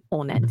and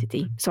own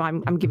entity. So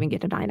I'm giving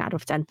it a 9 out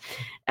of 10.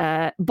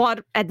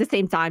 But at the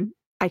same time,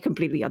 I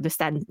completely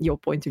understand your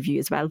point of view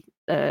as well,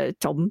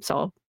 Tom.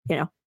 So,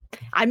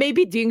 I may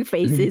be doing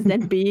faces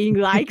and being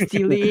like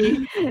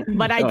silly,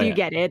 but I do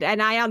get it.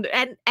 And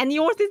and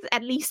yours is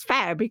at least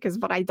fair because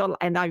what I don't,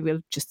 and I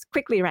will just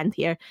quickly rant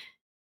here.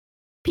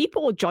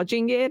 People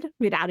judging it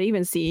without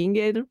even seeing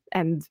it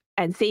and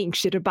saying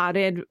shit about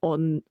it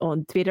on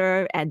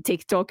Twitter and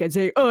TikTok and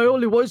saying, oh, I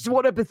only watched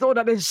 1 episode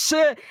of this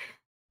shit.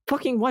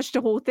 Fucking watch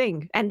the whole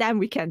thing and then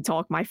we can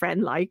talk, my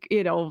friend. Like,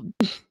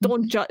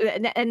 don't judge.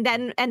 And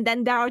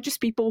then there are just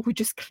people who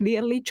just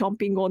clearly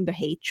jumping on the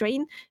hate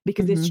train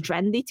because it's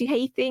trendy to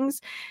hate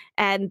things.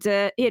 And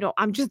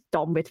I'm just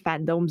done with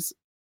fandoms.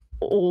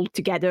 all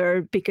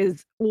together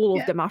because all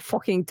of them are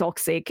fucking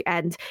toxic,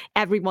 and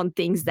everyone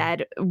thinks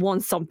that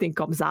once something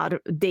comes out,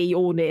 they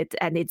own it,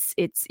 and it's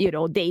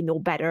they know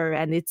better,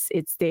 and it's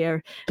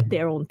their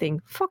own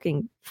thing.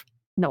 Fucking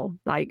no,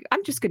 like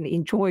I'm just gonna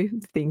enjoy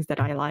the things that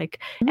I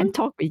like and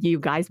talk with you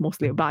guys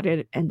mostly about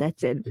it, and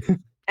that's it.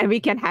 And we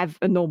can have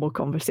a normal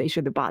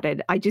conversation about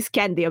it. I just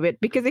can't deal with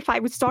it, because if I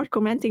would start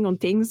commenting on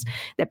things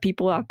that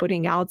people are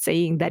putting out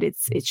saying that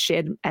it's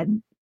shit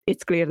and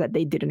it's clear that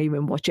they didn't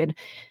even watch it,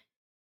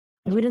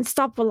 I wouldn't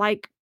stop for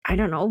like, I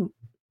don't know,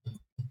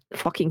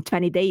 fucking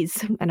 20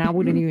 days and I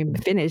wouldn't even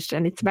be finished.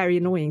 And it's very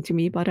annoying to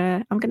me, but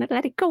I'm going to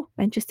let it go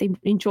and just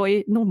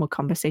enjoy normal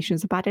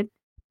conversations about it.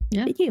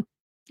 Yeah. With you.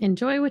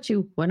 Enjoy what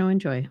you want to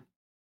enjoy.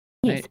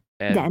 Yes.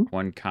 I add Then,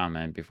 one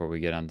comment before we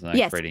get on to the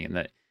next rating, and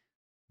that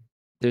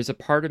there's a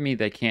part of me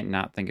that can't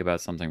not think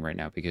about something right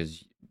now,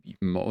 because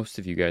most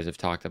of you guys have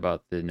talked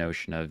about the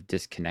notion of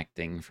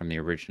disconnecting from the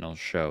original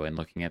show and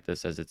looking at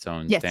this as its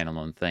own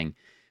standalone thing.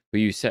 But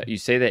you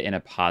say that in a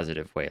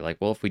positive way, like,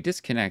 well, if we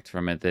disconnect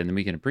from it, then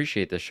we can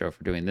appreciate the show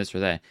for doing this or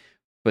that.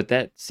 But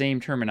that same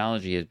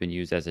terminology has been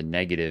used as a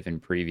negative in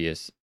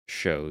previous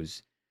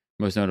shows,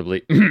 most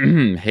notably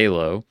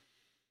Halo,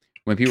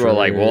 when people are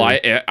like, well,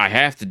 I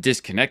have to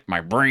disconnect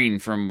my brain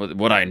from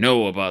what I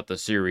know about the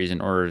series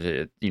in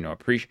order to,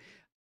 appreciate.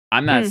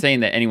 I'm not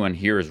saying that anyone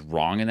here is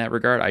wrong in that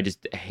regard. I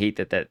just hate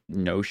that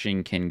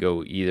notion can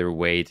go either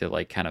way to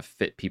like kind of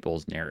fit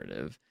people's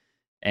narrative.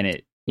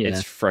 And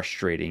it's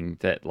frustrating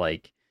that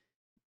like,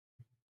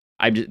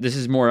 this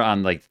is more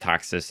on like the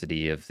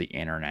toxicity of the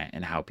internet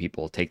and how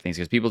people take things,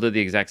 because people did the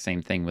exact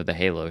same thing with the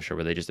Halo show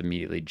where they just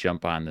immediately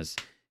jump on this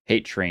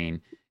hate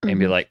train and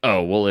be like,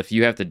 oh, well, if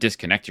you have to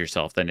disconnect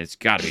yourself, then it's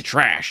got to be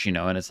trash, and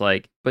it's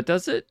like, but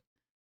does it?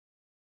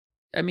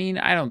 I mean,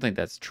 I don't think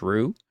that's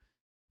true.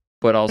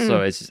 But also,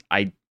 it's just,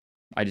 I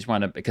just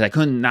want to, because I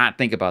couldn't not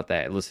think about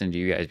that listening to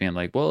you guys being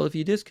like, well, if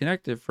you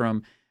disconnect it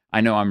from, I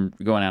know I'm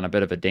going on a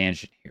bit of a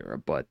tangent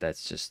here, but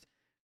that's just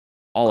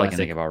all I can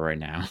think about right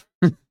now.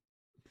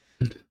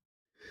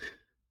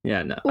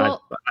 Yeah, no.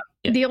 Well,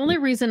 the only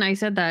reason I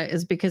said that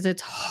is because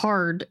it's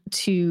hard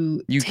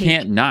to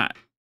can't not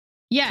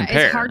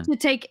compare. It's hard to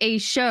take a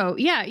show.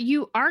 Yeah,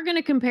 you are going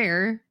to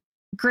compare,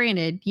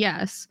 granted,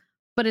 yes.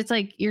 But it's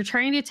like you're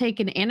trying to take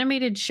an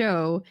animated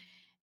show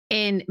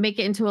and make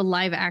it into a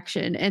live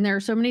action. And there are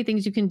so many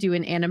things you can do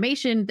in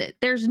animation that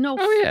there's no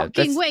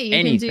fucking way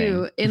you can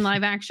do in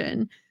live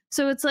action.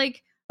 So it's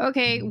like,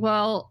 okay,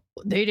 well,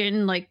 they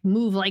didn't like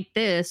move like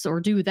this or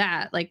do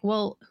that. Like,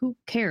 well, who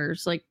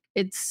cares? Like,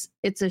 it's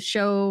a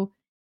show.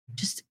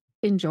 Just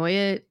enjoy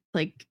it.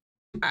 Like,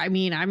 I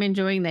mean, I'm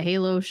enjoying the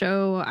Halo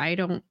show. I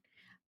don't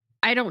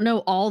know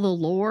all the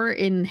lore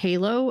in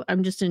Halo.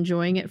 I'm just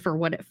enjoying it for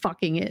what it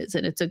fucking is.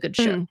 And it's a good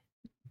show.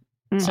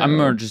 So, I'm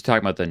more just talking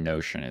about the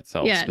notion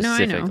itself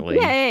specifically.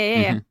 No,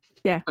 I know.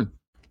 Yeah.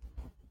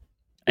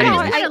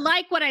 I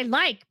like what I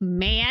like,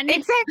 man.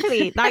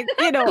 Exactly. Like,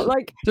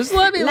 like just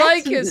let me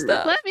like his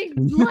stuff. Let me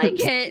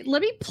like it.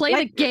 Let me play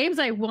the games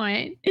I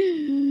want.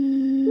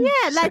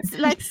 Yeah,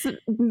 let's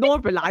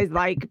normalize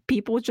like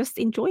people just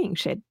enjoying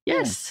shit.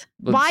 Yes.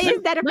 Why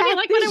is that a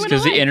bad thing?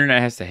 Because the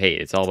internet has to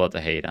hate. It's all about the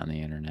hate on the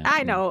internet.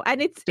 I know,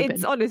 and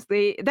it's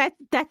honestly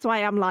that's why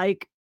I'm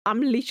like, I'm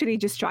literally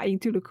just trying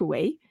to look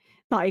away.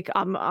 Like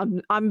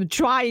I'm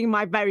trying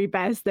my very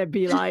best to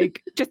be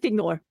like, just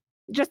ignore.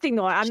 Just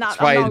ignore. That's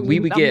why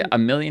we would get a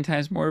million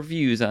times more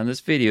views on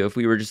this video if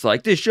we were just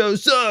like, this show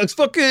sucks,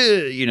 fuck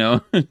it,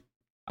 All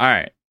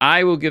right,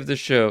 I will give the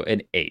show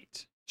an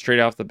 8 straight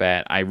off the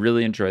bat. I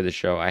really enjoyed the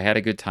show. I had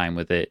a good time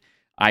with it.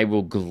 I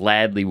will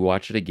gladly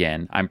watch it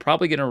again. I'm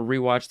probably going to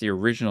rewatch the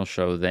original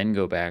show, then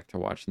go back to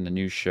watching the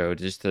new show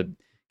just to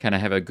kind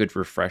of have a good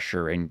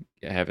refresher and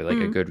have it like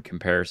a good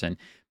comparison.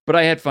 But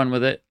I had fun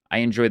with it. I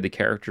enjoyed the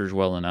characters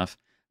well enough.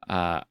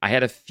 I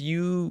had a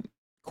few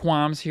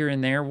qualms here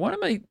and there. One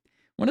of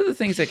the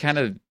things that kind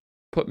of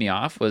put me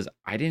off was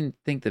I didn't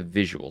think the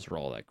visuals were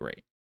all that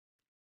great.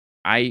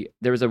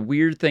 There was a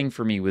weird thing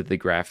for me with the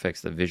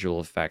graphics, the visual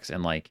effects,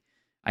 and like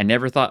I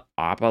never thought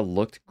Appa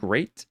looked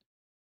great.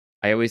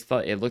 I always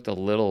thought it looked a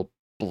little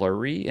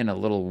blurry and a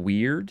little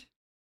weird,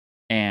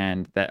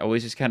 and that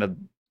always just kind of,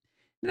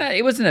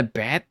 it wasn't a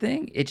bad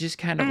thing. It just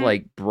kind of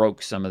like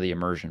broke some of the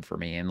immersion for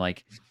me, and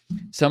like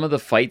some of the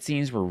fight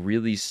scenes were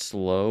really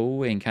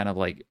slow and kind of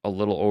like a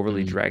little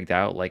overly dragged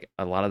out. Like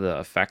a lot of the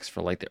effects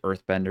for like the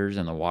earthbenders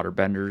and the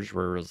waterbenders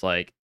where it was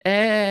like,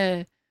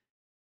 this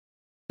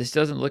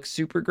doesn't look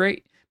super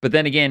great. But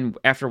then again,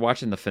 after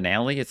watching the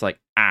finale, it's like,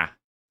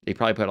 they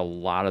probably put a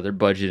lot of their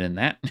budget in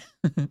that.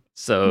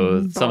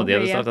 So some of the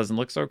other stuff doesn't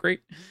look so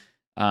great.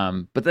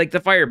 But like the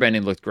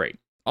firebending looked great.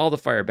 All the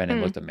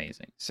firebending looked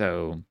amazing.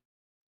 So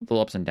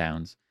little ups and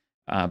downs.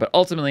 But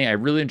ultimately, I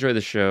really enjoyed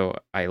the show.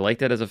 I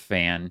liked it as a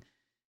fan.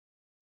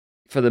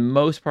 For the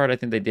most part, I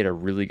think they did a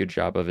really good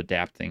job of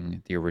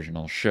adapting the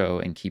original show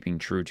and keeping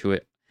true to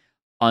it.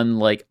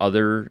 Unlike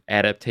other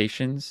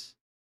adaptations,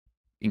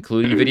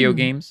 including video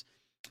games.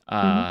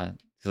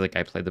 Like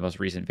I played the most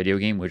recent video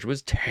game, which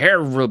was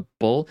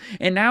terrible.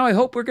 And now I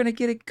hope we're going to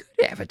get a good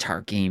Avatar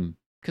game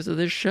because of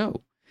this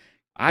show.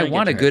 I Don't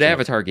want a get good your hopes up.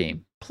 Avatar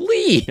game.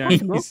 Please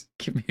Don't-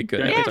 give me a good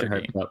Don't get Avatar your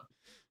hopes game. up.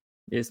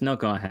 It's not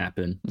gonna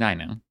happen. I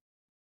know.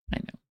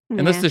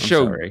 Unless the I'm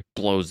show sorry.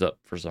 blows up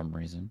for some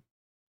reason.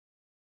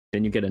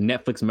 Then you get a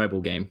Netflix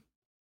mobile game.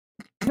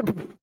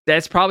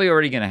 That's probably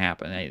already going to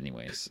happen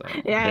anyways. So.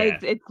 Yeah, Yeah.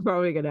 it's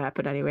probably gonna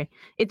happen anyway.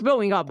 It's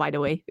blowing up, by the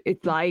way.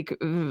 It's like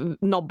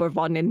number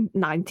one in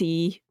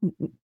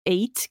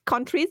 98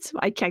 countries.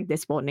 I checked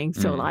this morning,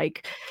 so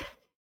like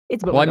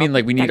it's blowing Well, I mean, up,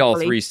 like we need all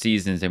thankfully. 3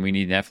 seasons, and we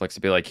need Netflix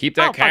to be like, keep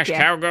that Oh, fuck cash yeah.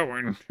 cow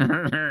going.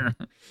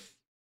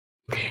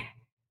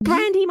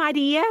 Brandy, my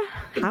dear,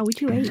 how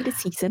would you rate the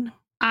season?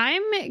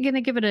 I'm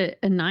gonna give it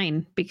a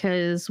 9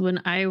 because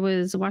when I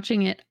was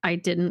watching it, I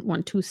didn't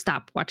want to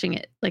stop watching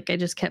it. Like I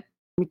just kept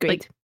Great.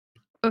 like,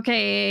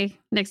 okay,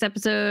 next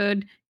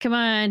episode. Come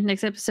on,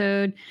 next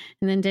episode.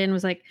 And then Dan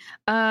was like,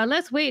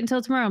 let's wait until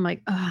tomorrow. I'm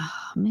like, oh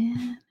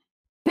man.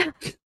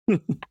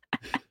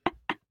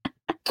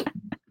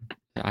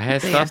 I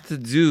had stuff to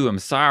do. I'm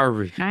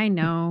sorry. I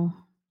know.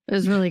 It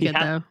was really good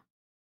though.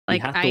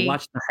 Like you have to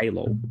watch the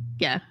Halo.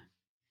 Yeah.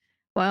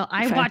 Well,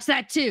 I Fair. watched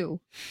that too.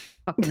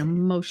 Fucking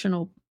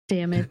emotional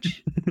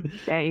damage.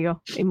 There you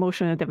go.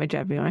 Emotional damage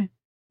everywhere.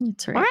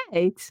 That's right. All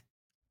right.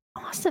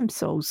 Awesome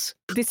sauce.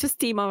 This was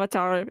Team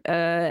Avatar,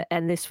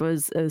 and this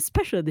was a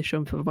special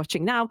edition for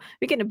watching now.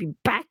 We're going to be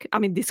back. I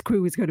mean, this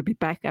crew is going to be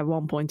back at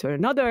one point or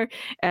another.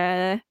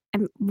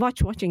 And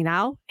watching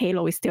now.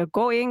 Halo is still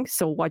going,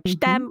 so watch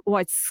them.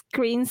 Watch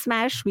Screen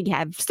Smash. We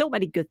have so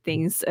many good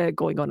things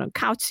going on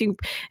Couch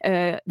Soup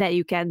that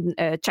you can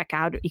check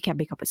out. You can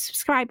become a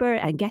subscriber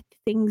and get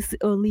things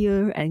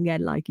earlier and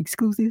get like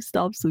exclusive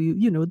stuff. So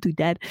you know, do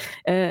that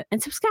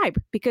and subscribe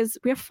because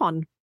we're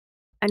fun.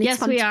 And Yes, it's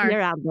fun we to are. be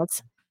around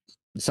us.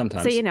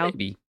 Sometimes. So you know,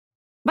 Maybe.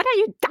 what are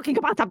you talking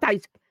about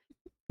sometimes?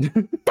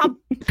 Dumb.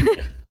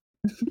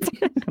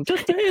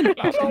 Just saying.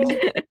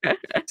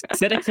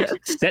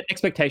 Set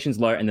expectations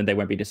low, and then they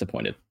won't be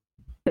disappointed.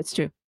 That's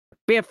true.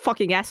 We are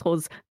fucking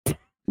assholes.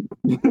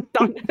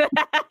 Done.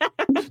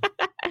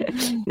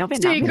 No, we're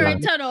not.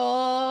 Secret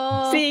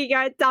tunnel.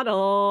 Secret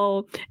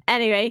tunnel.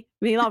 Anyway,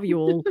 we love you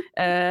all.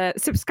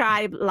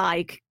 Subscribe,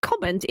 like,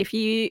 comment. If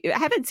you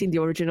haven't seen the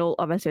original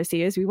Avatar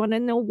series, we want to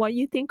know what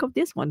you think of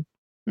this one.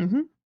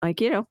 Mm-hmm. Like,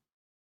 you know,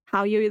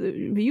 how your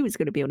review is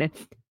going to be on it.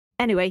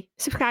 Anyway,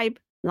 subscribe,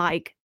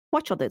 like,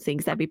 watch other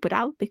things that we put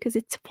out because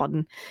it's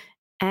fun.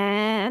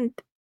 And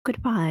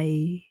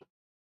goodbye.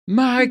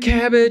 My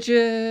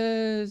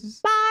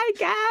cabbages. My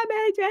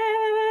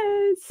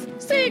cabbages.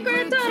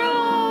 Secret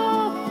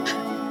tunnel.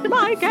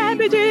 My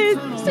cabbages.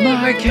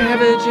 My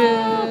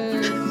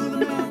cabbages.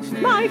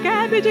 My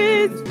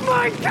cabbages.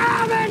 My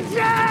cabbages.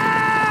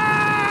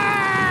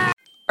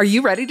 Are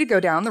you ready to go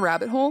down the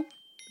rabbit hole?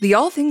 The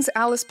All Things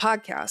Alice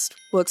podcast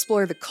will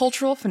explore the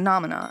cultural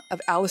phenomena of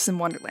Alice in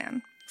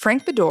Wonderland.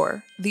 Frank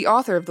Bedore, the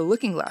author of the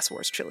Looking Glass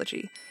Wars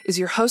trilogy, is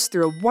your host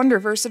through a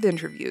wonderverse of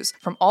interviews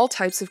from all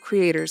types of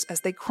creators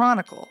as they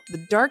chronicle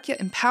the dark yet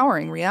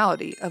empowering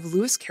reality of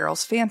Lewis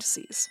Carroll's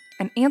fantasies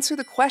and answer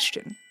the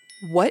question,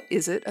 what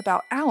is it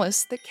about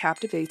Alice that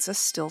captivates us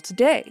still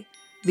today?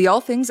 The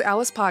All Things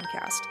Alice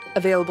podcast,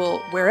 available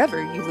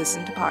wherever you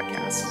listen to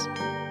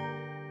podcasts.